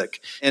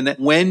extrinsic? And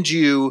when do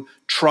you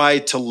try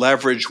to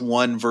leverage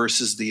one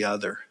versus the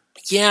other?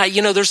 Yeah,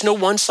 there's no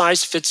one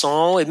size fits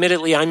all.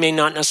 Admittedly, I may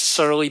not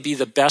necessarily be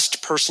the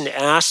best person to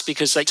ask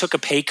because I took a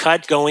pay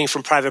cut going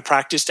from private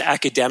practice to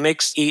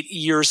academics 8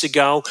 years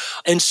ago.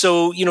 And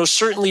so,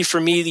 certainly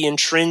for me, the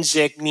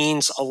intrinsic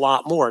means a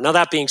lot more. Now,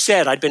 that being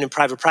said, I'd been in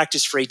private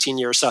practice for 18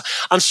 years, so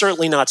I'm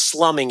certainly not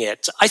slumming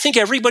it. I think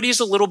everybody's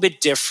a little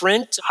bit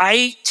different.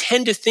 I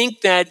tend to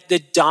think that the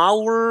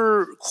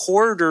dollar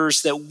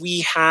corridors that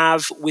we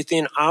have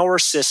within our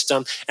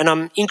system, and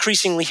I'm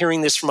increasingly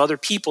hearing this from other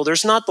people,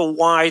 there's not the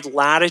wide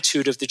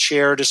latitude of the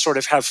chair to sort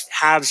of have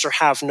haves or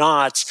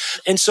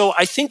have-nots. And so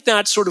I think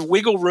that sort of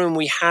wiggle room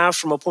we have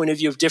from a point of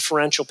view of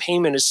differential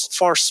payment is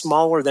far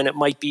smaller than it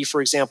might be,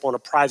 for example, in a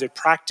private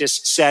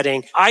practice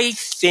setting. I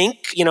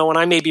think, and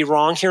I may be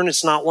wrong here, and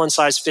it's not one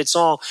size fits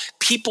all,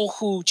 people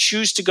who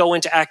choose to go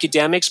into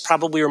academics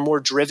probably are more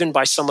driven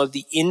by some of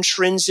the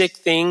intrinsic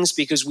things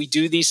because we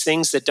do these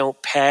things that don't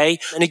pay.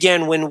 And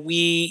again, when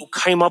we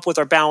came up with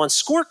our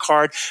balanced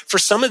scorecard, for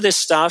some of this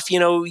stuff,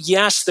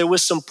 yes, there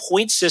was some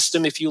point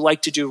system if you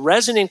like to do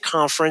resident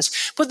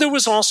conference, but there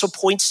was also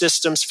point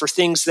systems for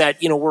things that,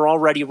 we're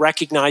already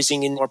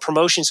recognizing in our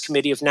promotions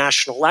committee of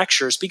national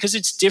lectures because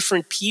it's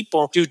different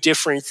people do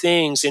different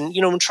things. And,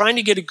 I'm trying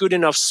to get a good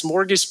enough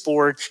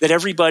smorgasbord that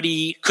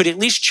everybody could at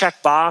least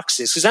check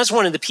boxes. Because that's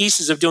one of the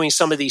pieces of doing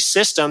some of these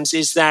systems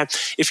is that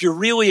if you're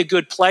really a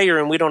good player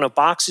and we don't have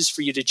boxes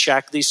for you to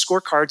check, these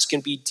scorecards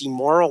can be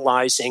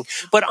demoralizing.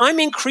 But I'm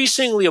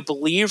increasingly a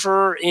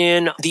believer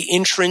in the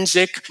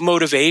intrinsic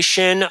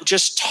motivation,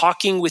 just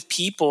talking with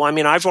people.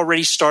 I've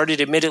already started,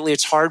 admittedly,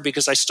 it's hard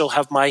because I still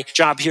have my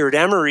job here at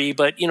Emory,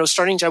 but,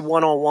 starting to have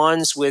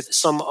one-on-ones with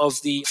some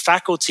of the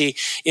faculty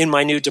in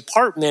my new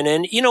department.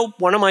 And,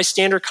 one of my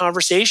standard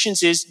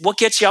conversations is, what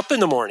gets you up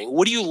in the morning?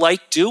 What do you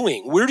like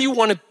doing? Where do you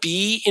want to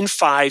be in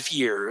 5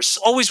 years?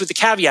 Always with the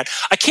caveat,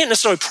 I can't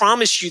necessarily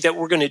promise you that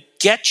we're going to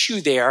get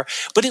you there,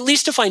 but at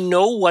least if I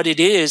know what it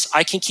is,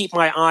 I can keep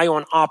my eye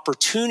on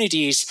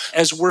opportunities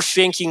as we're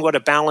thinking what a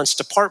balanced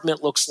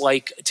department looks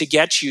like to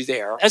get you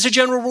there. As a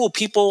general rule,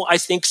 people, I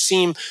think,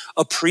 seem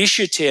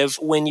appreciative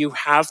when you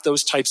have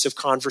those types of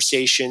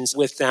conversations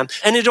with them.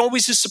 And it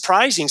always is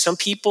surprising. Some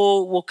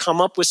people will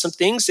come up with some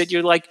things that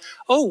you're like,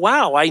 oh,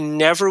 wow, I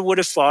never would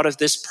have thought of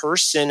this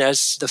person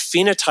as the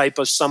phenotype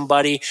of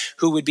somebody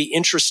who would be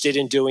interested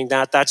in doing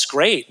that. That's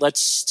great.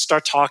 Let's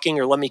start talking,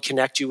 or let me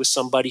connect you with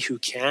somebody who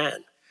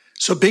can.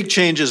 So big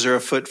changes are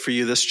afoot for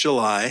you this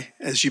July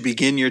as you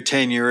begin your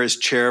tenure as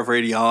chair of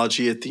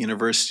radiology at the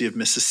University of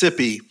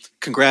Mississippi.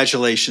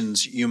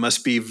 Congratulations. You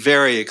must be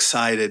very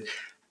excited.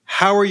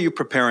 How are you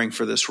preparing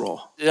for this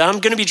role? I'm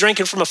going to be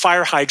drinking from a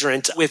fire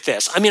hydrant with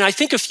this. I mean, I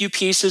think a few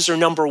pieces are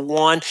number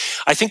one.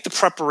 I think the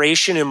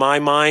preparation in my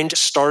mind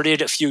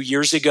started a few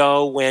years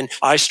ago when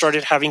I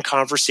started having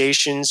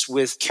conversations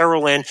with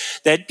Carolyn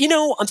that,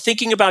 I'm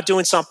thinking about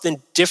doing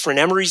something different.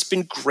 Emory's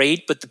been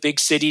great, but the big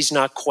city's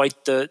not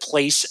quite the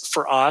place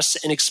for us,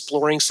 and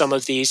exploring some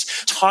of these,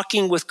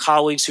 talking with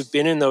colleagues who've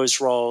been in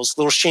those roles,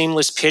 little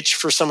shameless pitch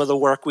for some of the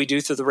work we do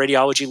through the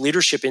Radiology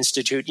Leadership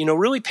Institute,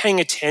 really paying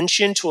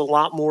attention to a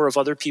lot more of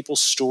other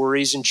people's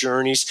stories and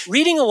journeys,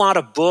 reading a lot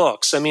of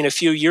books. I mean, a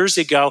few years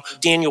ago,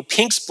 Daniel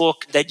Pink's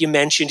book that you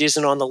mentioned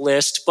isn't on the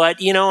list, but,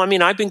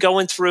 I've been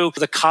going through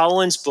the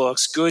Collins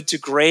books, Good to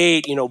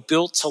Great,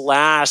 Built to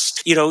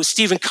Last,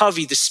 Stephen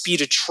Covey, The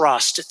Speed of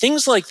Trust,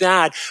 things like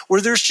that,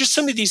 where there's just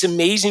some of these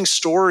amazing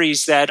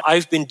stories that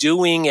I've been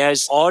doing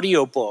as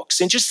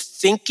audiobooks and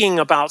just thinking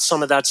about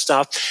some of that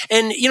stuff.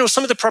 And,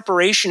 some of the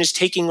preparation is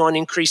taking on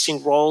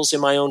increasing roles in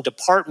my own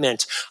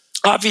department.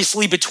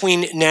 Obviously,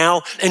 between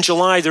now and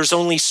July, there's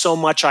only so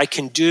much I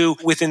can do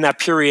within that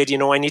period.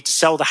 I need to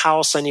sell the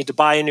house. I need to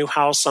buy a new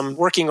house. I'm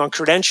working on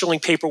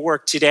credentialing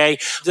paperwork today.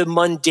 The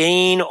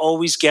mundane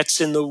always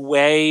gets in the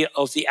way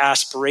of the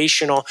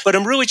aspirational. But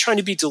I'm really trying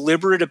to be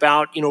deliberate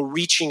about,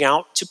 reaching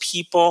out to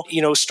people,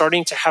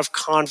 starting to have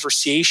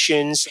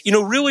conversations,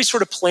 really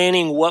sort of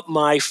planning what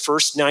my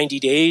first 90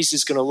 days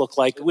is going to look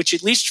like, which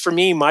at least for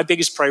me, my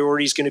biggest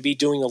priority is going to be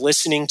doing a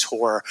listening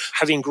tour.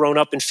 Having grown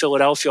up in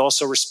Philadelphia,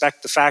 also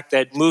respect the fact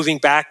that moving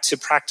back to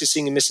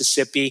practicing in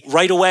Mississippi,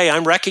 right away,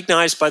 I'm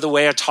recognized by the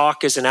way I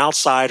talk as an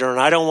outsider, and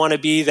I don't want to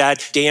be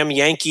that damn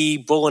Yankee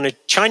bull in a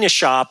china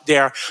shop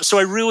there. So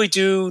I really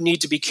do need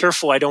to be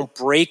careful I don't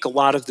break a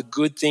lot of the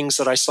good things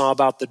that I saw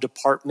about the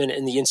department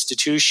and the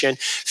institution,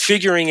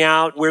 figuring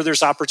out where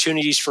there's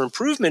opportunities for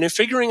improvement and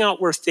figuring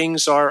out where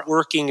things are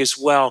working as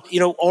well.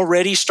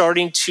 Already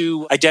starting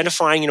to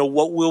identifying,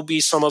 what will be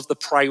some of the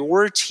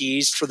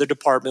priorities for the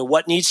department,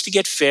 what needs to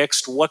get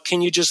fixed, what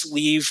can you just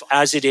leave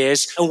as it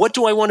is, and what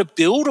do I want to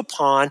build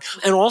upon?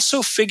 And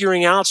also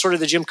figuring out sort of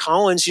the Jim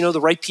Collins, the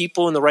right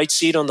people in the right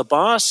seat on the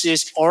bus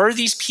is, are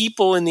these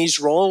people in these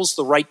roles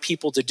the right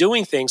people to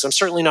doing things? I'm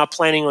certainly not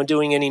planning on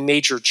doing any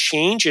major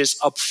changes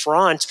up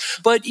front,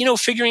 but,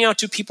 figuring out,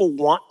 do people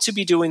want to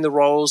be doing the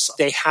roles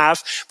they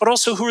have, but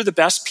also who are the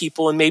best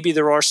people? And maybe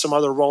there are some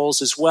other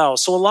roles as well.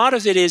 So a lot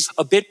of it is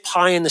a bit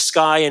pie in the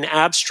sky and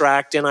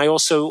abstract. And I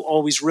also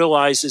always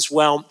realize as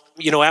well,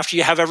 after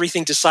you have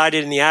everything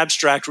decided in the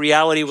abstract,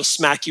 reality will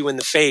smack you in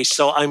the face.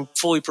 So I'm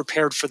fully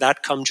prepared for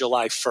that come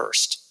July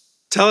 1st.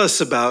 Tell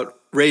us about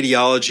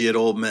radiology at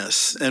Ole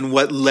Miss and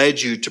what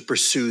led you to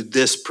pursue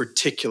this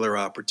particular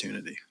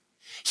opportunity.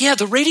 Yeah,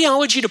 the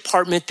radiology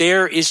department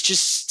there is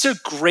just a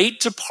great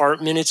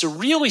department. It's a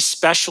really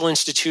special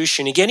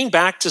institution. And getting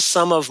back to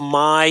some of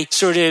my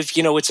sort of,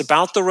 it's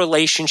about the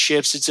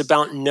relationships. It's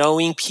about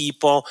knowing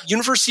people.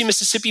 University of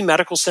Mississippi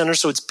Medical Center,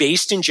 so it's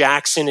based in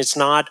Jackson. It's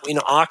not in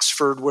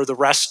Oxford where the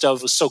rest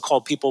of the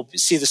so-called people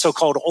see the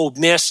so-called Ole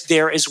Miss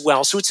there as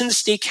well. So it's in the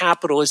state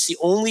capital. It's the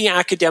only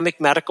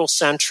academic medical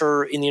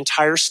center in the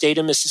entire state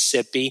of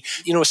Mississippi,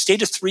 a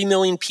state of 3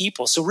 million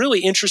people. So really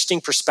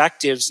interesting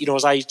perspectives,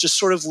 as I just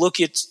sort of look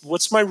at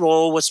what's my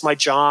role, what's my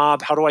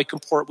job, how do I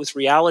comport with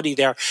reality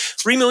there.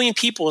 3 million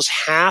people is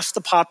half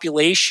the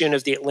population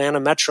of the Atlanta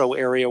metro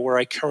area where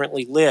I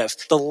currently live.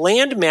 The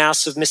land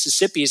mass of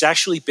Mississippi is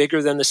actually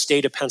bigger than the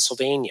state of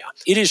Pennsylvania.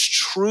 It is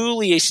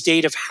truly a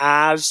state of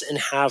haves and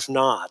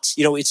have-nots.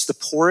 It's the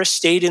poorest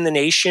state in the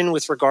nation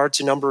with regard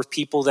to number of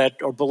people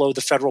that are below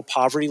the federal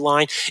poverty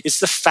line.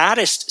 It's the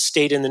fattest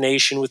state in the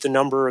nation with the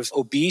number of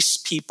obese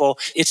people.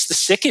 It's the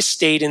sickest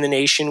state in the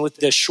nation with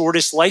the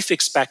shortest life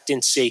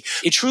expectancy.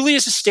 It truly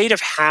is a state of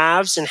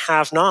haves and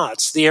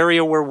have-nots. The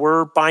area where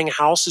we're buying a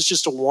house is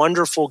just a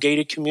wonderful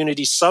gated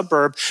community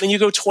suburb. And you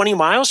go 20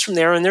 miles from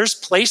there, and there's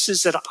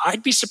places that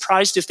I'd be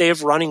surprised if they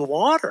have running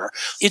water.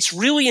 It's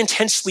really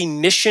intensely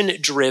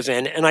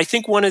mission-driven. And I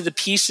think one of the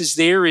pieces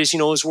there is,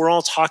 as we're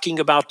all talking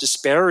about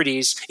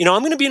disparities, I'm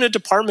going to be in a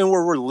department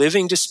where we're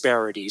living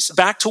disparities.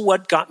 Back to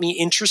what got me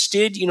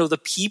interested,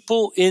 the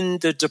people in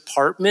the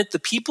department, the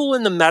people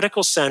in the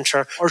medical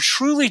center are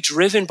truly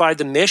driven by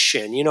the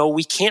mission.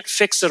 We can't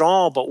fix it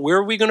all, but we're Where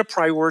are we going to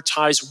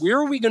prioritize? Where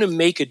are we going to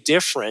make a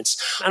difference?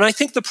 And I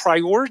think the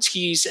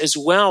priorities as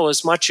well,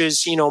 as much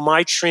as,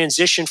 my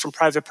transition from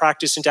private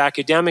practice into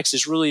academics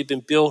has really been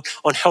built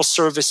on health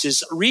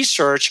services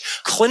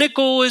research.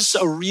 Clinical is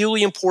a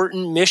really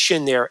important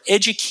mission there.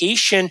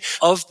 Education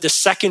of the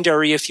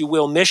secondary, if you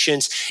will,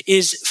 missions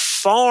is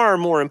far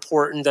more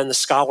important than the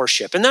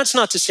scholarship. And that's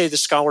not to say the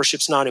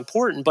scholarship's not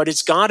important, but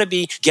it's got to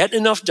be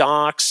getting enough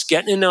docs,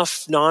 getting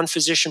enough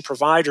non-physician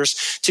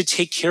providers to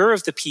take care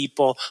of the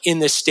people in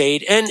the state.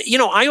 And,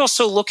 I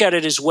also look at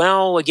it as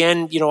well.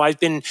 Again, I've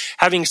been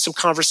having some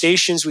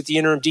conversations with the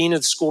interim dean of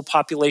the School of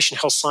Population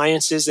Health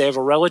Sciences. They have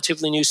a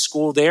relatively new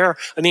school there.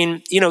 I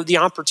mean, the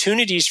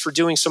opportunities for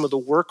doing some of the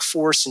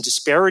workforce and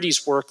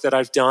disparities work that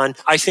I've done,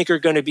 I think are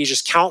going to be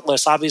just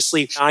countless.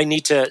 Obviously, I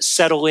need to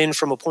settle in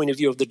from a point of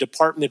view of the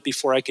department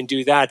before I can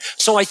do that.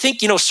 So I think,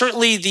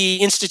 certainly the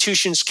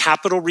institution's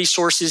capital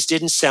resources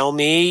didn't sell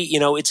me.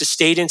 It's a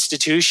state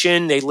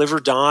institution. They live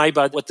or die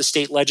by what the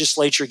state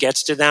legislature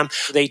gets to them.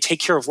 They take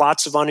care of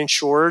lots of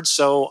uninsured,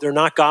 so they're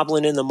not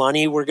gobbling in the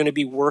money. We're going to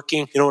be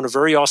working, in a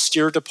very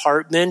austere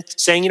department,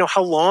 saying,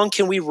 how long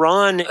can we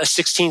run a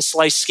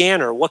 16-slice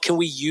scanner? What can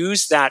we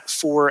use that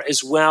for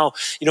as well?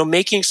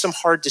 Making some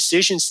hard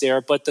decisions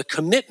there, but the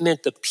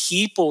commitment, the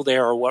people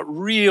there are what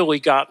really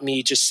got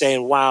me just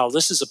saying, wow,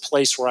 this is a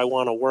place where I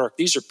want to work.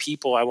 These are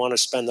people I want to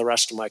spend the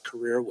rest of my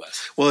career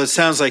with. Well, it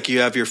sounds like you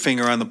have your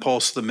finger on the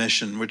pulse of the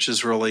mission, which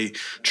is really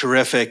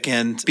terrific.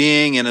 And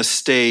being in a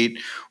state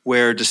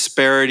where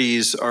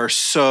disparities are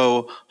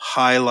so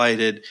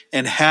highlighted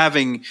and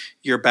having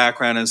your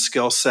background and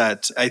skill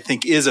set, I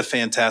think, is a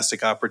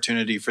fantastic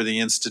opportunity for the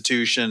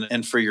institution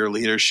and for your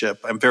leadership.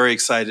 I'm very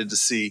excited to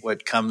see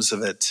what comes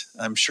of it.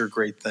 I'm sure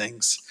great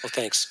things. Well,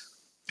 thanks.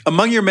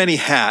 Among your many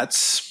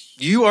hats,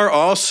 you are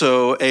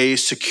also a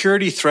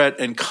security threat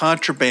and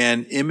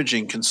contraband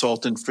imaging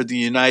consultant for the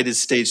United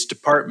States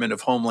Department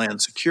of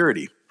Homeland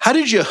Security. How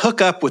did you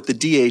hook up with the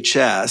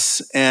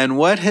DHS, and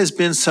what has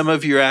been some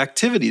of your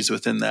activities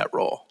within that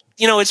role?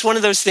 It's one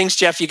of those things,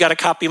 Jeff, you got to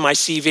copy my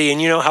CV,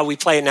 and you know how we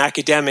play in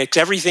academics.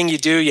 Everything you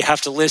do, you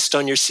have to list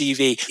on your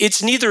CV.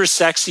 It's neither as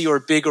sexy or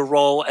big a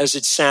role as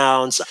it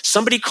sounds.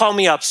 Somebody called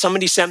me up,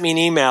 somebody sent me an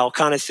email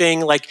kind of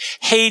thing like,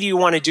 hey, do you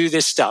want to do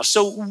this stuff?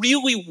 So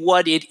really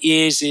what it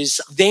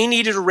is they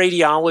needed a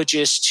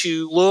radiologist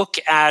to look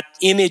at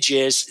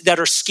images that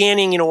are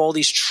scanning, all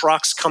these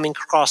trucks coming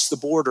across the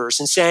borders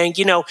and saying,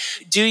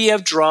 do you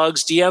have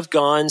drugs? Do you have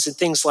guns? And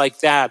things like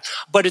that.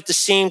 But at the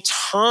same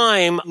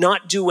time,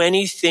 not do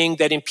anything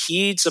that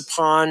impedes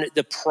upon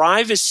the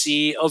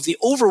privacy of the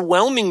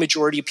overwhelming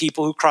majority of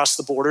people who cross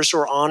the borders, who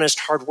are honest,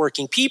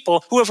 hardworking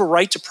people who have a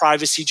right to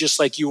privacy just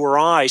like you or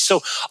I.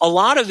 So a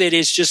lot of it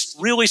is just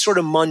really sort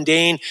of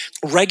mundane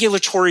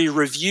regulatory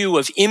review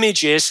of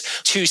images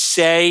to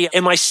say,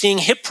 am I seeing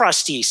hip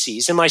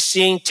prostheses? Am I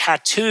seeing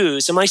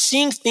tattoos? Am I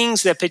seeing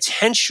things that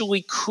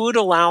potentially could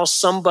allow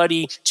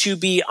somebody to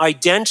be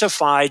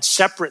identified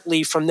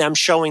separately from them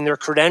showing their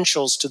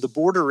credentials to the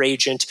border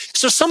agent?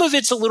 So some of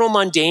it's a little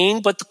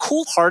mundane, but the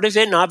cool part of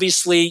it, and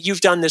obviously you've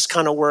done this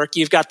kind of work,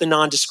 you've got the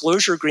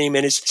non-disclosure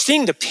agreement, is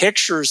seeing the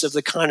pictures of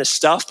the kind of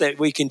stuff that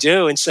we can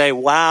do and say,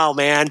 wow,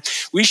 man,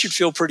 we should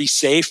feel pretty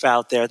safe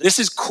out there. This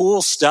is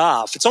cool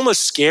stuff. It's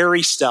almost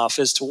scary stuff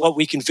as to what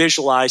we can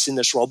visualize in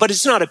this role, but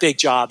it's not a big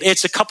job.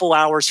 It's a couple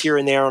hours here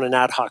and there on an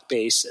ad hoc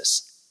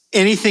basis.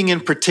 Anything in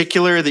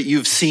particular that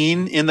you've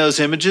seen in those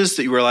images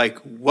that you were like,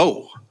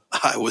 whoa,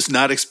 I was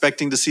not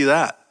expecting to see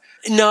that?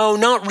 No,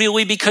 not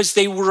really, because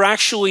they were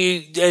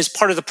actually, as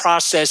part of the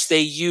process, they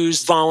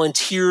used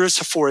volunteers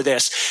for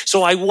this.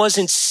 So I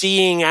wasn't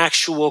seeing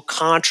actual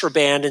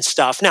contraband and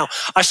stuff. Now,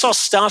 I saw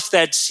stuff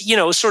that's,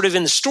 sort of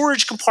in the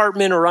storage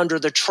compartment or under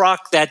the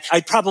truck that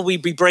I'd probably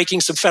be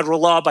breaking some federal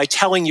law by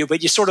telling you,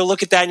 but you sort of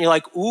look at that and you're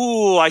like,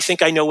 ooh, I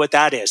think I know what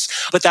that is.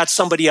 But that's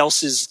somebody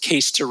else's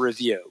case to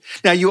review.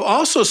 Now, you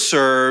also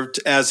served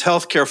as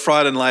healthcare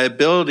fraud and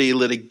liability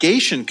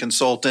litigation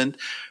consultant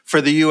for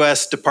the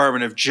U.S.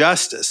 Department of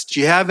Justice. Do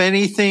you have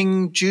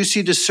anything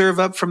juicy to serve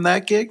up from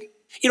that gig?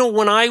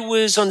 When I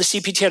was on the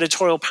CPT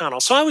editorial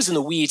panel, so I was in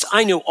the weeds.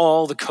 I knew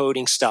all the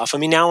coding stuff. I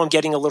mean, now I'm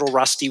getting a little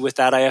rusty with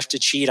that. I have to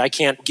cheat. I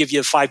can't give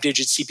you a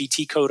 5-digit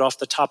CPT code off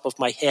the top of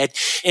my head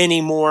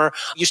anymore.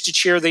 Used to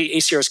chair the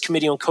ACR's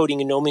Committee on Coding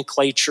and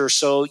Nomenclature,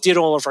 so did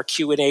all of our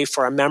Q&A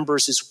for our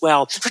members as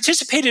well.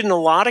 Participated in a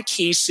lot of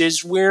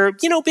cases where,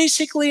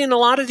 basically in a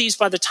lot of these,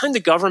 by the time the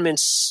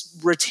government's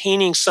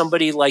retaining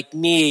somebody like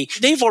me,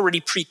 they've already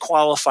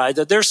pre-qualified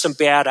that there's some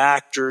bad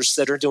actors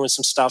that are doing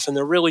some stuff, and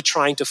they're really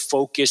trying to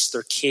focus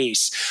their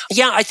case.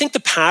 Yeah, I think the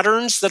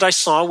patterns that I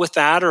saw with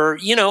that are,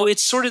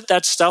 it's sort of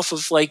that stuff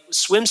of like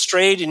swim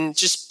straight and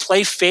just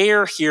play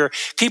fair here.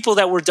 People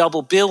that were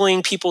double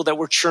billing, people that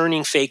were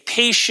churning fake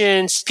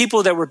patients,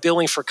 people that were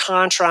billing for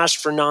contrast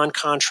for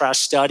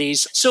non-contrast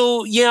studies.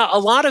 So yeah, a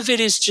lot of it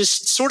is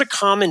just sort of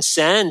common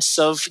sense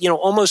of,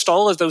 almost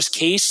all of those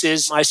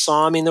cases I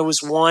saw. I mean, there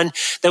was one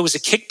that was a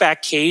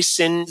kickback case,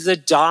 and the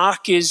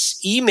doc is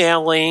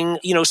emailing,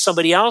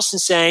 somebody else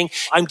and saying,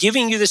 I'm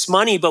giving you this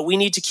money, but we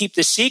need to keep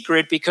this secret.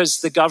 secret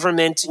because the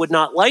government would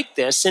not like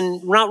this,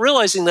 and not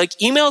realizing like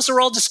emails are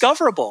all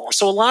discoverable.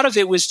 So a lot of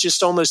it was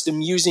just almost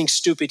amusing,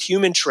 stupid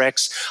human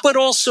tricks, but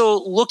also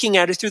looking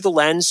at it through the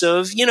lens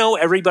of,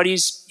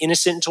 everybody's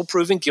innocent until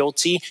proven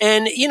guilty.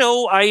 And,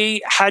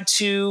 I had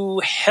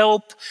to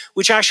help,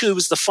 which actually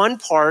was the fun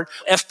part,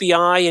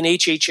 FBI and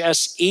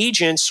HHS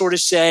agents sort of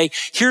say,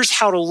 here's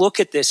how to look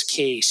at this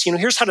case.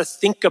 Here's how to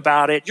think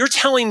about it. You're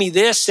telling me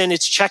this and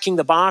it's checking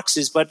the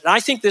boxes, but I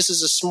think this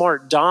is a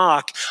smart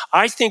doc.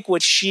 I think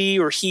what she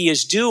or he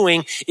is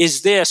doing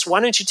is this. Why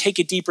don't you take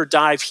a deeper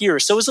dive here?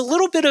 So it was a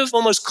little bit of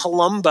almost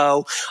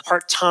Columbo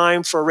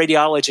part-time for a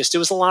radiologist. It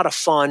was a lot of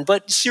fun,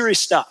 but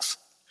serious stuff.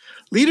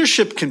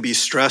 Leadership can be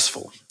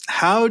stressful.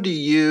 How do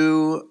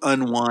you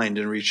unwind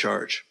and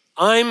recharge?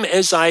 I'm,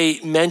 as I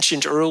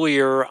mentioned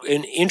earlier,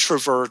 an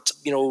introvert,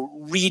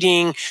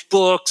 reading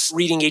books,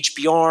 reading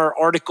HBR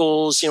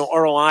articles,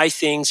 ROI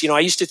things. I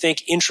used to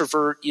think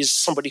introvert is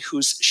somebody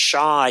who's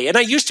shy. And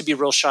I used to be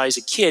real shy as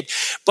a kid,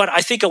 but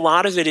I think a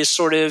lot of it is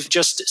sort of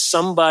just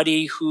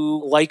somebody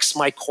who likes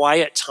my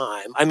quiet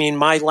time. I mean,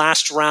 my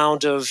last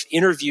round of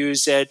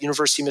interviews at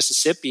University of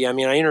Mississippi, I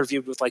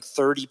interviewed with like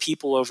 30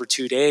 people over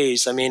 2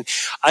 days.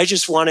 I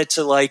just wanted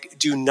to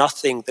do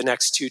nothing the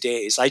next 2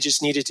 days. I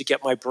just needed to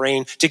get my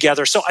brain together.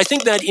 So I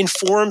think that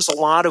informs a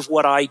lot of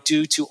what I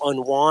do to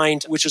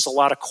unwind, which is a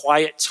lot of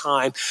quiet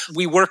time.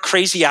 We work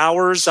crazy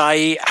hours.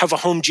 I have a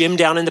home gym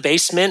down in the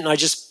basement, and I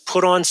just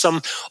put on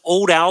some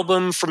old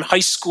album from high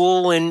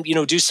school and,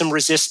 do some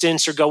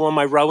resistance or go on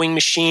my rowing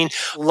machine.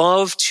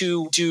 Love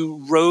to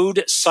do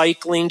road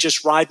cycling,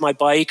 just ride my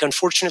bike.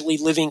 Unfortunately,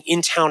 living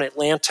in town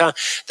Atlanta,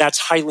 that's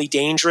highly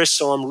dangerous.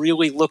 So I'm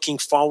really looking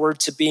forward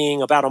to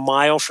being about a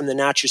mile from the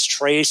Natchez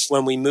Trace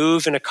when we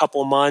move in a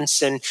couple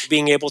months and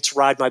being able to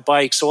ride my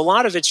bike. So a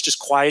lot of it's just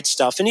quiet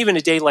stuff. And even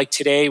a day like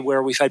today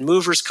where we've had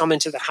movers come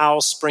into the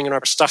house, bringing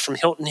our stuff from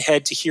Hilton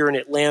Head to here in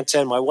Atlanta,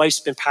 and my wife's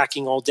been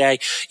packing all day,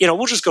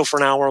 we'll just go for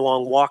an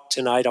hour-long walk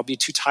tonight. I'll be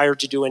too tired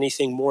to do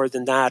anything more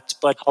than that.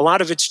 But a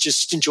lot of it's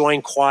just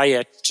enjoying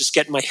quiet, just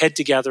getting my head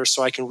together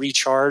so I can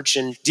recharge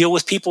and deal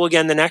with people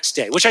again the next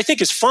day, which I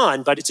think is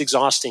fun, but it's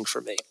exhausting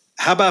for me.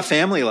 How about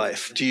family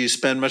life? Do you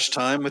spend much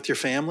time with your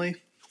family?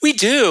 We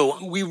do.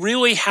 We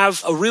really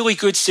have a really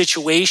good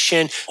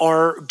situation.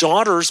 Our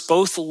daughters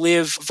both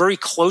live very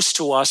close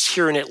to us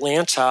here in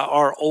Atlanta.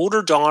 Our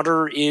older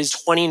daughter is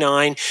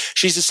 29.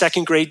 She's a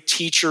second grade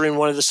teacher in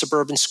one of the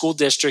suburban school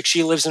districts.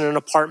 She lives in an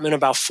apartment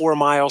about 4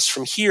 miles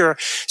from here.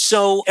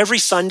 So every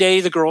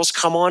Sunday, the girls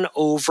come on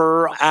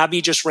over.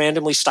 Abby just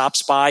randomly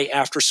stops by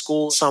after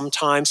school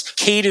sometimes.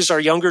 Kate is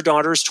our younger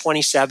daughter, is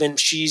 27.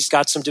 She's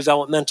got some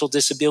developmental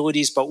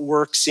disabilities, but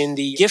works in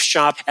the gift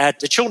shop at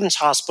the Children's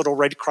Hospital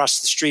right across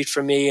the street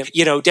from me.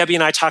 Debbie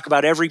and I talk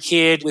about every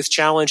kid with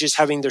challenges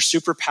having their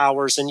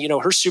superpowers, and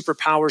her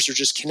superpowers are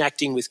just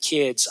connecting with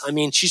kids.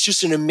 She's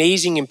just an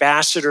amazing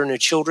ambassador in a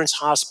children's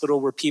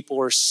hospital where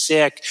people are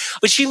sick.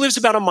 But she lives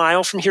about a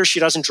mile from here. She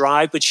doesn't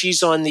drive, but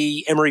she's on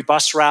the Emory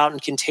bus route and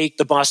can take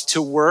the bus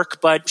to work.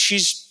 But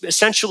she's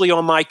essentially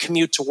on my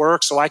commute to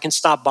work, so I can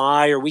stop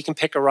by or we can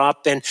pick her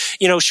up. And,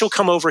 she'll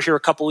come over here a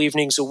couple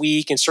evenings a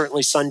week, and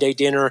certainly Sunday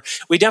dinner.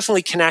 We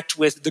definitely connect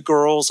with the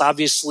girls.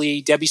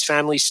 Obviously, Debbie's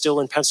family's still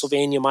in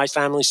Pennsylvania. My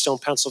family's still in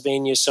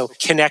Pennsylvania. So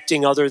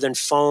connecting other than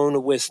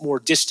phone with more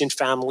distant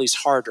families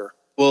harder.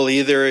 Will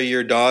either of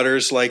your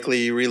daughters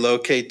likely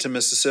relocate to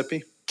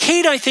Mississippi?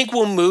 Kate, I think,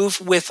 will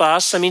move with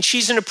us.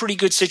 She's in a pretty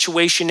good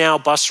situation now.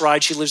 Bus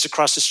ride. She lives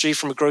across the street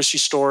from a grocery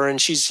store, and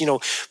she's,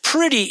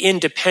 pretty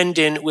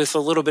independent with a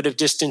little bit of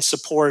distance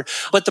support.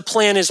 But the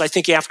plan is, I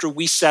think, after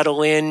we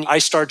settle in, I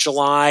start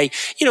July,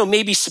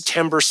 maybe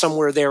September,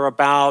 somewhere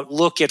thereabout,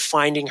 look at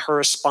finding her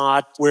a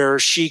spot where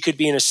she could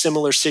be in a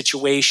similar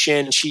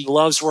situation. She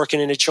loves working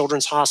in a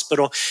children's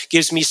hospital,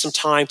 gives me some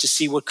time to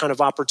see what kind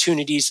of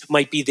opportunities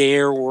might be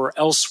there or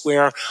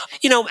elsewhere.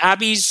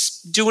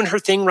 Abby's doing her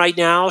thing right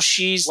now.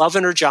 She's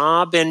loving her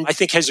job and I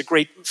think has a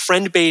great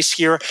friend base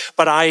here.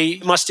 But I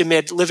must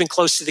admit, living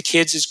close to the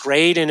kids is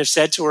great, and have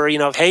said to her,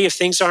 hey, if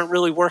things aren't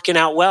really working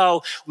out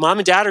well, mom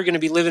and dad are going to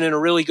be living in a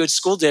really good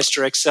school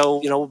district.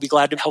 So, we'll be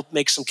glad to help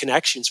make some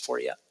connections for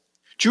you.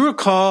 Do you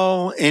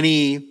recall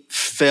any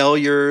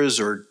failures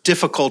or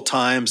difficult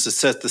times that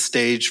set the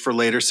stage for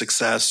later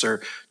success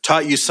or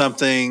taught you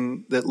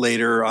something that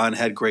later on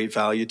had great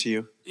value to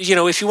you?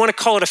 If you want to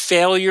call it a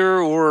failure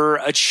or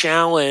a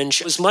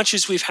challenge, as much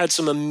as we've had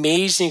some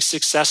amazing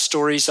success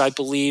stories, I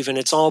believe, and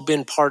it's all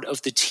been part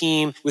of the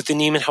team with the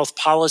Neiman Health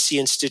Policy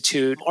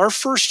Institute, our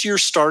first year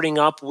starting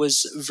up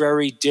was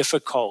very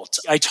difficult.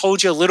 I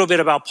told you a little bit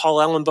about Paul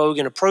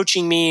Ellenbogen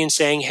approaching me and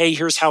saying, hey,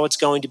 here's how it's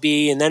going to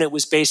be. And then it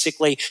was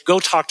basically go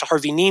talk to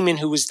Harvey Neiman,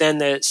 who was then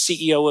the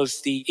CEO of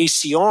the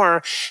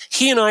ACR.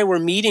 He and I were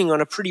meeting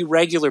on a pretty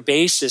regular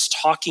basis,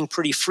 talking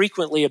pretty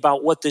frequently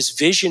about what this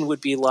vision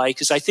would be like.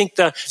 Because I think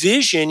the a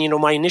vision.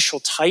 My initial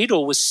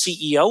title was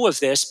CEO of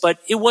this, but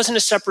it wasn't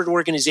a separate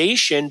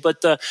organization.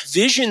 But the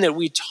vision that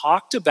we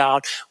talked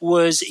about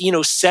was,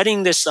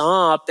 setting this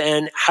up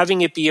and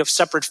having it be a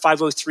separate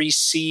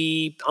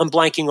 503c. I'm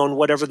blanking on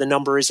whatever the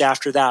number is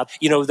after that,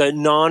 the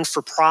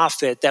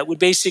non-for-profit that would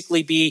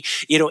basically be,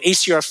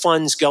 ACR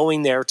funds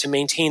going there to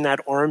maintain that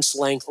arm's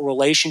length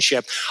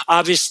relationship.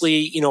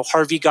 Obviously,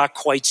 Harvey got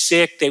quite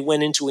sick. They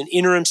went into an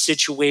interim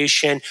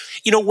situation,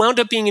 wound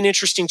up being an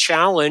interesting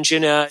challenge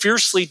in a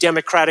fiercely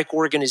democratic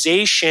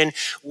organization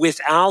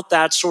without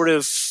that sort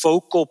of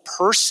focal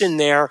person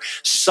there.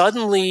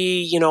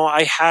 Suddenly,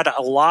 I had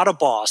a lot of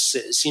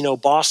bosses,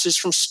 bosses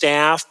from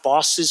staff,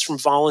 bosses from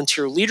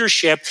volunteer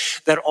leadership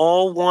that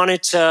all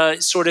wanted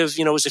to sort of,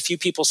 as a few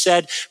people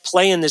said,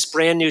 play in this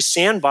brand new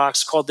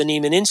sandbox called the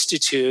Nieman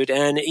Institute.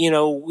 And,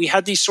 we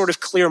had these sort of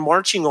clear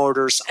marching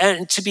orders.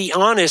 And to be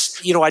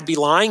honest, I'd be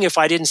lying if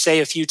I didn't say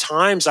a few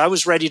times I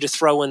was ready to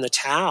throw in the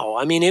towel.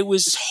 I mean, it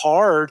was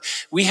hard.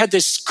 We had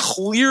this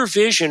clear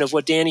vision of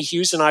what Danny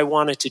Hughes and I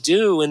wanted to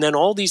do. And then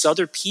all these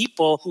other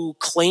people who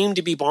claimed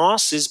to be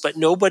bosses, but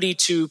nobody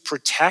to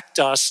protect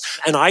us.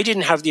 And I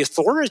didn't have the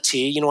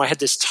authority. I had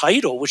this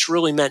title, which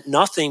really meant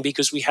nothing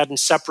because we hadn't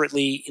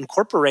separately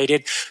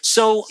incorporated.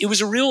 So it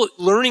was a real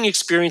learning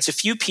experience, a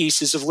few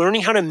pieces of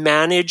learning how to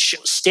manage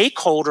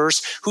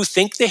stakeholders who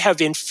think they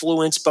have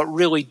influence, but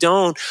really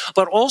don't,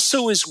 but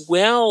also as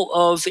well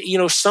of,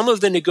 some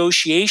of the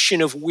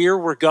negotiation of where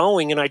we're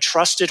going. And I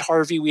trusted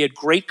Harvey. We had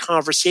great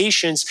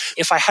conversations.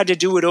 If I had to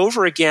do it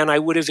over again, I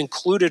would have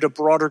included a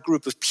broader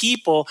group of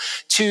people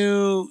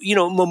to,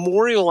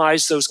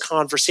 memorialize those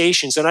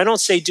conversations. And I don't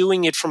say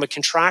doing it from a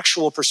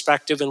contractual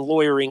perspective and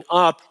lawyering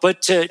up,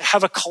 but to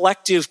have a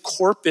collective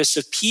corpus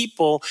of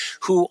people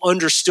who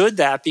understood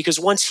that. Because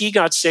once he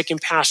got sick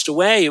and passed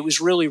away, it was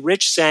really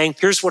Rich saying,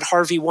 here's what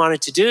Harvey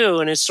wanted to do.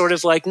 And it's sort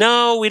of like,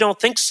 no, we don't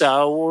think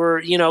so. Or,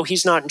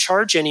 he's not in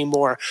charge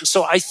anymore.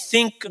 So I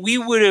think we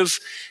would have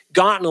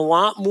gotten a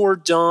lot more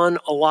done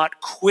a lot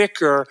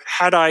quicker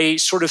had I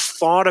sort of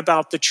thought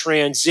about the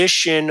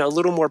transition a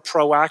little more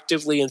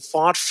proactively and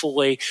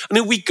thoughtfully. I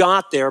mean, we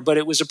got there, but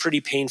it was a pretty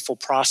painful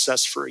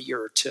process for a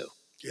year or two.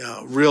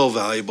 Yeah, real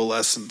valuable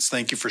lessons.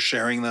 Thank you for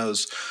sharing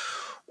those.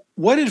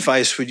 What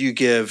advice would you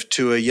give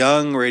to a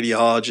young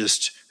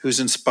radiologist who's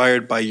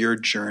inspired by your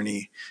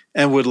journey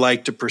and would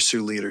like to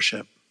pursue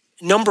leadership?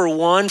 Number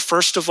one,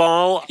 first of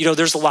all,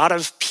 there's a lot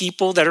of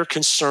people that are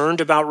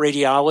concerned about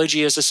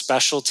radiology as a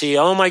specialty.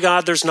 Oh my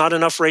God, there's not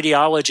enough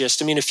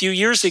radiologists. I mean, a few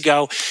years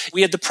ago,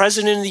 we had the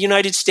president of the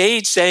United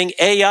States saying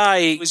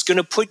AI was going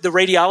to put the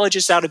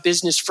radiologists out of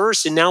business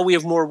first, and now we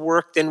have more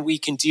work than we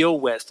can deal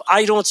with.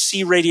 I don't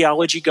see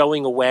radiology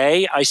going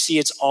away. I see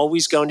it's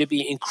always going to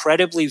be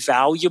incredibly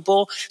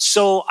valuable.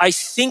 So I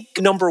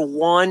think, number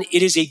one,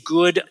 it is a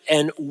good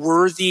and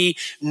worthy,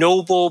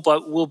 noble,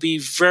 but will be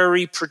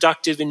very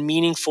productive and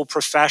meaningful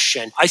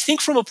profession. I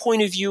think from a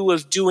point of view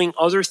of doing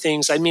other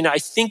things, I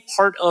think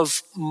part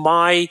of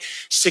my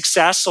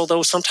success,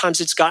 although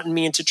sometimes it's gotten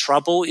me into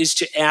trouble, is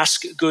to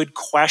ask good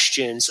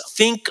questions.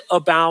 Think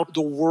about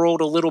the world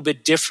a little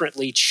bit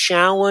differently.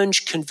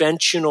 Challenge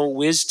conventional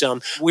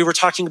wisdom. We were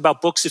talking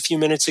about books a few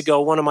minutes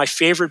ago. One of my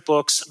favorite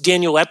books,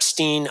 Daniel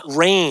Epstein,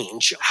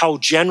 Range, How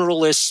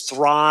Generalists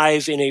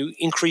Thrive in an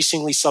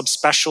Increasingly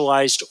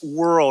Subspecialized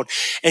World.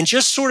 And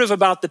just sort of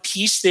about the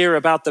piece there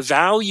about the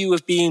value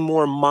of being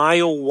more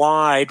mile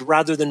wide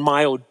rather than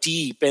mile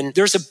deep. And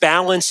there's a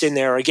balance in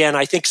there. Again,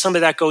 I think some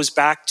of that goes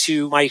back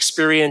to my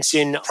experience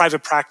in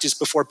private practice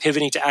before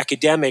pivoting to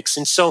academics.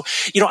 And so,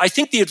 I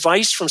think the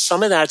advice from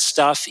some of that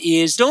stuff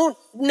is don't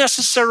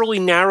necessarily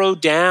narrow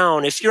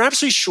down. If you're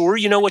absolutely sure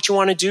you know what you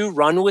want to do,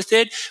 run with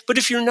it. But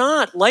if you're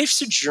not,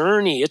 life's a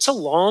journey. It's a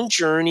long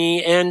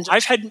journey. And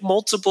I've had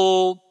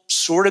multiple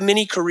sort of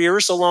mini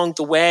careers along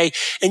the way,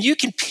 and you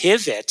can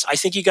pivot. I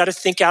think you got to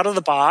think out of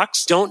the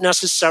box. Don't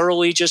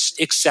necessarily just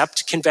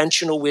accept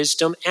conventional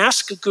wisdom.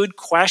 Ask good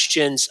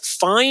questions.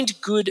 Find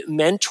good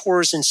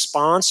mentors and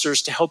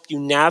sponsors to help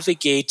you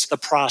navigate the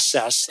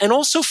process, and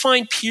also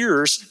find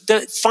peers.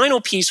 The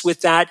final piece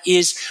with that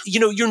is,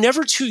 you're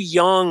never too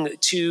young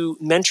to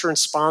mentor and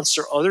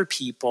sponsor other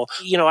people.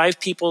 I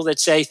have people that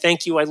say,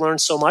 thank you, I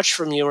learned so much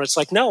from you. And it's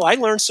like, no, I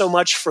learned so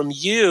much from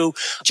you.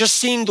 Just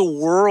seeing the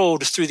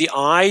world through the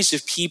eyes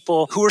of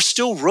people who are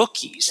still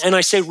rookies. And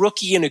I say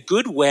rookie in a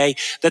good way,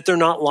 that they're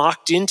not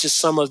locked into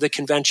some of the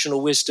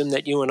conventional wisdom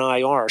that you and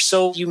I are.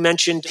 So you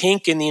mentioned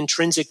Pink and the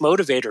intrinsic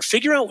motivator.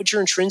 Figure out what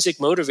your intrinsic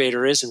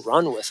motivator is and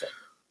run with it.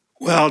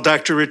 Well,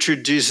 Dr.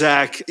 Richard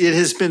Duszak, it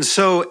has been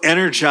so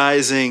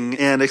energizing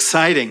and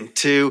exciting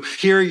to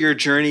hear your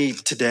journey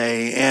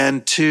today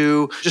and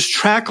to just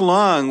track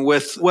along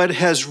with what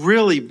has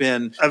really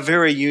been a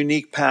very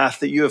unique path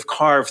that you have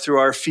carved through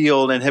our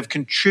field and have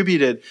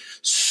contributed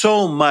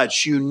so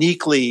much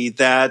uniquely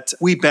that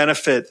we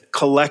benefit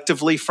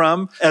collectively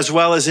from, as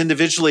well as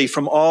individually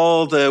from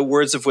all the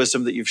words of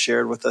wisdom that you've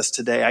shared with us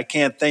today. I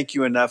can't thank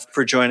you enough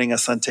for joining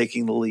us on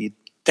Taking the Lead.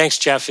 Thanks,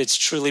 Jeff. It's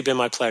truly been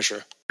my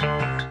pleasure.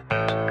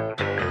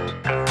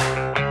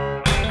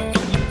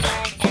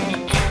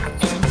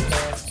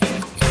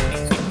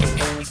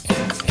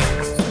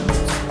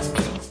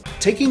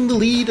 Taking the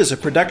Lead is a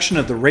production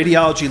of the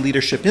Radiology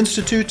Leadership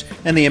Institute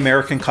and the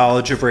American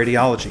College of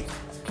Radiology.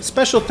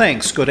 Special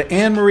thanks go to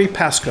Anne-Marie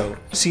Pascoe,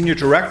 Senior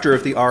Director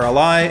of the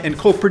RLI and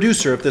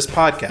co-producer of this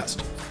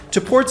podcast,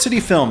 to Port City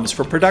Films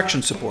for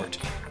production support,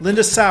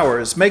 Linda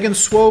Sowers, Megan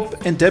Swope,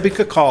 and Debbie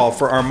Kakal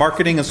for our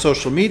marketing and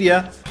social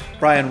media,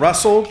 Brian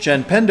Russell,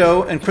 Jen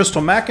Pendo, and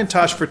Crystal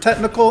McIntosh for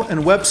technical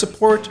and web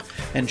support,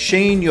 and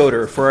Shane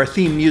Yoder for our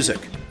theme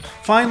music.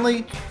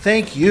 Finally,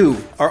 thank you,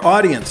 our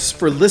audience,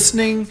 for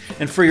listening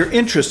and for your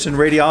interest in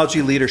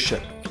radiology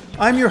leadership.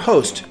 I'm your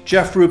host,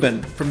 Jeff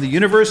Rubin, from the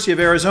University of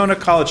Arizona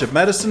College of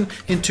Medicine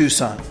in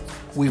Tucson.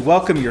 We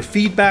welcome your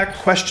feedback,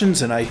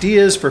 questions, and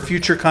ideas for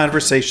future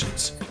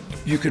conversations.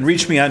 You can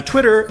reach me on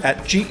Twitter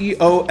at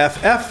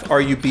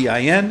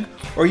GEOFFRUBIN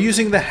or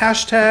using the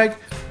hashtag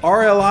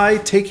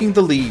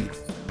RLITakingTheLead.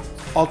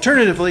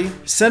 Alternatively,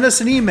 send us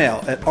an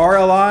email at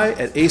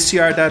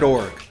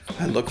rli@acr.org.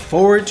 I look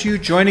forward to you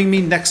joining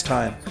me next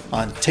time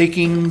on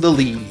Taking the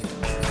Lead.